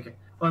 So, like,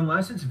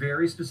 unless it's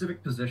very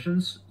specific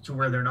positions to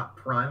where they're not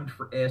primed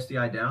for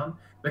ASDI down,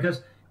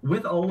 because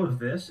with all of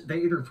this, they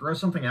either throw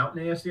something out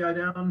in ASDI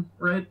down,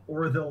 right?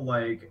 Or they'll,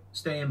 like,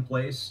 stay in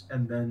place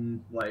and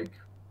then, like,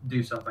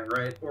 do something,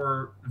 right?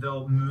 Or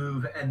they'll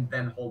move and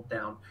then hold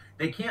down.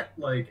 They can't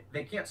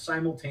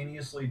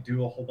simultaneously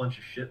do a whole bunch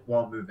of shit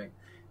while moving.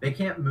 They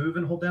can't move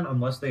and hold down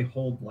unless they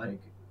hold,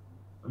 like,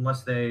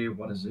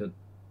 what is it?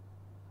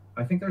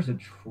 I think there's a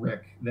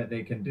trick that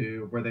they can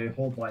do where they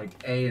hold like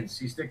A and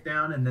C stick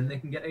down and then they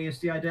can get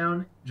ASDI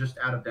down just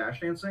out of dash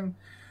dancing.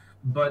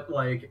 But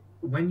like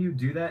when you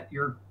do that,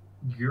 you're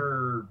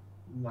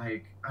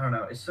like, I don't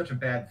know, it's such a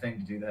bad thing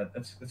to do that.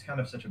 It's kind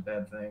of such a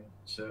bad thing.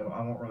 So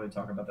I won't really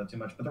talk about that too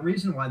much. But the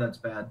reason why that's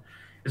bad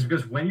is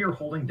because when you're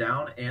holding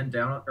down and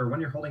down, or when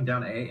you're holding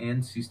down A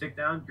and C stick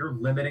down, you're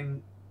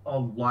limiting a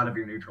lot of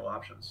your neutral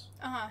options.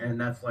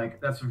 And that's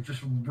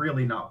just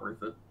really not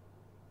worth it.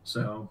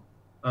 So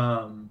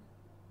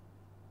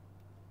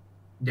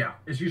yeah,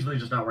 it's usually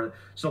just not worth it.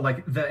 So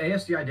like the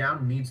ASDI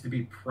down needs to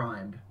be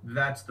primed.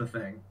 That's the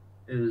thing,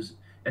 is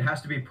it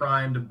has to be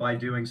primed by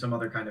doing some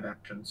other kind of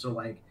action. So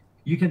like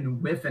you can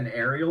whiff an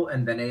aerial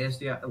and then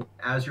ASDI,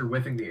 as you're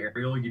whiffing the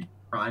aerial, you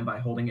prime by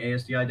holding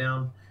ASDI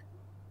down.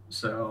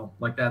 So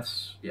like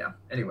that's, yeah,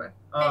 anyway.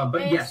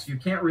 But yes, you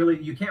can't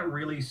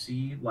really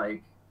see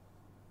like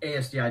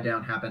ASDI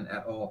down happen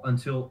at all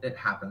until it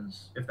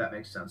happens, if that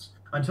makes sense.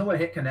 Until a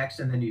hit connects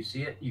and then you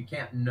see it, you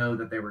can't know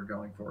that they were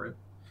going for it.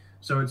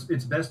 So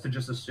it's best to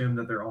just assume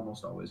that they're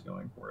almost always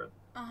going for it.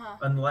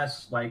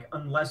 Unless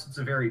it's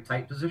a very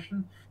tight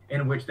position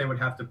in which they would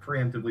have to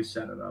preemptively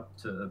set it up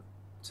to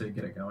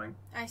get it going.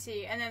 I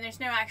see. And then there's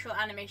no actual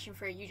animation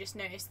for it. You just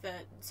notice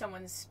that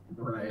someone's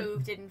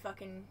move didn't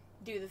fucking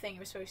do the thing it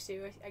was supposed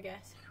to, I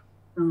guess.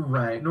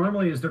 Right.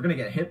 Normally is they're going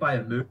to get hit by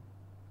a move.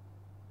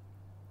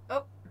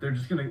 Oh. They're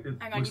just going to,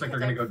 it looks like they're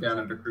going to go down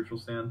under crucial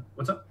stand.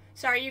 What's up?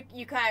 Sorry,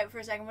 you cut out for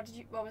a second.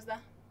 What was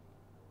that?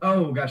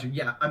 Oh, gotcha.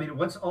 Yeah, I mean,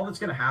 all that's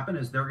gonna happen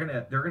is they're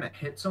gonna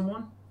hit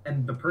someone,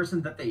 and the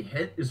person that they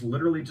hit is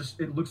literally just,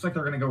 it looks like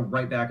they're gonna go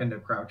right back into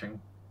crouching,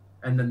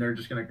 and then they're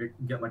just gonna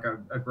get like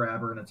a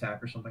grab or an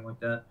attack or something like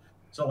that.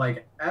 So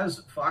like as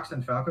Fox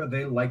and Falco,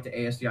 they like to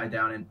ASDI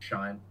down and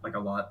shine like a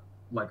lot.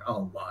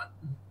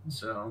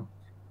 So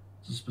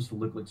it's supposed to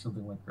look like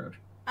something like crouch.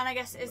 And I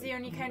guess is the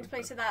only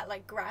counterplay to that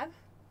like grab?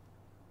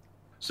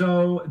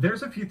 So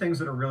there's a few things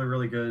that are really,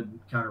 really good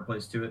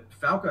counterplays to it.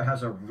 Falco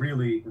has a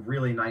really,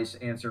 really nice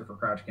answer for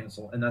crouch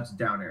cancel, and that's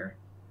down air.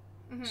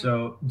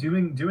 So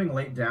doing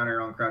late down air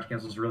on crouch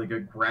cancel is really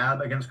good. Grab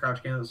against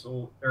crouch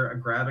cancel, or a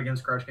grab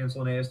against crouch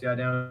cancel and ASDI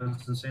down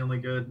is insanely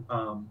good.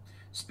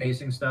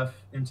 Spacing stuff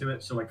into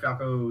it. So like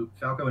Falco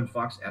and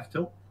Fox F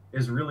tilt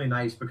is really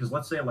nice because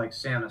let's say like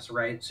Samus,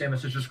 right?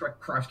 Samus is just like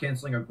crouch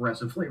canceling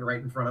aggressively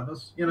right in front of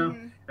us, you know,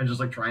 and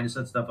just like trying to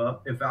set stuff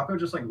up. If Falco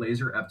just like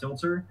laser F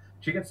tilts her,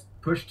 she gets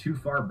pushed too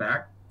far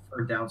back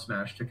for down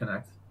smash to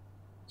connect.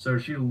 So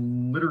she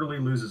literally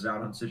loses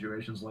out on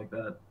situations like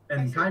that.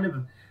 And kind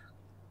of,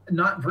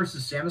 not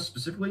versus Samus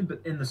specifically,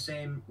 but in the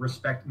same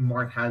respect,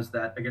 Marth has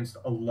that against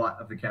a lot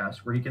of the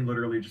cast, where he can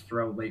literally just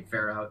throw late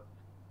fair out.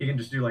 He can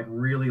just do like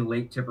really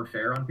late tipper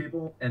fair on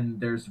people, and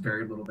there's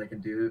very little they can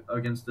do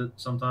against it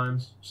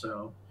sometimes.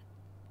 So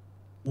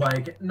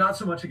like not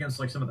so much against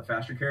like some of the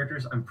faster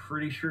characters. I'm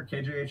pretty sure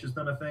KJH has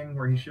done a thing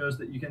where he shows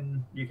that you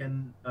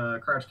can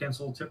crouch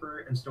cancel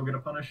tipper and still get a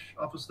punish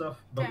off of stuff.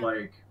 But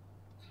like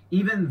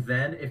even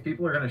then, if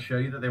people are going to show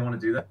you that they want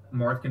to do that,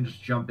 Marth can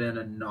just jump in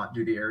and not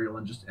do the aerial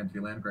and just empty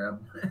land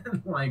grab.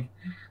 Like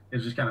it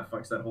just kind of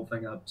fucks that whole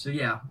thing up. So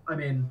yeah, I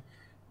mean,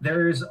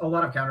 there's a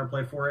lot of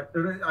counterplay for it.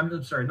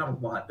 I'm sorry, not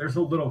a lot. There's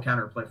a little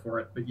counterplay for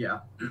it, but yeah,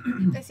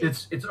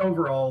 it's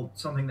overall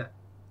something that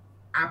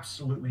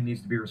absolutely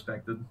needs to be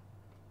respected.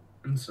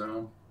 And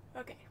so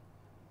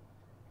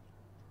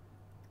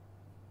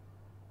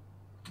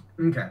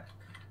okay,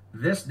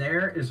 this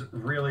nair is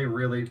really,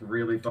 really,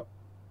 really fun.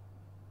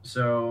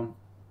 So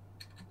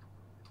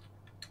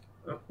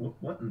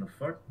what in the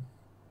fuck?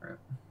 All right.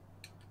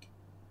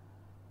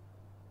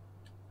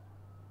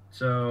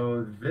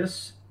 So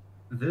this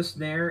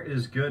nair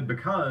is good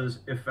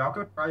because if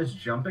Falco tries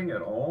jumping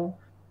at all,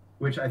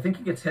 which I think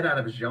he gets hit out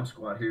of his jump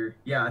squat here.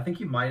 Yeah, I think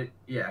he might.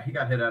 Yeah, he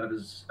got hit out of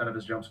his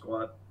jump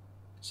squat.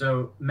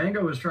 So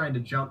Mang0 was trying to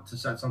jump to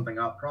set something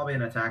up, probably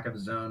an attack of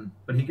his own,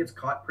 but he gets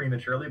caught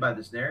prematurely by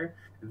this nair.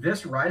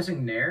 This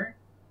rising nair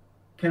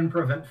can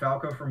prevent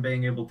Falco from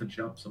being able to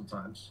jump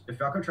sometimes. If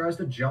Falco tries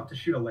to jump to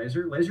shoot a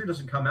laser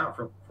doesn't come out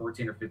for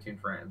 14 or 15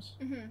 frames.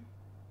 Mm-hmm.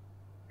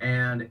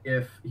 And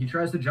if he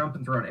tries to jump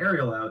and throw an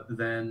aerial out,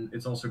 then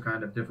it's also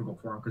kind of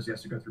difficult for him because he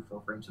has to go through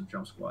 4 frames of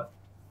jump squat.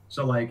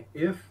 So, like,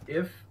 if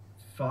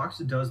Fox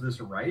does this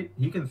right,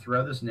 he can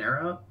throw this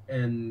nair out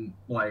and,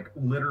 like,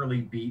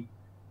 literally beat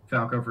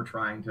Falco for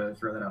trying to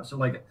throw that out. So,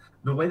 like,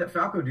 the way that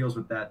Falco deals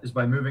with that is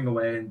by moving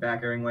away and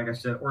back airing, like I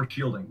said, or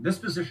shielding. This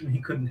position, he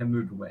couldn't have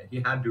moved away.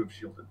 He had to have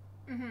shielded.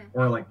 Mm-hmm.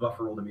 Or, like,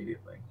 buffer rolled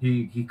immediately.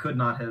 He could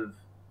not have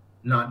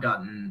not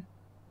gotten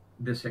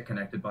this hit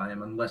connected by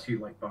him unless he,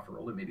 like, buffer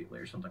rolled immediately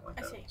or something like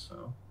that. I see.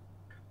 So,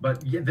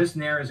 but yeah, this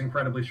nair is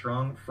incredibly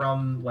strong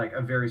from, like,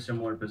 a very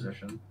similar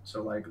position.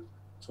 So, like,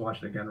 let's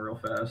watch it again real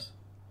fast.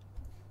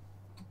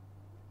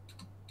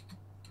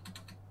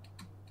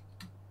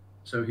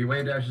 So he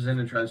wave dashes in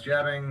and tries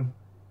jabbing.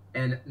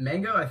 And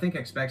Mang0, I think,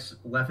 expects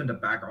Leffen to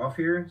back off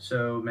here.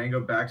 So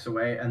Mang0 backs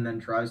away and then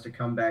tries to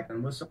come back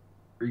and with some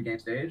regain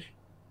stage.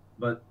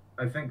 But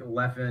I think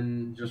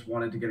Leffen just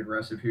wanted to get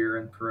aggressive here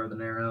and throw the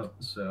nair out.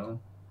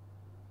 So.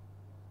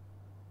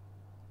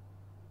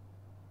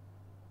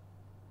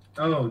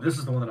 Oh, this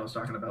is the one that I was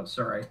talking about.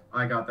 Sorry,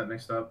 I got that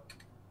mixed up.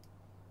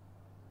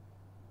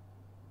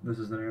 This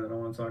is the nair that I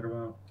want to talk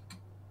about.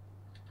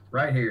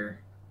 Right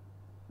here.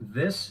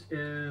 This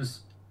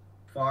is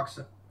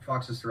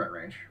Fox's threat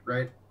range,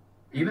 right?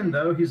 Even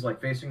though he's like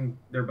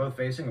they're both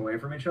facing away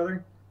from each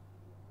other,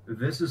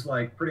 this is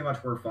like pretty much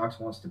where Fox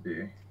wants to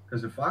be.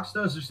 Because if Fox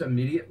does just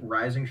immediate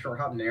rising short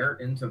hop nair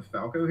into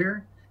Falco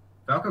here,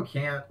 Falco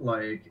can't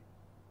like,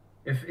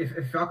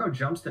 if Falco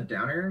jumps to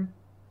down air,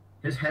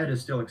 his head is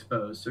still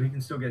exposed, so he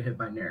can still get hit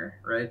by nair,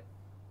 right?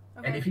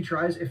 Okay. And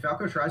if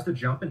Falco tries to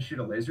jump and shoot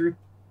a laser,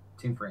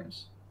 15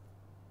 frames.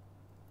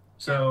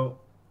 So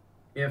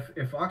if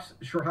Fox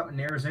short hop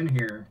nairs in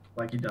here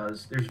like he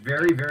does, there's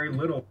very, very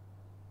little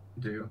to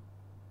do.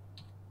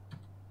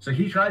 So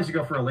he tries to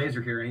go for a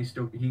laser here, and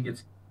he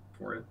gets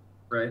for it,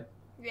 right?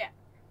 Yeah.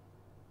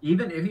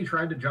 Even if he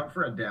tried to jump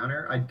for a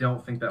downer, I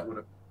don't think that would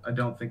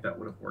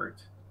have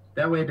worked.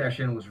 That wave dash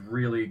in was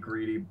really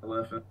greedy,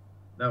 Leffen.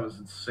 That was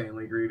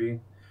insanely greedy.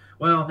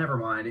 Well, never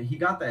mind. He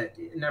got that.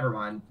 Never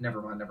mind.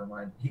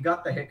 He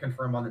got the hit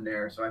confirm on the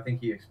nair, so I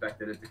think he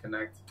expected it to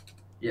connect.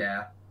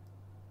 Yeah.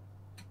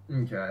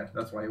 Okay,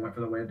 that's why he went for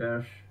the wave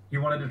dash. He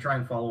wanted to try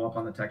and follow up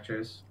on the tech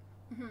chase.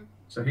 Mm-hmm.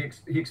 So he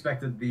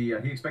expected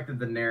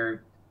the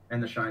nair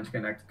and the shine to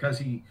connect because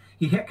he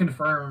hit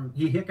confirm.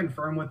 He hit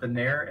confirm with the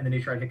nair, and then he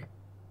tried hit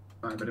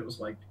confirm, but it was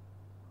like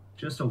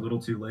just a little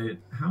too late.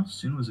 How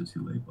soon was it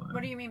too late by?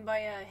 What do you mean by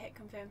hit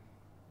confirm?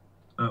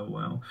 Oh,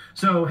 wow.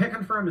 So hit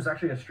confirm is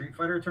actually a Street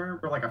Fighter term,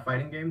 or like a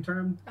fighting game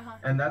term. Uh-huh.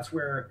 And that's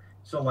where,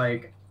 so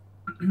like,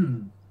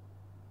 oh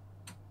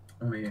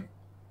my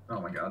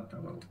god,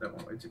 that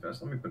went way too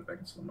fast. Let me put it back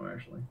in slow-mo,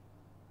 actually.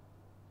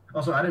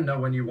 Also, I didn't know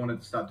when you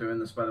wanted to stop doing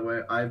this, by the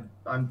way.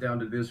 I'm down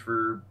to do this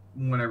for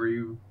whenever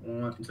you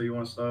want, until you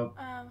want to stop.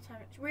 What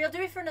time? We'll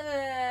do it for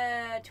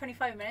another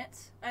 25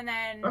 minutes, and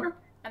then okay.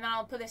 And then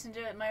I'll put this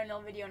into my own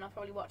little video, and I'll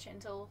probably watch it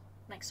until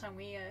next time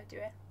we do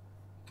it.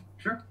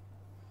 Sure.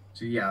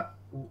 So yeah,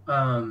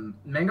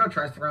 Mang0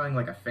 tries throwing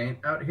like a feint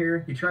out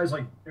here. He tries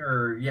a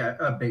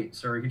bait.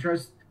 Sorry, he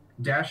tries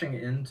dashing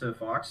into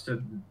Fox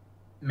to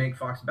make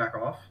Fox back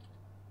off,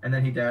 and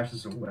then he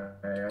dashes away.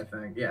 I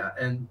think, yeah,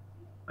 and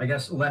I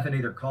guess Leffen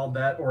either called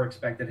that or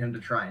expected him to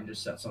try and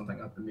just set something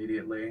up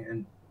immediately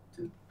and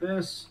did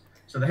this.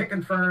 So the hit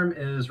confirm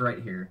is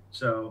right here.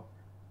 So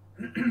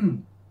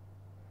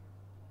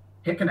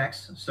hit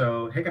connects.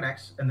 So hit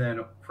connects, and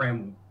then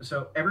frame.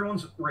 So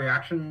everyone's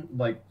reaction,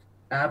 like,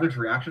 average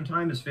reaction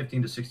time is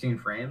 15 to 16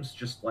 frames,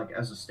 just like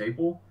as a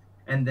staple.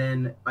 And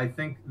then I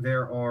think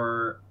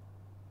there's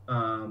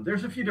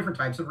a few different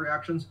types of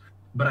reactions,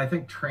 but I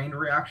think trained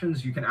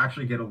reactions, you can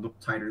actually get a little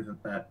tighter than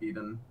that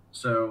even.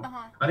 So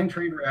I think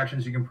trained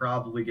reactions, you can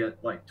probably get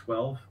like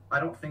 12. I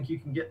don't think you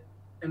can get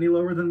any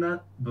lower than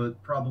that,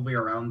 but probably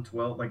around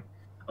 12, like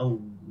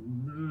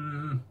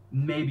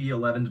maybe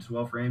 11 to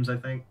 12 frames, I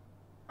think.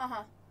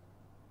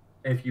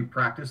 If you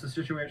practice the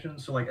situation.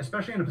 So like,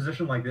 especially in a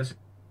position like this,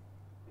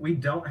 we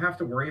don't have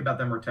to worry about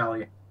them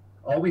retaliating.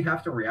 All we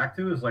have to react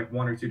to is like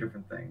 1 or 2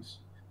 different things.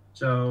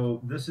 So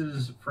this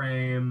is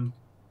frame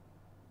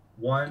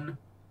 1,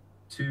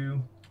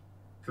 2,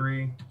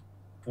 3,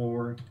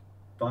 4,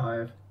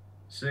 5,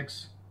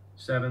 6,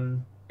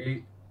 7,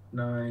 8,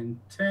 9,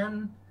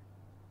 10.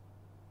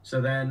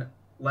 So then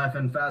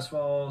Leffen fast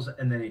falls,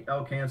 and then he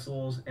L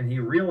cancels, and he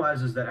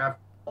realizes that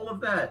after all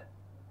of that,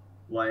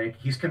 like,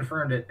 he's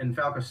confirmed it, and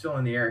Falco's still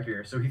in the air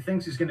here, so he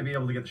thinks he's going to be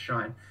able to get the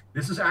shine.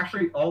 This is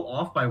actually all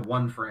off by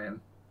 1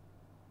 frame.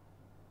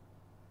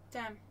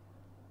 Damn.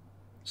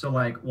 So,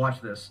 like,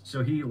 watch this.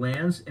 So he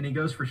lands, and he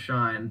goes for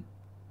shine.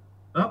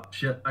 Oh,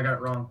 shit, I got it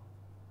wrong.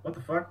 What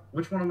the fuck?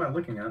 Which one am I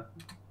looking at?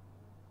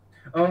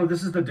 Oh,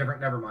 this is the different...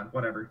 Never mind.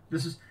 Whatever.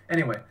 This is...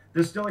 Anyway,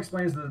 this still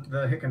explains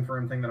the hit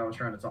confirm thing that I was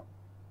trying to talk.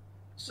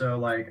 So,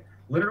 like,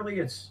 literally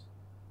it's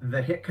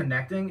the hit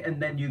connecting, and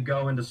then you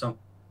go into some...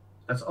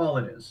 That's all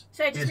it is.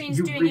 So it just means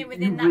doing it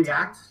within that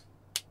time?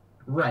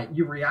 Right.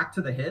 You react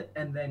to the hit,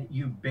 and then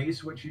you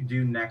base what you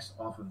do next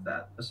off of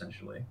that,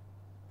 essentially.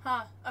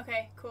 Huh.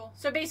 Okay, cool.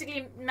 So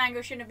basically,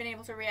 Mango shouldn't have been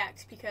able to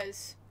react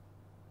because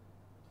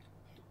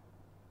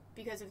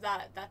of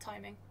that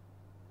timing.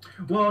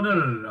 Well,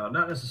 no,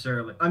 not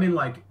necessarily. I mean,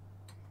 like,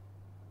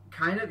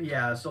 kind of,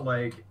 yeah. So,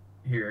 like,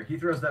 here, he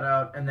throws that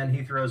out, and then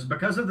he throws,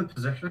 because of the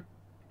position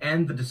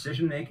and the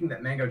decision-making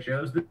that Mango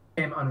chose, this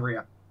became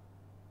unreal.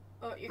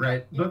 Oh,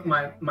 right? But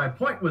my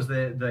point was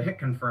the hit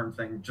confirm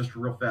thing, just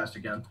real fast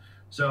again.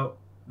 So,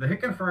 the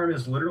hit confirm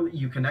is literally,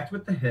 you connect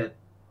with the hit,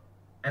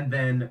 and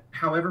then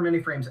however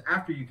many frames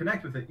after you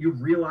connect with it, you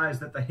realize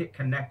that the hit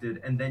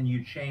connected, and then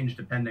you change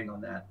depending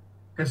on that.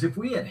 Because if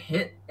we had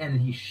hit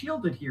and he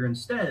shielded here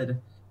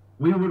instead,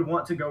 we would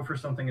want to go for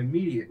something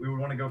immediate. We would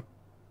want to go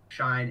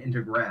shine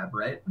into grab,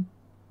 right?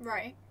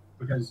 Right.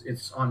 Because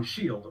it's on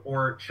shield,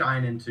 or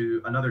shine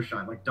into another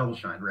shine, like double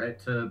shine, right?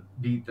 To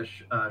beat the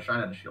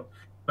shine out of shield.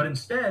 But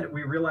instead,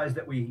 we realized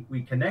that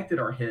we connected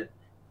our hit,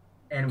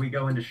 and we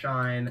go into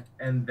shine,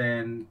 and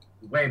then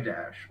wave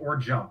dash, or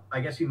jump.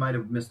 I guess he might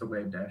have missed the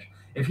wave dash.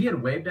 If he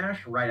had wave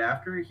dash right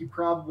after, he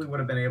probably would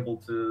have been able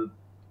to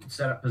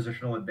set up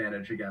positional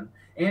advantage again.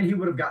 And he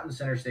would have gotten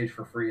center stage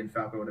for free, and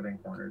Falco would have been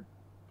cornered.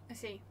 I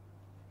see.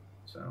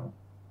 So,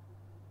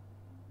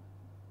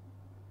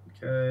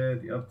 okay,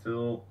 the up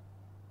tilt.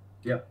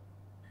 Yep.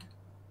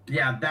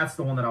 Yeah, that's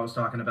the one that I was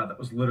talking about. That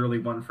was literally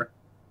one frame.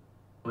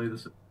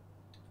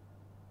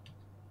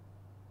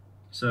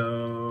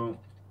 So,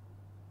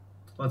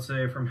 let's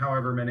say from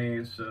however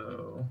many,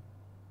 so,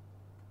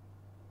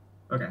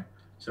 okay.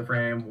 So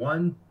frame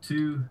 1,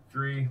 2,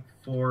 3,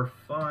 4,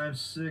 5,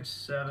 6,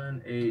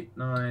 7, 8,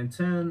 9,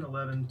 10,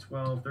 11,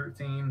 12,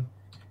 13,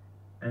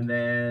 and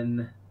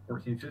then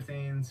 14,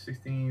 15,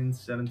 16,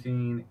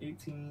 17,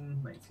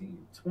 18,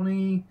 19,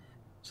 20.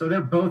 So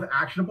they're both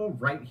actionable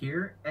right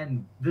here,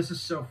 and this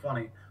is so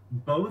funny.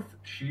 Both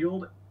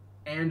shield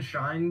and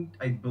shine,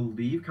 I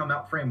believe, come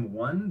out frame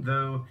 1,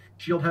 though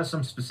shield has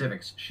some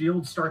specifics.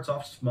 Shield starts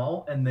off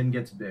small and then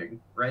gets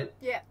big, right?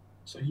 Yeah.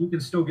 So you can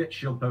still get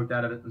shield poked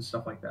out of it and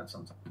stuff like that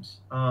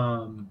sometimes.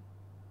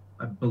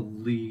 I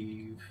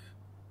believe.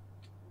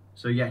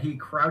 So yeah, he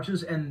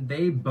crouches, and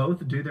they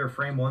both do their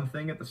frame 1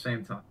 thing at the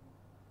same time.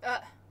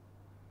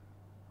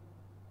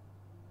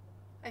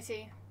 I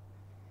see.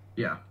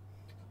 Yeah.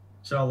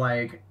 So,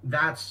 like,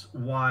 that's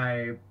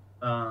why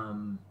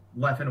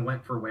Leffen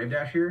went for wave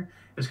dash here,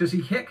 is because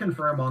he hit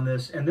confirm on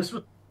this, and this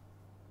was,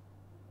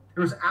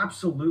 there was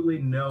absolutely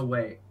no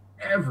way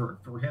ever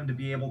for him to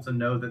be able to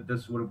know that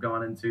this would have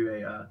gone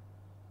into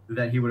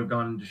that he would have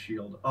gone into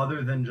shield,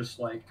 other than just,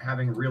 like,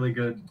 having really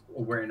good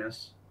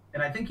awareness.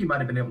 And I think he might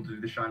have been able to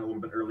do the shine a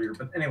little bit earlier,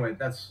 but anyway,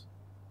 that's,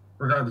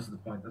 regardless of the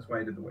point, that's why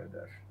he did the wave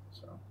dash.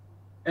 So,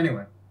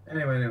 anyway.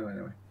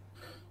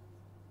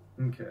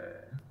 Okay.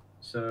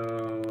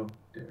 So,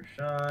 dare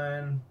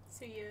shine.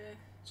 So yeah.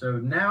 So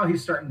now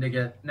he's starting to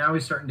get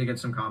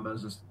some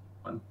combos and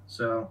stuff.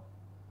 So,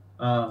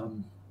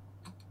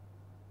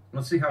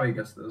 let's see how he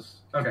gets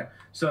this. Okay,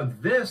 so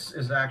this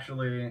is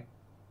actually,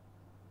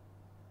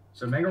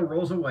 so Mango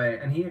rolls away,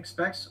 and he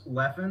expects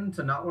Leffen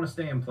to not want to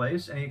stay in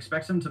place, and he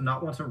expects him to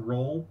not want to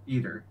roll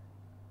either.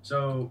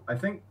 So I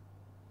think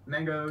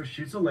Mango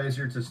shoots a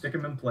laser to stick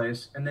him in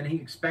place, and then he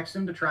expects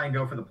him to try and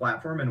go for the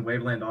platform and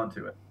wave land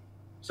onto it.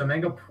 So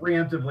Mango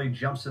preemptively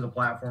jumps to the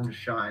platform to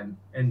shine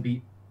and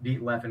beat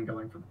Leffen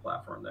going for the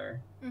platform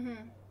there. Mm-hmm.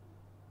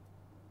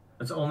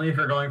 That's only if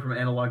you're going from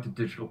analog to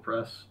digital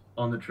press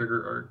on the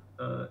trigger art.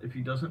 If he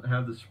doesn't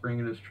have the spring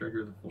in his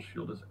trigger, the full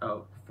shield is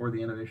out before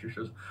the animation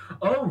shows.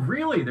 Oh,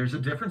 really? There's a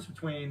difference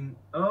between...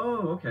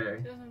 Oh,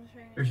 okay.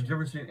 There's a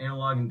difference between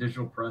analog and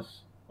digital press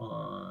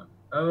on...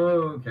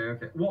 Oh,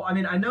 okay. Well, I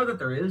mean, I know that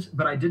there is,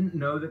 but I didn't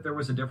know that there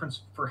was a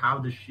difference for how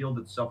the shield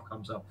itself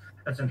comes up.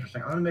 That's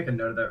interesting. I'm going to make a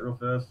note of that real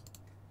fast.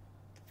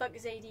 The fuck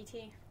is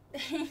ADT?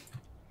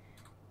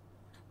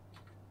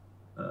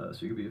 So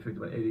you could be affected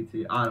by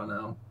ADT. I don't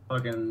know.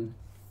 Fucking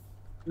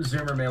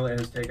Zoomer Melee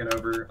has taken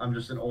over. I'm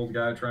just an old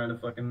guy trying to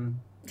fucking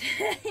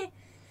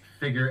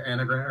figure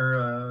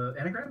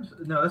anagrams?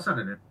 No, that's not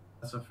it.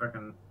 That's a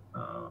fucking,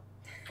 oh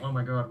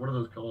my god, what are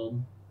those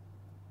called?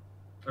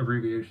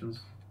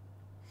 Abbreviations.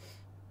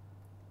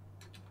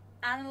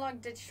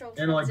 Analog digital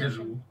transition. Analog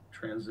digital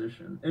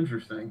transition.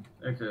 Interesting.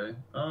 Okay.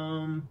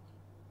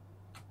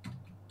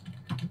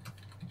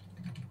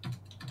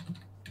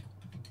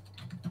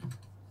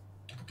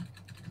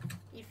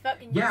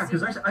 Yeah,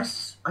 because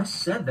I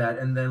said that,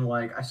 and then,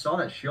 like, I saw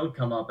that shield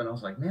come up, and I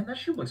was like, man, that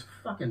shield looks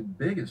fucking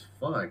big as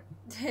fuck.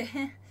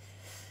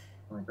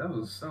 Like, that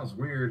was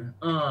weird.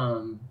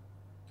 There's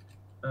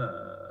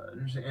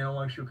an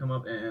analog shield come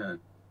up, and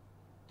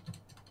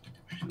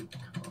shield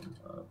come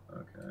up,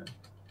 okay.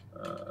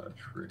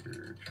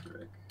 Trigger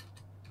trick.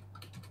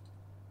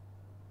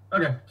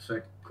 Okay,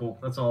 sick, cool.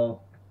 That's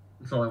all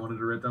I wanted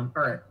to write down.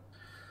 All right.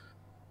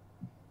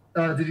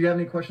 Did you have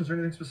any questions or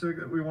anything specific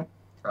that we want?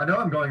 I know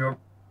I'm going over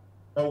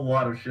a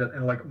lot of shit,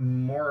 and, like,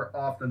 more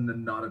often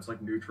than not, it's,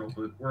 like, neutral,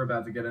 but we're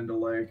about to get into,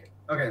 like...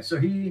 Okay, so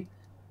he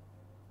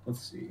let's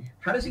see.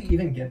 How does he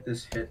even get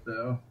this hit,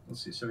 though?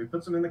 Let's see. So he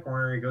puts him in the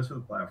corner. He goes to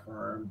the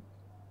platform.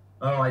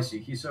 Oh, I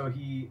see. So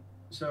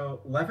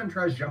Leffen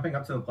tries jumping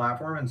up to the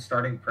platform and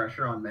starting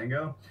pressure on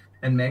Mang0,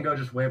 and Mang0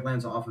 just wave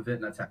lands off of it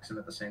and attacks him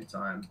at the same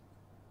time.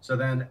 So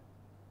then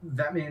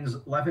that means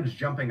Leffen's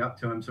jumping up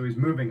to him, so he's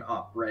moving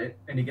up, right?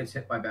 And he gets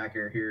hit by back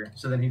air here.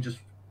 So then he just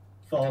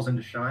falls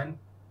into Shine.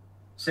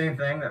 Same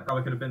thing. That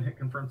probably could have been hit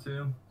confirmed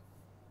too.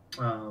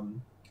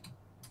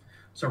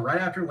 So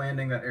right after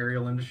landing that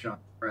aerial into Shine,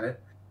 right?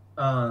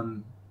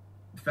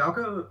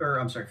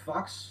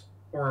 Fox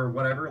or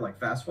whatever, like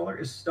Fast Faller,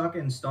 is stuck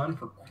in stun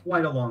for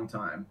quite a long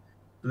time.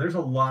 So there's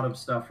a lot of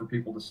stuff for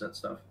people to set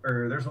stuff,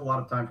 or there's a lot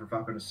of time for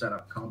Falco to set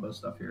up combo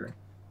stuff here.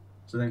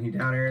 So then he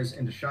down airs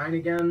into Shine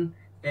again,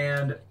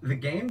 and the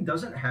game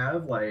doesn't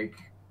have like,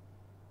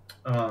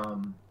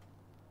 the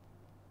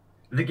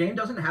game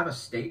doesn't have a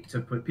state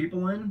to put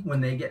people in when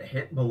they get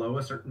hit below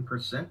a certain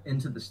percent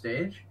into the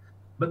stage,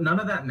 but none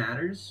of that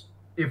matters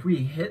if we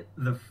hit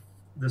the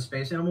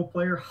Space Animal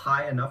player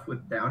high enough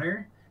with down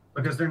air,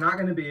 because they're not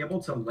going to be able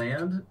to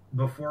land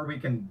before we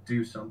can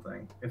do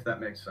something, if that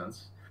makes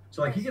sense.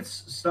 So like he gets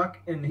stuck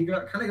and he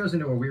kind of goes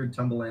into a weird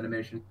tumble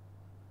animation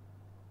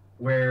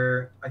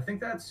where I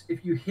think that's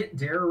if you hit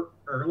dare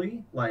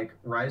early, like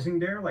rising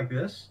dare like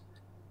this,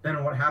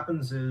 then what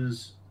happens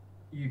is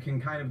you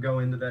can kind of go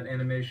into that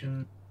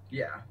animation.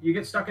 Yeah, you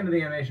get stuck into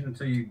the animation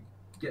until you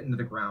get into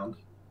the ground,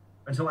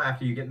 until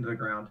after you get into the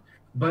ground.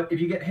 But if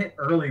you get hit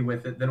early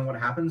with it, then what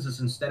happens is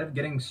instead of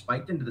getting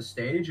spiked into the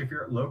stage, if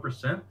you're at low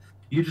percent,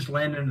 you just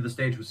land into the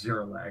stage with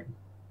 0 lag,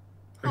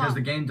 because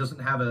the game doesn't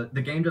have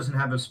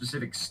a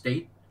specific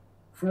state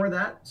for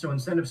that. So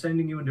instead of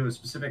sending you into a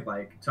specific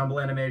like tumble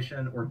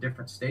animation or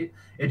different state,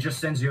 it just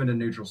sends you into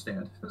neutral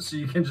stand. So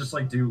you can just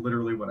like do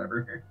literally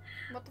whatever.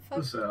 What the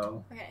fuck?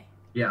 So okay.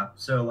 Yeah.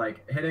 So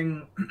like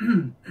hitting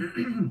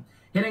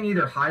hitting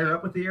either higher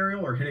up with the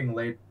aerial or hitting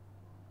late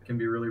can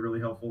be really, really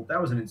helpful.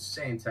 That was an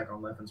insane tech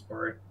on Leffen's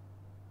part.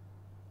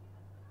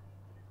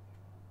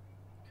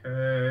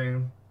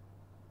 Okay.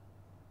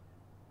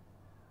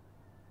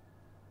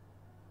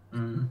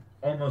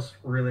 Almost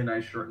really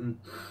nice shorten.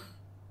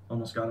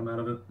 Almost got him out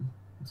of it.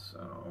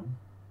 So,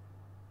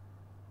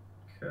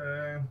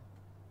 okay.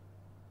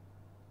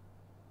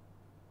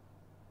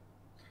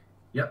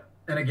 Yep.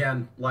 And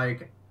again,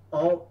 like,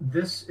 all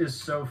this is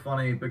so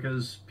funny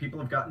because people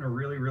have gotten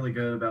really, really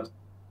good about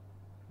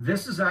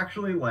this. Is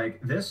actually like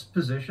this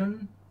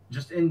position,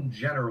 just in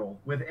general,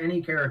 with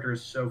any character,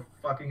 is so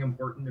fucking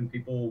important, and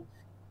people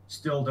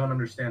still don't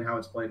understand how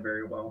it's played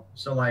very well.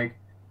 So, like,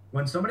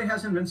 when somebody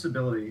has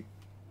invincibility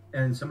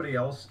and somebody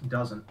else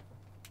doesn't,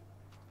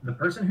 the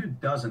person who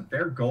doesn't,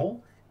 their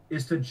goal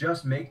is to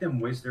just make them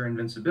waste their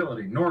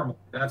invincibility. Normal.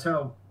 That's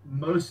how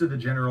most of the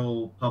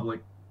general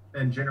public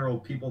and general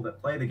people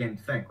that play the game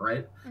think,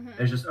 right?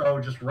 It's just,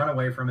 oh, just run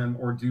away from him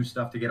or do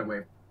stuff to get away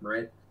from him,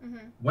 right?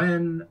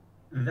 When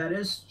that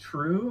is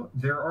true,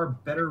 there are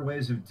better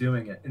ways of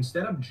doing it.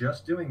 Instead of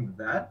just doing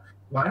that,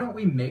 why don't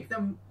we make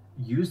them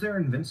use their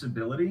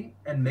invincibility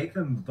and make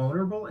them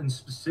vulnerable in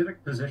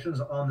specific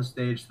positions on the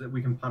stage so that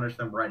we can punish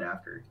them right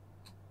after?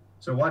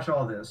 So watch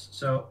all this.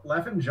 So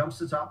Leffen jumps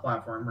to top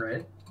platform,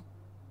 right?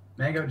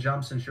 Mang0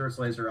 jumps and shorts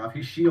laser off.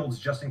 He shields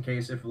just in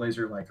case if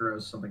laser like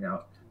throws something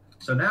out.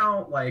 So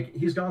now like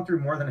he's gone through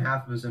more than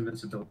half of his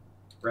invincibility,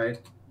 right?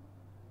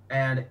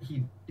 And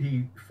he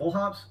full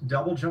hops,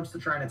 double jumps to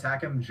try and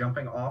attack him,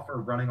 jumping off or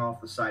running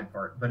off the side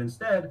part. But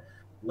instead,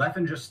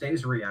 Leffen just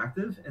stays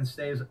reactive and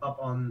stays up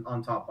on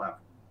top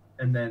platform,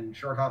 and then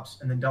short hops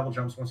and then double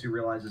jumps once he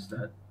realizes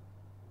that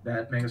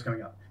Mang0's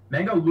coming up.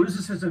 Mang0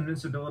 loses his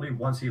invincibility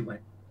once he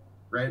lands.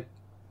 Right?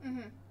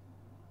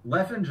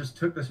 Leffen just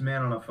took this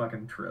man on a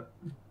fucking trip.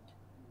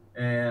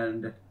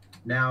 And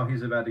now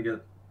he's about to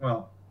get,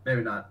 well,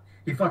 maybe not.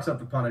 He fucks up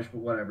the punish,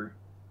 but whatever.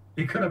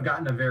 He could have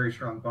gotten a very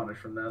strong punish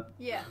from that.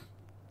 Yeah.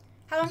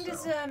 How long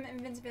does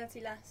invincibility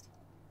last?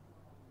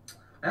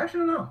 I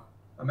actually don't know.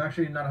 I'm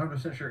actually not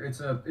 100% sure.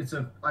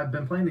 I've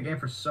been playing the game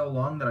for so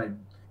long that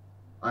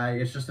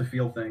it's just a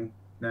feel thing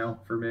now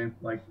for me.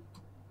 Like,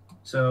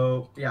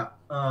 so yeah,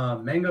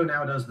 Mang0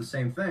 now does the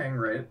same thing,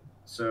 right?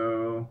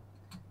 So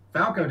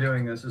Falco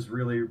doing this is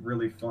really,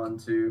 really fun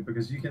too,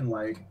 because you can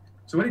like,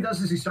 so what he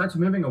does is he starts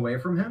moving away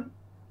from him,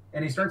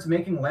 and he starts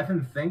making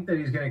Leffen think that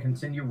he's going to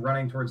continue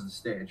running towards the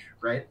stage,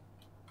 right?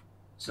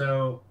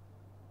 So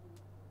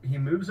he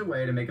moves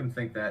away to make him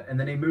think that, and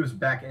then he moves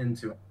back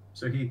into him.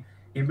 So he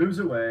moves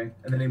away,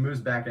 and then he moves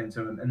back into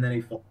him, and then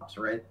he flops,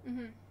 right?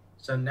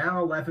 So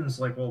now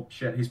Leffen's like, well,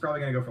 shit, he's probably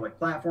going to go for like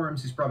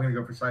platforms, he's probably going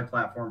to go for side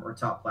platform or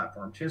top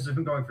platform. Chances of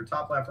him going for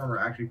top platform are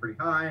actually pretty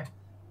high.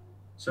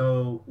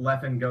 So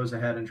Leffen goes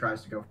ahead and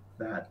tries to go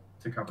for that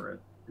to cover it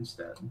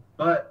instead.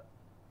 But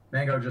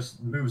Mang0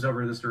 just moves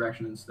over this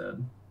direction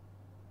instead.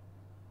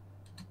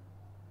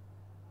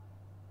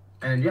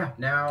 And yeah,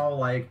 now,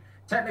 like,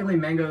 technically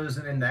Mang0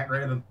 isn't in that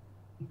great of a...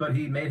 But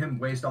he made him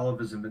waste all of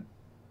his inventory.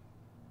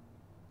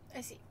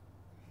 I see.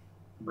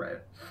 Right.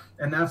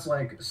 And that's,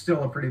 like,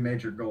 still a pretty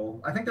major goal.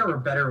 I think there were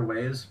better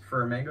ways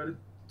for Mang0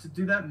 to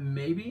do that,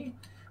 maybe.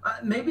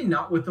 Maybe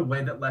not with the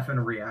way that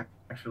Leffen react.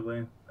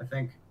 Actually, I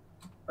think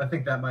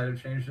that might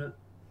have changed it.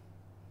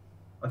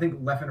 I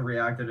think Leffen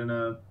reacted in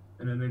an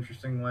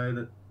interesting way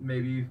that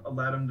maybe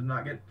allowed him to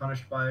not get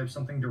punished by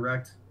something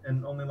direct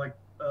and only like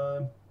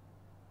a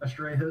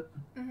stray hit.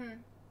 Mm-hmm.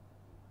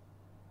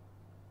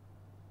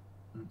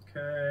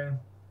 Okay.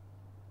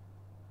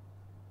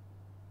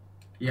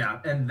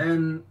 Yeah, and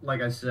then,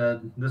 like I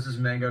said, this is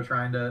Mang0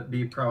 trying to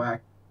be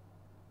proactive,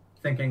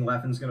 thinking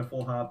Leffen's gonna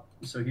full hop,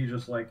 so he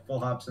just like full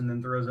hops and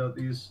then throws out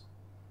these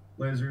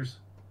lasers.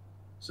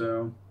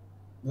 So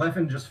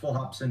Leffen just full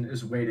hops and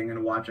is waiting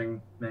and watching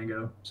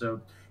Mang0.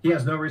 So he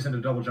has no reason to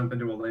double jump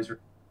into a laser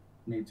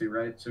need to,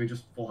 right? So he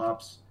just full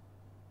hops,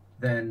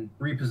 then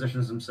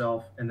repositions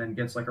himself, and then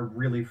gets like a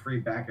really free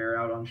back air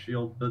out on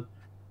shield, but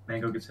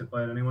Mang0 gets hit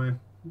by it anyway.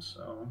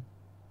 So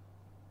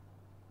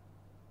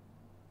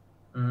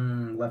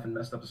Leffen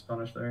messed up his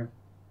punish there.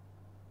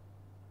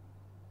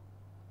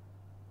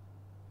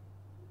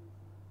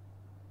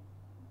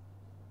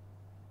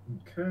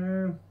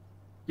 Okay.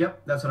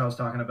 Yep, that's what I was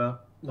talking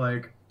about.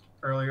 Like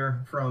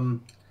earlier,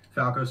 from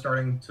Falco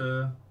starting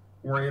to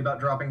worry about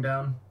dropping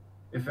down.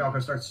 If Falco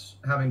starts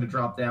having to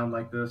drop down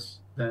like this,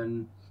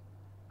 then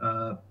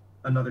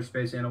another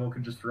space animal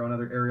could just throw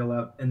another aerial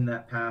out in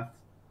that path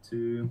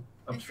to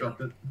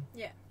obstruct it.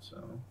 Yeah. So.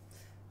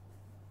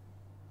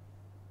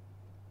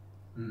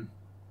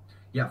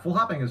 Yeah, full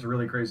hopping is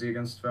really crazy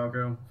against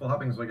Falco. Full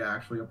hopping is like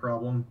actually a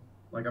problem,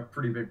 like a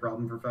pretty big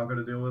problem for Falco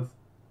to deal with.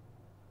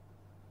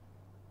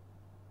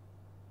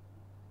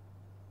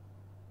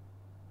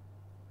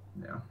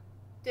 Yeah.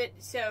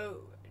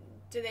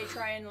 Do they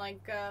try and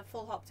like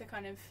full hop to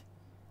kind of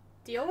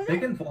deal with They it?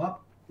 can full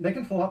hop. They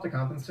can full hop to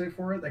compensate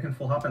for it. They can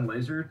full hop and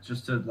laser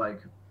just to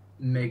like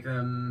make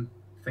them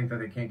think that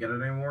they can't get it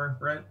anymore,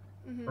 right?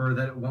 Mm-hmm. Or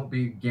that it won't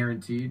be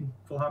guaranteed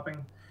full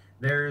hopping.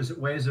 There's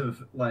ways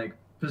of like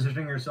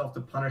positioning yourself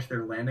to punish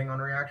their landing on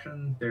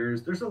reaction.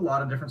 There's a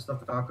lot of different stuff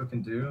that Falco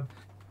can do,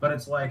 but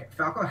it's like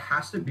Falco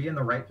has to be in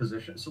the right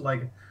position. So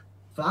like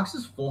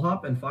Fox's full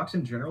hop and Fox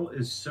in general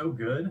is so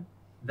good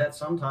that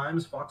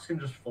sometimes Fox can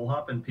just full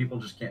hop and people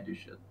just can't do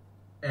shit.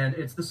 And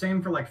it's the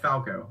same for like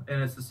Falco,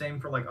 and it's the same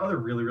for like other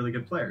really, really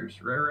good players,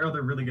 or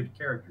other really good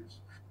characters.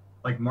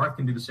 Like Marth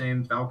can do the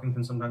same, Falcon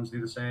can sometimes do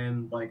the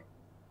same. Like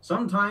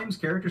sometimes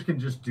characters can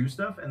just do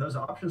stuff, and those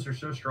options are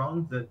so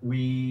strong that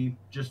we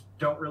just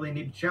don't really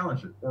need to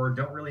challenge it, or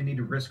don't really need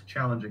to risk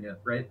challenging it,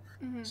 right?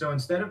 Mm-hmm. So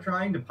instead of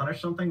trying to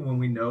punish something when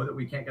we know that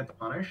we can't get the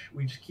punish,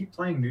 we just keep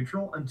playing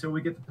neutral until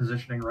we get the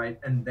positioning right,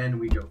 and then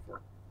we go for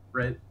it,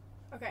 right?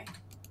 Okay.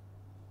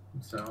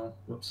 So,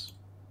 whoops.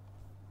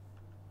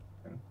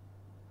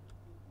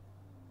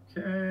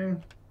 Okay.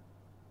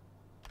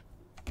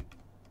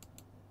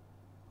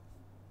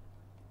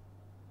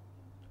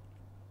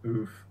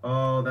 Oof.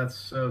 Oh, that's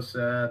so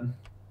sad.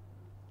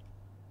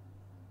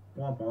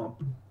 Womp womp.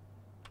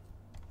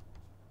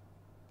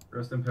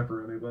 Rest in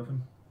pepperoni,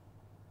 Leffen.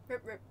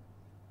 Rip, rip.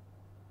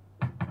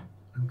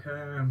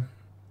 Okay.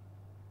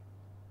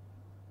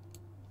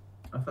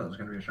 I thought it was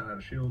going to be a shot out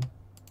of shield.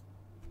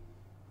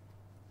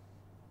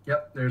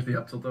 Yep, there's the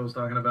up tilt I was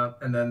talking about.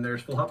 And then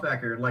there's full hop back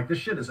here. Like, this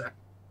shit is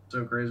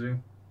so crazy.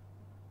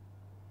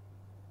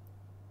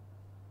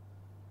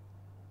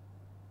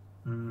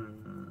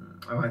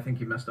 Oh, I think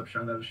he messed up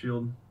shine out of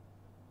shield.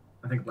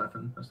 I think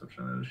Leffen messed up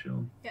shine out of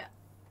shield. Yeah.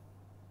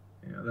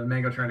 Yeah, then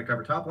Mang0 trying to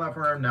cover top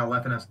platform. Now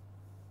Leffen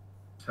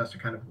has to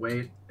kind of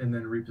wait and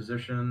then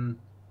reposition.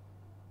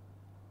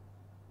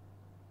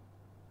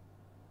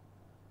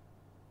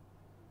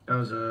 That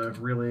was a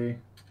really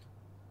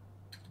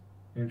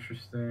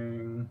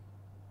interesting...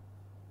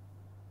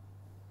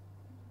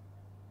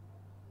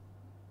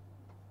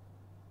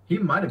 He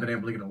might have been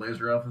able to get a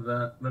laser off of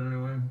that, but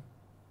anyway.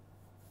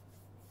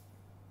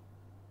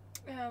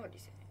 What do you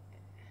say?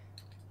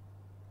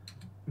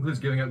 Includes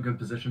giving up good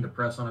position to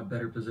press on a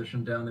better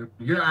position down there.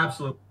 You're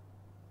absolute.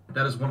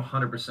 That is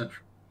 100%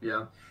 true.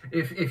 Yeah.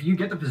 If you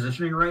get the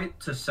positioning right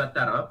to set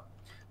that up,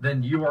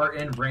 then you are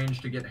in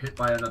range to get hit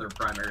by another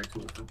primary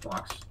tool from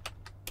Fox.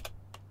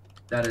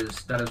 That is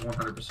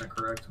 100%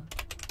 correct.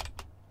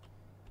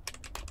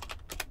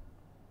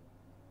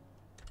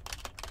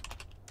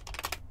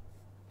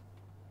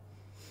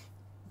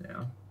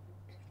 Yeah.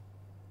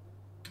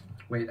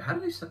 Wait, how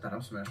did he set that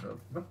up smash up?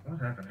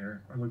 What happened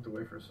here? I looked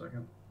away for a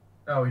second.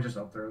 Oh, he just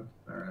up throwed.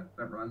 Alright,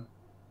 never mind.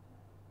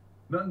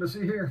 Nothing to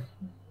see here.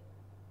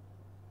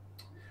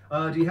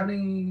 Do you have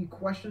any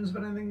questions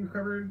about anything we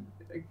covered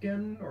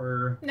again,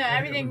 or no?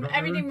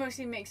 Everything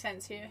mostly makes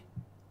sense here.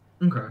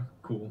 Okay,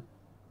 cool.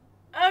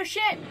 Oh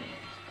shit!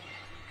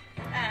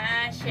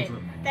 Ah shit!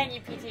 Thank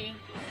you, PT.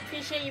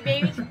 Appreciate you,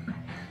 baby.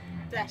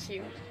 Bless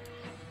you.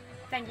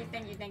 Thank you,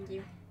 thank you, thank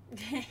you.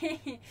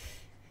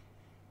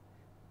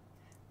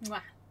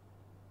 Mwah.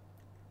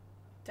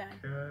 Done.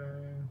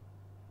 Okay.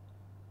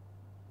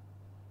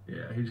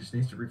 Yeah, he just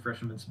needs to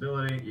refresh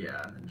invincibility.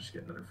 Yeah, and then just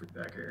get another free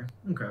back air.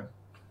 Okay.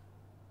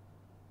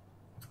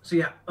 So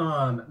yeah,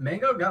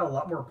 Mang0 got a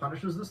lot more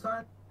punishes this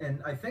time,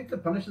 and I think the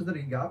punishes that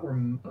he got were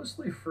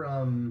mostly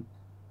from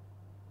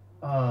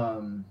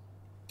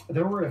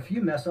there were a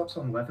few mess ups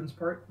on Leffen's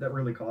part that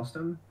really cost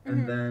him,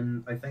 and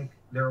then I think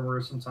there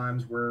were some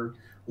times where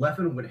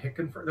Leffen would hit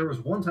confirm. There was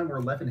one time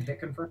where Leffen hit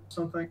confirm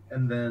something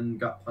and then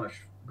got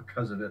punished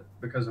because of it,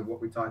 because of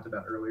what we talked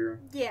about earlier.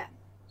 Yeah.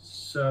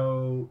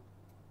 So,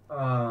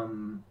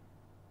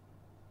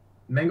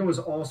 Mango was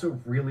also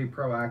really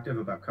proactive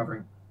about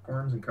covering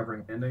forms and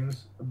covering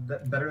endings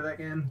better that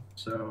game.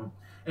 So,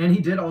 and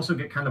he did also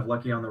get kind of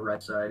lucky on the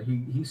right side.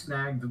 He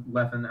snagged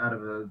Leffen out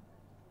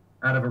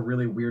of a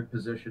really weird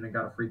position and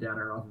got a free down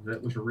air off of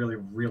it, which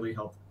really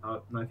helped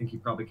out. And I think he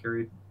probably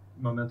carried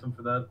momentum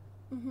for that.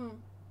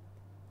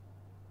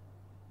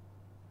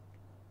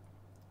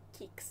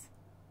 Kicks.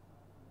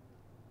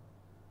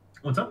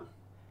 What's up?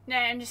 No,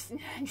 I just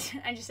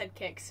said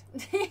kicks.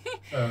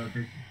 Oh,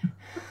 okay.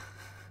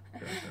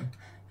 Gotcha.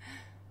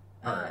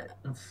 Alright,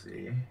 let's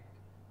see.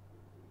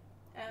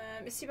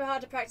 It's super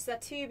hard to practice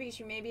that too because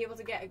you may be able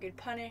to get a good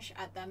punish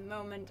at that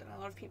moment, and a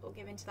lot of people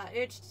give into that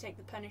urge to take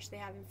the punish they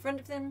have in front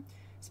of them.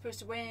 It's supposed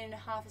to win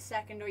half a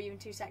second or even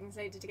 2 seconds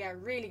later to get a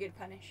really good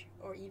punish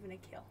or even a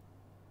kill.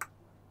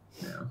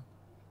 Yeah.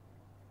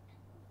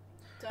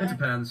 It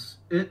depends.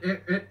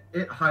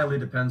 It highly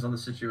depends on the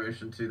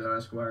situation too, though,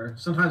 Esquire.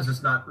 Sometimes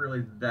it's not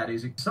really that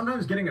easy.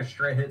 Sometimes getting a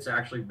stray hit's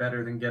actually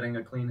better than getting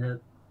a clean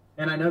hit.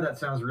 And I know that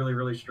sounds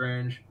really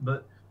strange,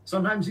 but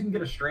sometimes you can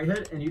get a stray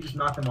hit and you just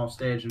knock them off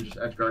stage and just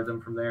edge guard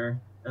them from there.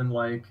 And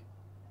like,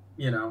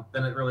 you know,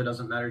 then it really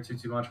doesn't matter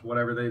too much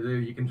whatever they do.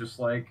 You can just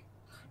like,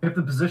 if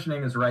the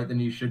positioning is right, then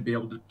you should be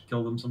able to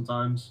kill them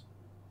sometimes.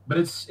 But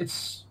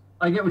it's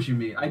I get what you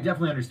mean. I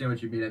definitely understand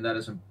what you mean, and that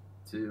isn't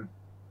too.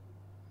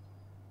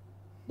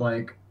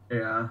 Like,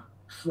 yeah,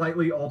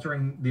 slightly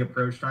altering the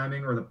approach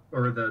timing or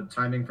the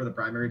timing for the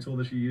primary tool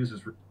that you use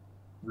is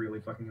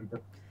really fucking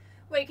important.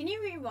 Wait, can you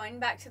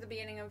rewind back to the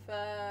beginning of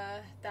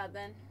that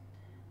then?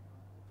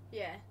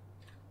 Yeah.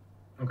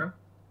 Okay.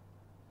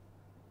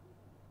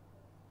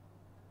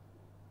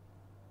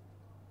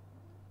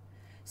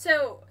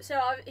 So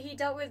he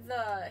dealt with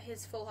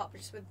his full hop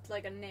just with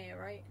like a nair,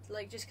 right?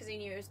 Like just because he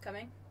knew it was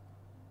coming.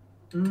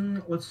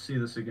 Let's see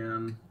this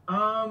again.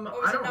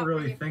 I don't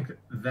really think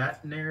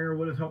that nair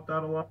would have helped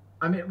out a lot.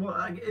 I mean, well,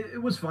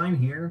 it was fine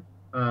here.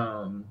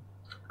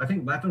 I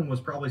think Leffen was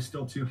probably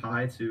still too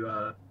high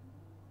to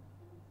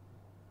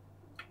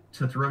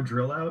throw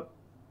drill out,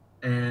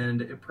 and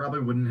it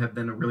probably wouldn't have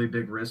been a really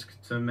big risk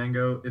to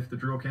Mango if the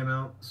drill came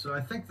out. So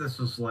I think this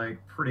was like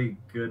pretty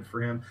good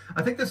for him.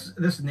 I think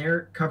this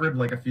nair covered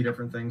like a few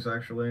different things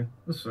actually.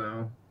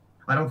 So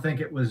I don't think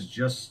it was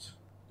just.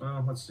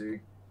 Well, let's see.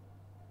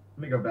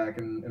 Let me go back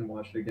and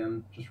watch it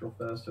again just real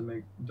fast to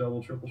make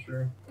double, triple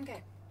sure.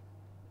 Okay.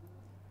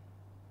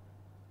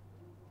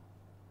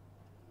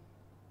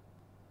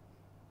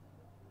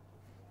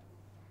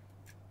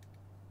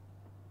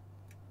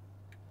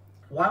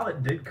 While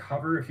it did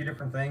cover a few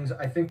different things,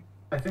 I think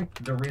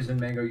the reason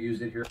Mango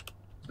used it here,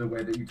 the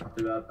way that you talked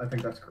about, I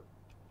think that's correct.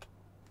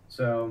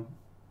 So,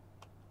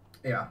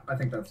 yeah, I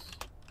think that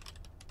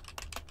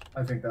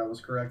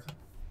was correct.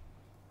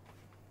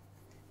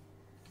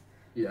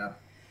 Yeah.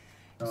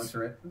 No, that's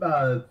right.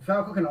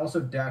 Falco can also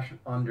dash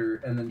under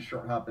and then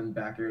short hop and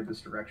back air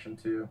this direction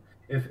too.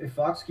 If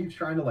Fox keeps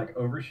trying to like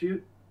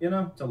overshoot, you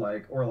know, to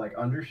like or like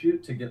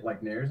undershoot to get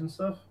like nairs and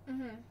stuff,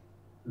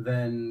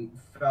 then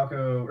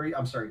Falco, or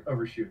I'm sorry,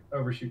 overshoot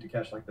to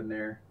catch like the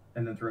nair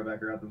and then throw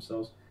back air out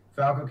themselves.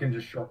 Falco can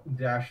just short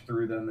dash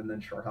through them and then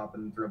short hop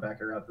and throw back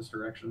air out this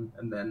direction,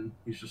 and then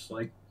he's just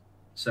like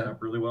set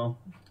up really well.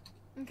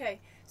 Okay,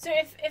 so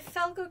if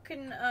Falco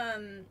can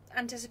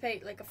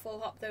anticipate like a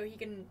full hop, though, he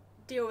can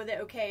deal with it.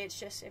 Okay, it's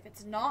just if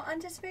it's not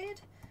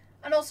anticipated,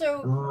 and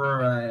also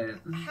right.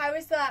 How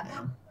is that?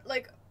 Yeah.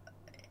 Like,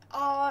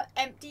 are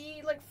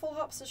empty like full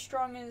hops as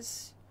strong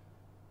as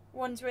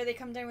ones where they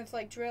come down with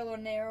like drill or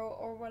nair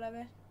or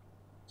whatever?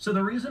 So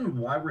the reason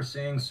why we're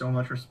seeing so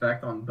much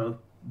respect on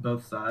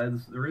both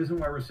sides, the reason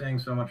why we're seeing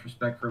so much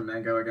respect for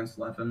Mango against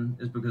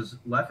Leffen is because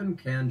Leffen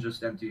can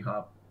just empty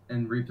hop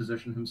and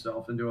reposition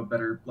himself into a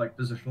better like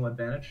positional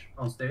advantage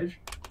on stage,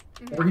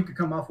 or he could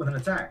come off with an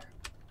attack,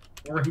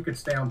 or he could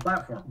stay on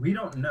platform. We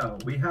don't know.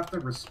 We have to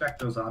respect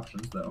those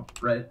options, though,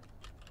 right?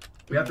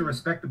 We have to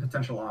respect the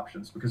potential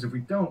options, because if we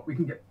don't, we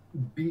can get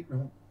beat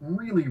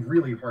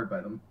really hard by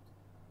them.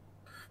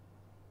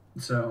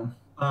 So,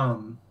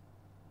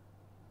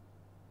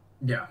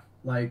 yeah,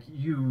 like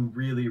you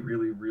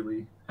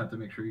really have to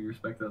make sure you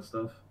respect that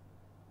stuff.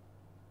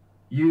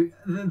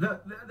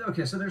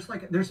 Okay, so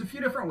there's a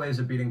few different ways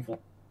of beating full.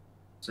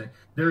 Say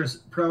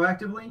there's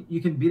proactively,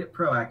 you can beat it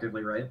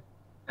proactively, right?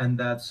 And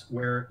that's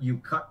where you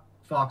cut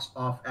Fox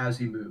off as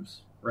he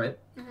moves, right?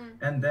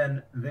 And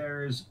then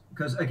there's,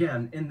 because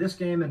again, in this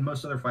game and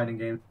most other fighting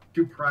games,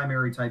 two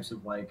primary types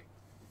of like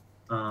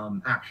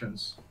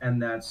actions, and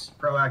that's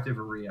proactive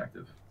or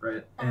reactive,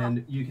 right?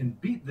 And you can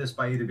beat this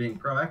by either being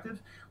proactive,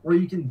 or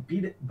you can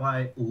beat it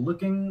by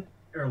looking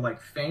or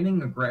like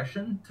feigning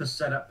aggression to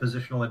set up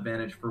positional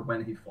advantage for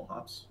when he full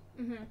hops,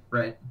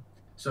 right?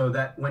 So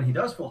that when he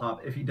does full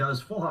hop, if he does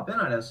full hop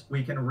in at us,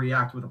 we can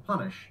react with a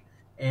punish.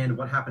 And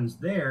what happens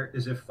there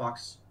is if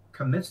Fox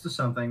commits to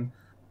something,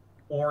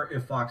 or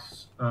if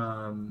Fox,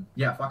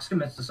 Fox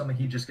commits to something,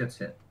 he just gets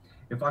hit.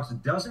 If Fox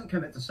doesn't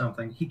commit to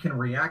something, he can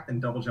react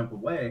and double jump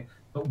away,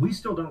 but we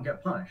still don't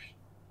get punished,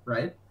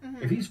 right?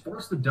 Mm-hmm. If he's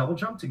forced to double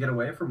jump to get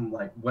away from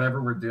like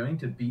whatever we're doing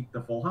to beat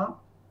the full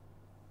hop,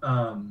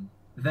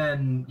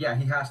 then yeah,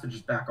 he has to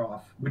just back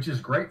off, which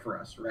is great for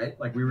us, right?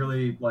 Like we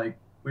really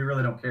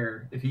don't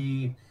care if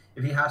he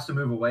has to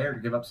move away or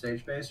give up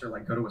stage space or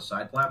like go to a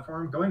side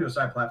platform. Going to a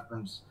side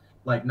platform's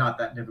like not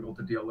that difficult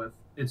to deal with.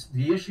 It's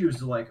the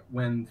issues like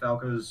when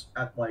Falco's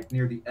at like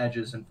near the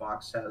edges and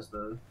Fox has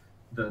the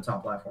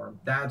top platform.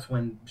 That's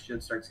when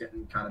shit starts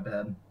getting kind of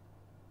bad.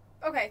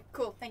 Okay,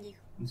 cool. Thank you.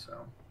 And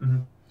so,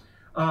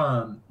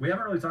 we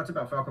haven't really talked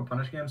about Falco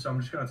punish game, so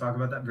I'm just going to talk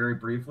about that very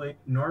briefly.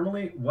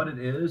 Normally, what it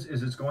is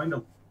it's going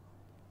to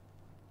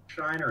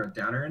shine or a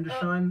downer into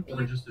shine,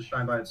 or just to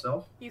shine by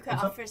itself. You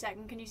cut off for a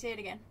second. Can you say it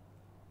again?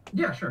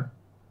 Yeah, sure.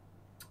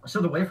 So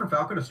the way for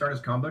Falco to start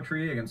his combo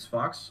tree against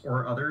Fox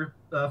or other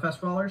fast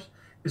followers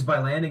is by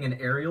landing an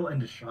aerial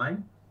into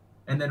shine.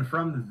 And then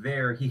from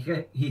there, he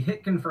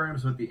hit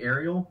confirms with the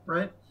aerial,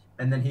 right?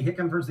 And then he hit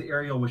confirms the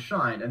aerial with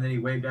shine, and then he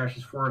wave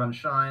dashes forward on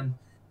shine,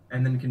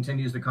 and then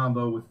continues the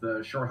combo with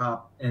the short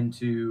hop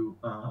into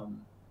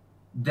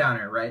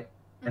downer, right?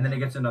 And then he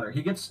gets another.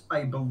 He gets,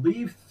 I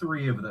believe,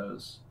 3 of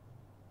those.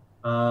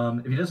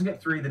 If he doesn't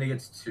get 3, then he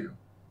gets 2.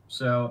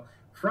 So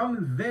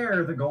from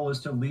there, the goal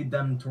is to lead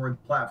them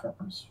toward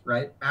platforms,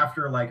 right?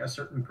 After like a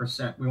certain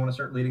percent, we want to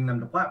start leading them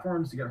to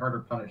platforms to get harder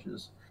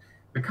punishes.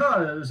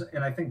 Because,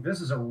 and I think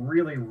this is a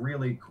really,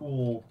 really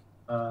cool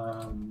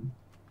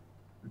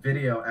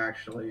video,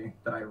 actually,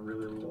 that I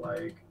really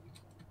like.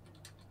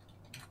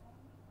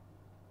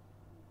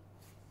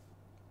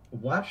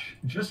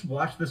 Just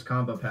watch this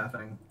combo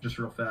pathing, just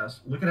real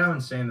fast. Look at how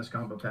insane this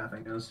combo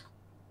pathing is.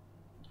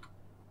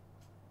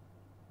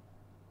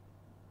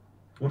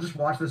 We'll just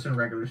watch this in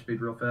regular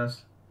speed real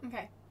fast.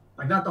 Okay.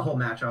 Like, not the whole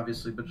match,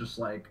 obviously, but just,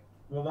 like,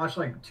 we'll watch,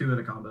 like, 2 of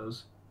the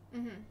combos.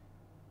 Mm-hmm.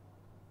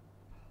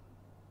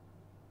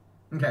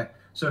 Okay,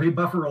 so he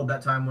buffer rolled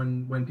that time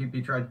when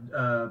PP tried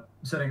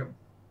setting up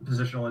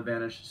positional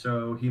advantage,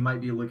 so he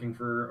might be looking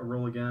for a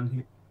roll again.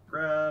 He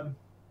grab.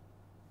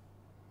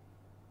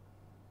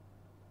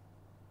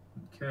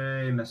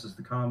 Okay, messes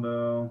the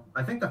combo.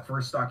 I think the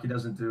first stock he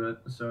doesn't do it,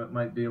 so it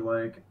might be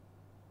like...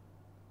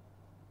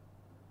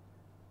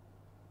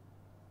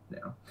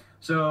 Yeah.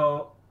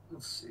 So,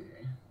 let's see.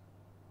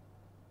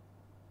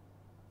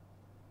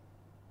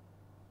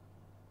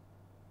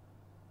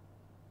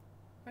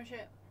 Oh,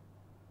 shit.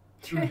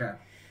 Okay.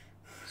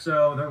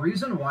 So the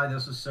reason why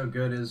this is so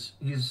good is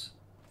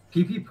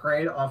PP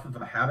preyed off of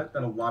a habit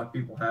that a lot of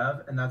people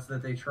have, and that's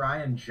that they try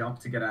and jump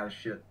to get out of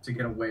shit, to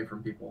get away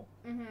from people.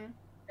 Mm-hmm.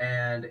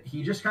 And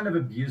he just kind of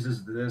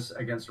abuses this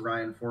against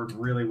Ryan Ford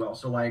really well.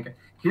 So, like,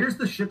 here's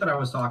the shit that I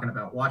was talking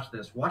about. Watch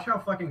this. Watch how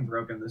fucking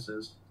broken this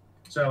is.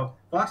 So,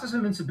 Fox's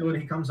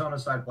invincibility comes on a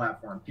side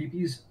platform.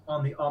 PP's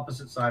on the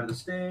opposite side of the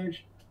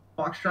stage.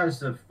 Fox tries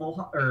to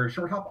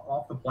short hop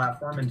off the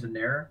platform into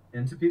Nair,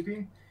 into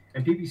PP,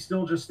 and PP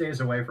still just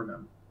stays away from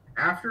him.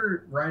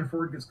 After Ryan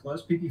Ford gets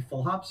close, PP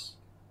full hops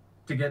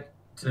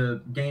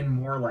to gain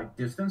more, like,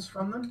 distance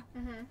from them,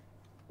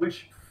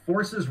 which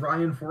forces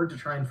Ryan Ford to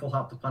try and full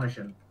hop to punish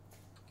him.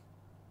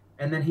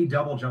 And then he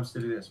double jumps to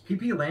do this.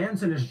 PP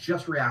lands and is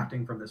just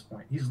reacting from this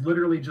point. He's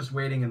literally just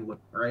waiting and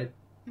looking, right?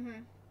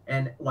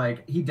 And,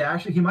 like, he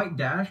might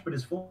dash, but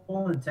his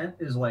full intent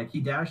is, like, he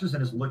dashes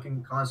and is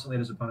looking constantly at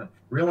his opponent.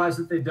 Realize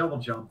that they double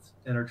jumped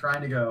and are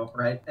trying to go,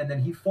 right? And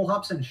then he full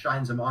hops and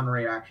shines him on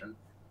reaction,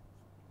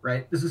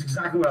 right? This is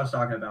exactly what I was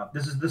talking about.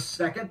 This is the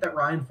second that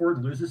Ryan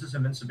Ford loses his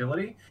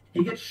invincibility,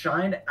 he gets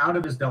shined out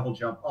of his double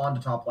jump onto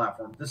top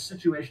platform. This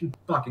situation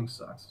fucking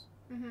sucks.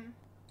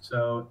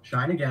 So,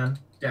 shine again,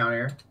 down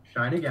air,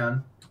 shine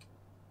again.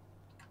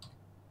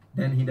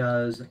 Then he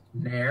does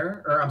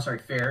fair.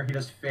 He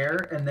does fair,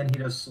 and then he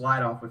does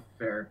slide off with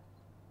fair.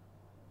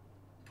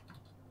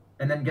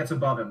 And then gets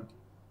above him.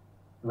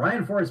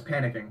 Ryan Ford is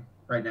panicking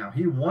right now.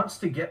 He wants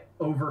to get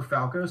over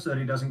Falco so that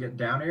he doesn't get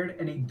down aired,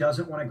 and he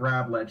doesn't want to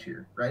grab ledge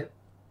here, right?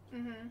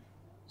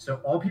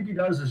 So all PP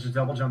does is just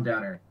double jump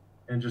down air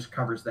and just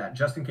covers that,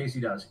 just in case he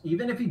does.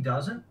 Even if he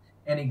doesn't,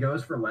 and he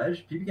goes for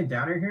ledge, PP can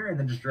down air here and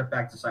then just drift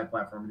back to side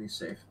platform, and he's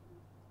safe.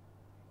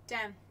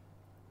 Damn.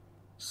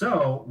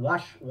 So,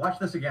 watch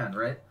this again,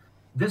 right?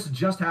 This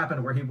just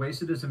happened where he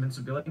wasted his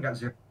invincibility and got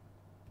 0,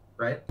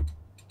 right?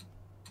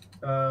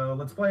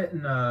 Let's play it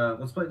in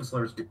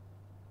slower speed.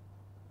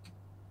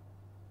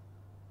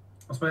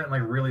 Let's play it in,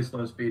 like, really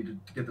slow speed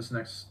to get this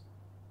next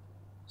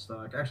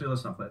stock. Actually,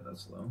 let's not play it that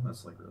slow.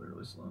 That's, like, really,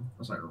 really slow.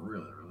 That's, like,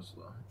 really, really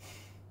slow.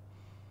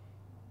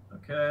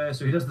 Okay,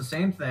 so he does the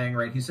same thing,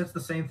 right? He sets the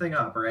same thing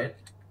up, right?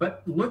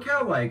 But look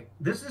how, like,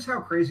 this is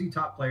how crazy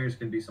top players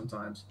can be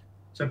sometimes.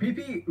 So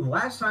PP,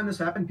 last time this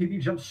happened,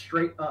 PP jumped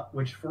straight up,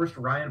 which forced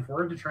Ryan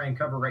Ford to try and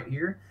cover right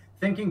here,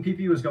 thinking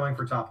PP was going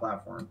for top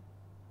platform.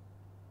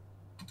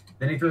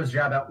 Then he throws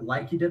jab out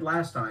like he did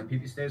last time.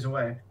 PP stays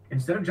away.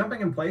 Instead of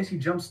jumping in place, he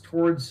jumps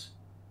towards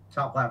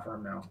top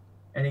platform now.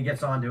 And he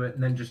gets onto it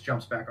and then just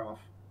jumps back off.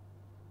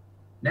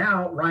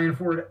 Now Ryan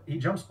Ford, he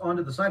jumps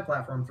onto the side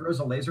platform, throws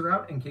a laser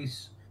out in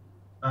case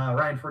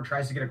Ryan Ford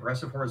tries to get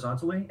aggressive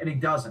horizontally, and he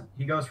doesn't.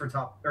 He goes for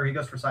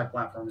side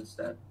platform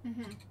instead.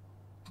 Mm-hmm.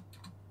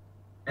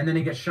 And then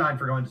he gets shined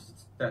for going to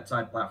that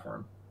side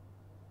platform.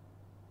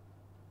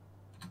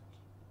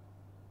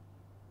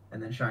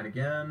 And then shine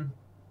again.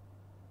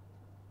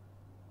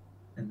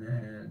 And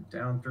then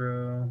down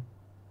throw.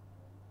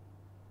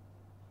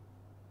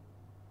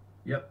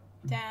 Yep.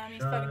 Damn,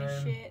 he's fucking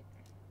his shit.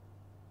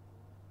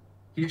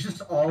 He's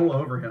just all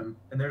over him,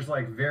 and there's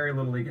like very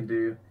little he can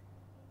do.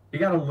 He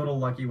got a little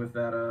lucky with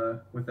that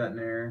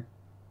nair.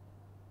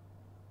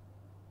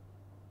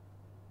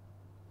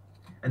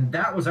 And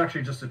that was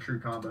actually just a true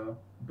combo,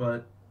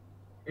 but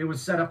it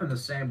was set up in the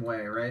same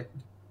way, right?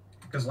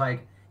 Because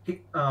like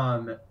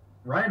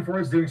Ryan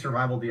Ford's doing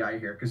survival DI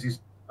here because he's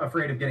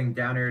afraid of getting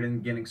down aired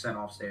and getting sent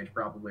off stage,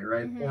 probably,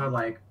 right? Mm-hmm. Or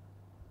like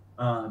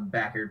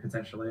back aired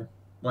potentially,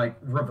 like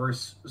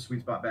reverse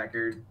sweet spot back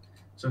aired.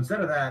 So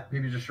instead of that,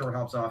 PB just short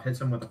hops off, hits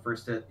him with the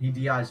first hit. He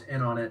DIs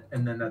in on it,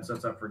 and then that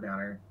sets up for down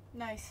air.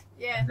 Nice,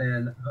 yeah.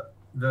 And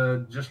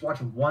then just watch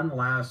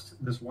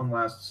this one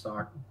last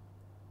stock.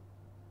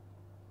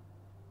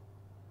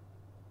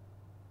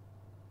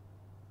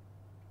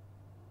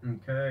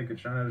 Okay, good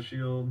shot out of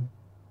shield.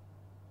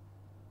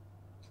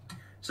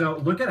 So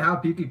look at how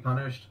PP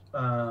punished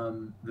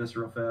this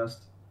real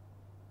fast.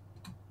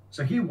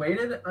 So he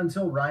waited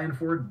until Ryan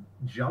Ford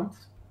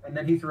jumped, and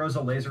then he throws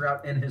a laser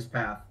out in his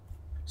path.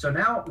 So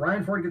now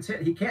Ryan Ford gets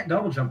hit. He can't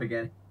double jump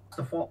again. He has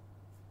to fall.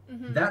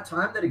 Mm-hmm. That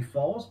time that he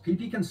falls,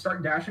 PP can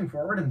start dashing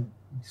forward and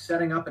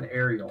setting up an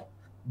aerial.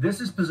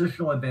 This is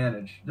positional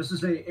advantage. This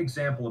is an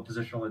example of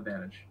positional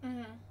advantage.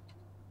 Mm-hmm.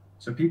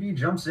 So PP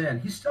jumps in.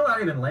 He's still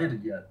not even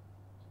landed yet.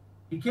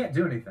 He can't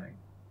do anything.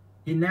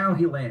 He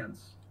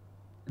lands.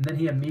 And then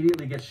he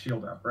immediately gets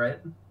shield up, right?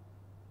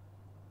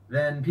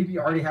 Then PP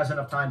already has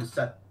enough time to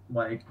set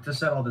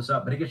all this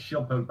up, but he gets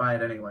shield poked by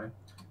it anyway.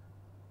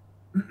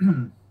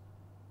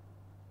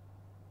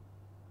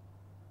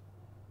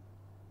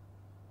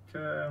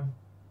 Okay.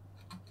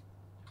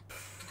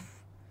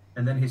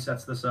 And then he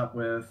sets this up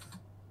with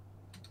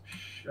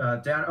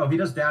down. Oh, he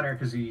does down air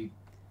because he.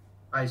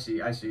 I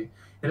see.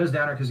 He does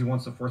down air because he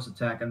wants to force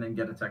attack and then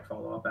get a tech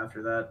follow up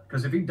after that.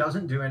 Because if he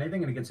doesn't do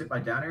anything and he gets hit by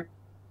down air,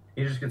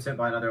 he just gets hit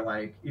by another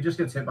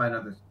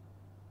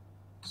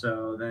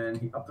So then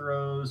he up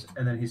throws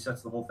and then he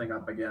sets the whole thing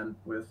up again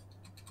with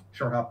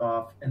short hop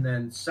off and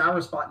then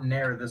sour spot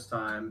nair this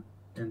time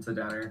into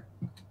down air.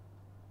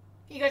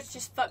 You guys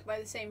just fucked by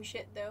the same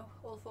shit though,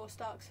 all four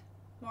stocks.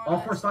 All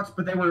four stocks,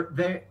 but it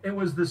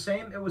was the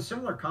same, it was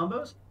similar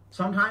combos.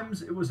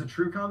 Sometimes it was a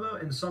true combo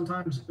and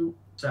sometimes it was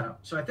setup.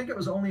 So I think it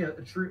was only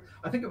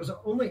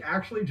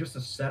actually just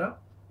a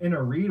setup in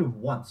a read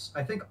once.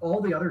 I think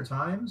all the other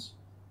times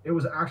it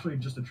was actually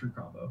just a true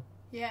combo.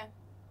 Yeah.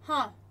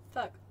 Huh.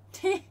 Fuck.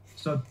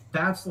 So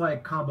that's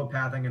like combo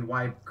pathing and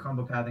why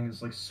combo pathing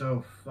is like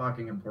so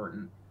fucking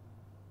important.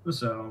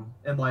 So,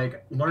 and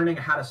like learning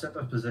how to set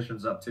those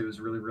positions up too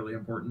is really, really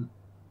important.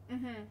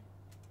 Mm-hmm.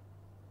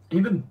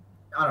 Even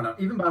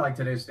by like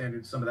today's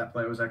standards, some of that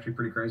play was actually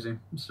pretty crazy.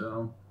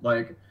 So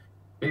like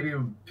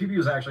PB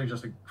was actually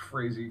just a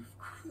crazy,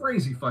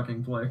 crazy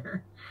fucking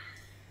player.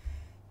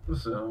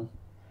 So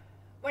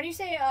when you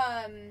say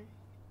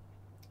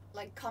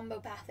like combo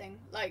pathing,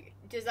 like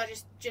does that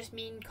just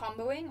mean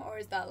comboing or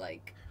is that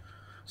like?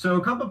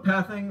 So combo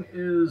pathing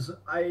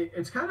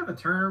it's kind of a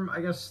term,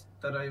 I guess,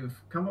 that I've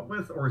come up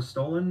with or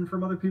stolen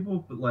from other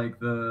people, but like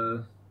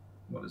the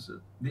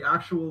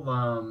actual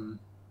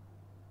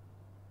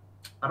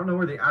I don't know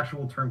where the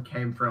actual term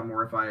came from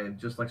or if I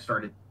just like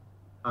started,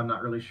 I'm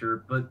not really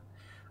sure, but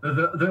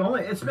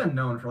it's been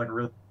known for like a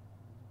really,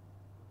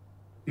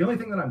 the only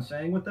thing that I'm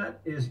saying with that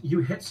is you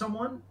hit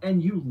someone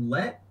and you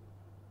let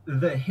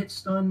the hit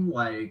stun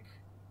like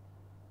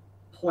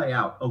play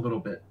out a little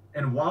bit.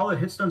 And while the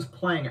hit stun's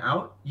playing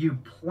out, you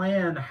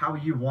plan how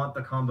you want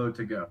the combo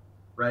to go,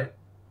 right?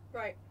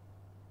 Right.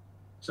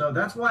 So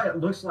that's why it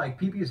looks like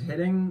PP's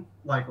hitting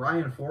like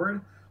Ryan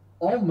Ford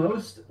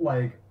almost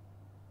like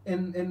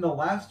in the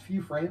last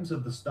few frames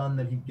of the stun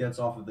that he gets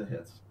off of the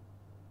hits.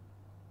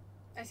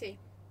 I see.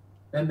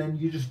 And then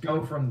you just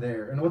go from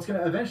there. And what's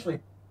gonna eventually,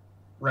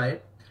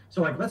 right?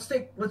 So like let's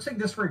take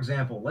this for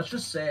example. Let's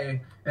just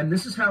say, and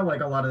this is how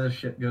like a lot of this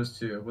shit goes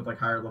too with like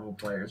higher level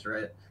players,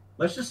 right?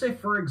 Let's just say,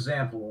 for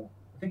example,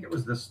 I think it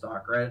was this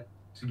stock, right?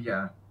 So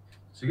yeah,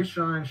 so you get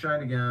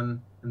shine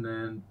again, and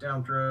then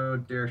down throw,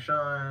 dare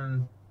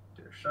shine,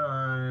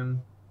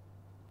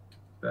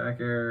 back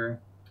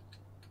air.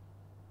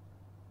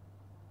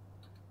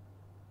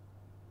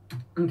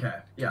 Okay,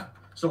 yeah.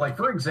 So like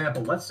for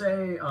example, let's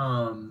say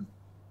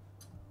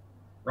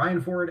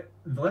Ryan Ford.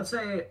 Let's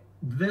say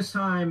this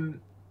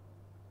time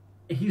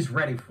he's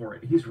ready for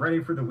it. He's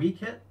ready for the weak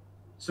hit,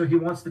 so he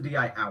wants the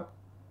DI out.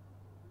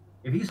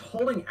 If he's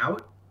holding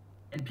out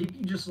and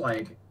PP just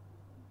like,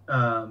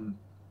 if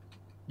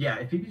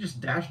PP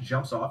just dash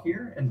jumps off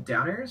here and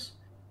down airs,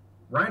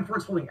 Ryan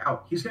Ford's holding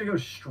out. He's going to go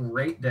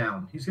straight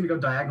down. He's going to go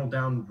diagonal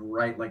down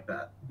right like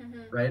that,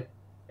 right?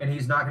 and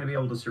he's not going to be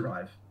able to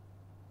survive.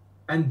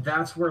 And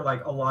that's where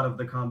like a lot of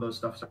the combo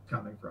stuff's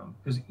coming from,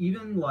 because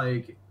even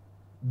like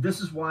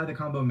this is why the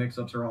combo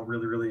mix-ups are all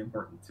really, really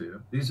important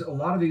too. A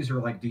lot of these are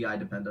like DI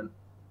dependent.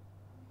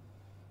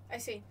 I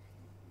see.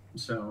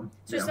 So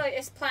it's just like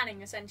it's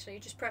planning essentially,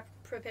 just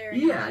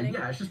preparing. Yeah,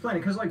 yeah, it's just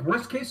planning, because like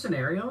worst case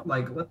scenario,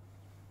 like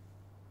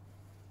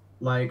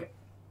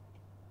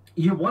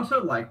you want to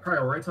like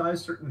prioritize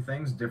certain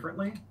things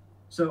differently.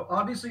 So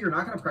obviously you're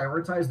not going to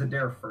prioritize the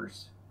dare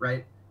first,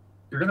 right?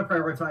 You're going to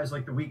prioritize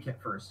like the weak hit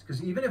first,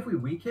 because even if we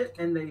weak hit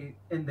and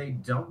they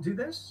don't do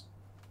this,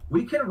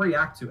 we can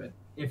react to it.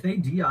 If they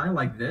DI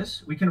like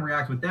this, we can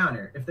react with down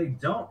air. If they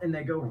don't and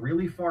they go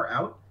really far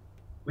out,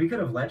 we could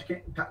have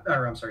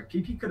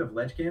PP could have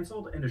ledge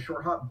canceled into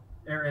short hop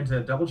or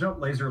into double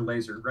jump, laser,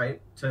 right?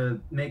 To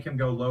make him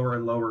go lower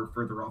and lower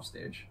further off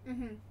stage,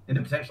 and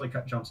to potentially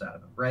cut jumps out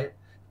of him, right?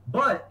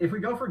 But if we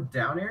go for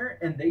down air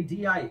and they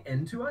DI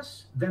into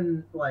us,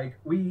 then like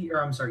we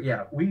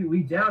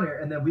down air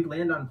and then we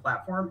land on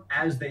platform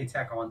as they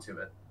tech onto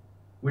it,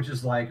 which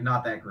is like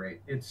not that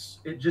great. It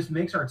just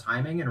makes our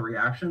timing and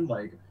reaction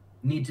like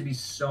need to be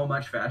so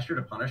much faster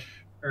to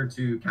punish or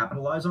to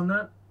capitalize on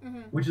that,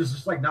 which is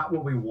just like not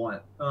what we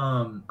want.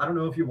 I don't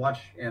know if you watch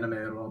anime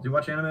at all. Do you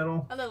watch anime at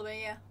all? A little bit,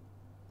 yeah.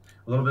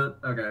 A little bit?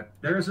 Okay.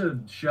 There's a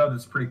show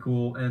that's pretty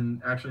cool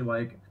and actually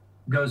like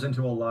goes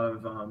into a lot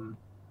of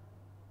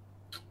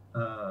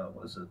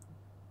what is it?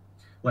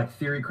 Like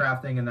theory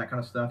crafting and that kind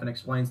of stuff, and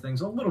explains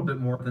things a little bit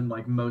more than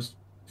like most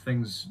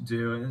things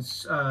do. And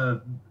it's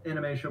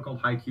anime show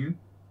called Haikyuu.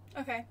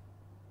 Okay.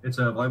 It's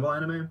a volleyball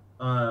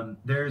anime.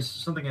 There's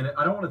something in it.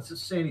 I don't want to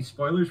say any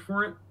spoilers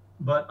for it,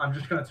 but I'm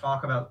just going to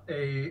talk about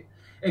a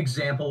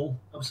example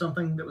of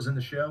something that was in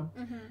the show,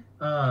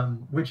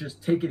 which is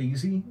take it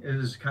easy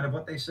is kind of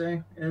what they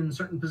say in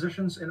certain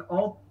positions. And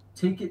all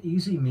take it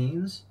easy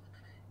means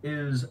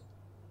is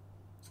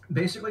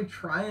basically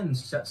try and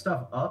set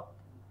stuff up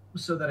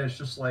so that it's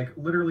just like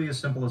literally as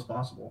simple as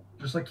possible.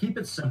 Just like keep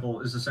it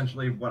simple is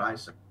essentially what I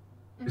say.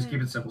 Is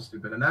keep it simple,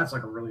 stupid. And that's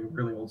like a really,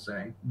 really old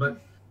saying. But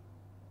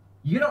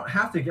you don't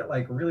have to get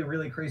like really,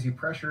 really crazy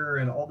pressure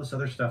and all this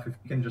other stuff if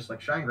you can just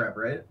like shine grab,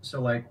 right? So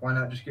like why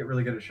not just get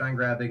really good at shine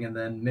grabbing and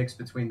then mix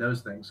between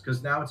those things?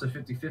 Because now it's a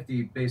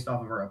 50-50 based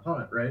off of our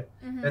opponent, right?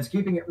 That's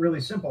keeping it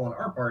really simple on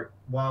our part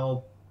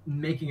while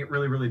making it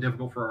really, really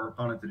difficult for our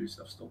opponent to do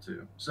stuff still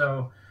too.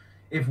 So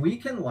if we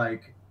can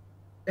like,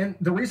 and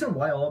the reason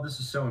why all of this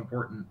is so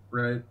important,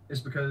 right, is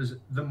because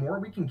the more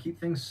we can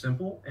keep things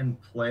simple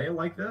and play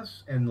like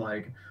this and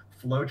like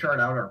flowchart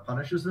out our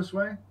punishes this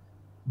way,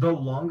 the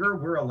longer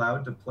we're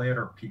allowed to play at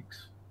our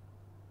peaks.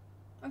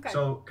 Okay.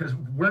 So, because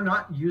we're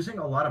not using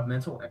a lot of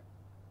mental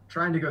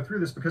trying to go through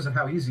this because of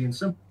how easy and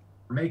simple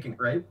we're making it,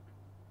 right?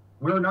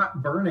 We're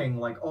not burning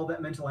like all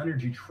that mental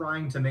energy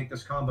trying to make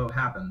this combo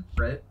happen,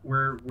 right?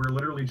 We're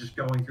literally just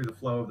going through the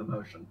flow of the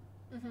motion.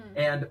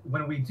 And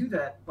when we do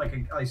that, like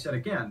I said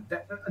again,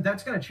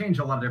 that's going to change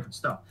a lot of different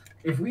stuff.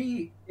 If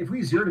we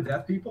zero to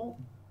death people,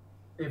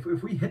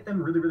 if we hit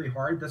them really, really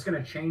hard, that's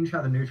going to change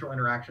how the neutral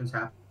interactions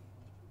happen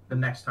the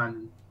next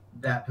time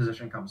that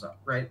position comes up,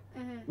 right?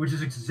 Which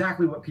is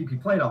exactly what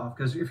PP played off,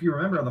 because if you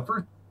remember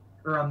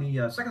on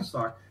the second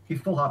stock, he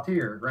full hopped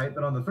here, right?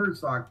 But on the third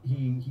stock,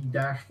 he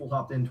dashed full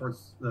hopped in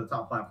towards the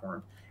top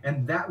platform,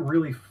 and that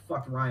really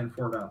fucked Ryan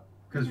Ford up,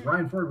 because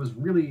Ryan Ford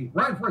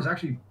is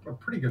actually a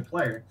pretty good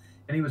player,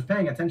 and he was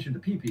paying attention to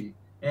PP,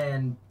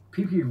 and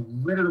PP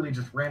literally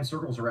just ran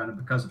circles around him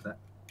because of that.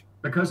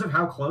 Because of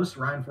how close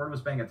Ryan Ford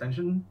was paying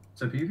attention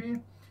to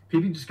PP,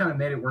 PP just kind of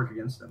made it work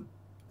against him.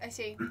 I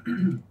see.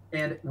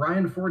 And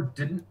Ryan Ford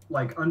didn't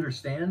like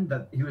understand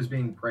that he was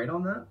being preyed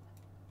on that,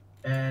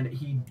 and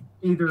he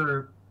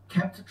either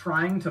kept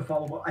trying to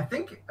follow. I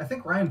think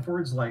Ryan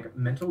Ford's like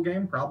mental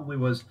game probably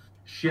was,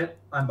 shit,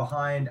 I'm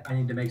behind, I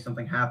need to make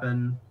something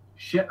happen.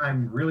 Shit,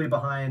 I'm really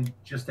behind,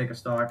 just take a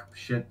stock.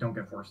 Shit, don't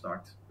get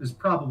 4-stocked. Is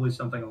probably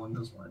something along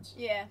those lines.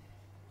 Yeah.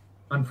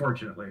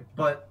 Unfortunately,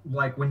 but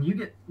like when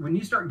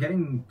you start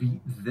getting beat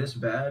this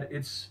bad,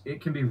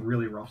 it can be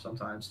really rough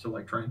sometimes to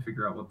like try and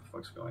figure out what the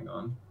fuck's going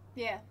on.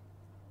 Yeah.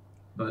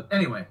 But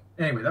anyway,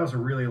 that was a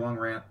really long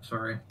rant.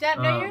 Sorry.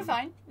 No, you're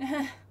fine.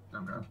 Okay.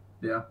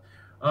 Yeah.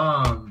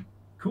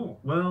 Cool.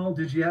 Well,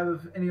 did you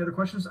have any other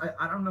questions?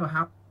 I don't know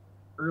how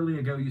early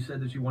ago you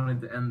said that you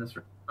wanted to end this.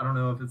 I don't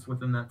know if it's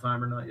within that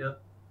time or not yet.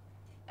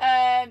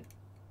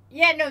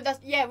 Yeah, no,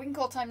 we can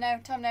call time now.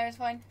 Time now is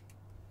fine.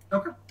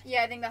 Okay.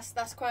 Yeah, I think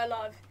that's quite a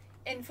lot of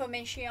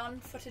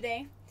information for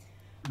today.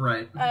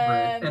 Right.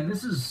 Right. And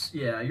this is,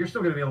 you're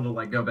still going to be able to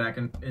like go back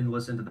and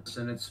listen to this,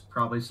 and it's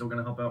probably still going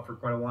to help out for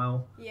quite a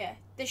while. Yeah.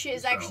 This shit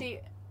is actually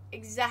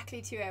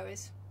exactly 2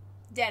 hours.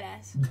 Dead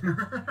ass.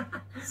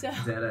 So,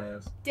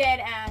 Dead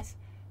ass.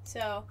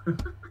 So,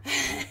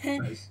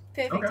 nice.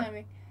 Perfect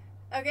timing.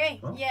 Okay,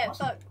 well, yeah,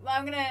 awesome. fuck. Well,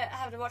 I'm going to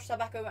have to watch that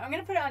back over. I'm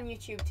going to put it on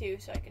YouTube too,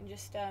 so I can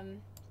just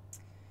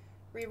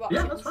rewatch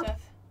it and stuff.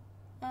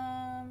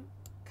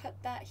 Cut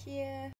that here.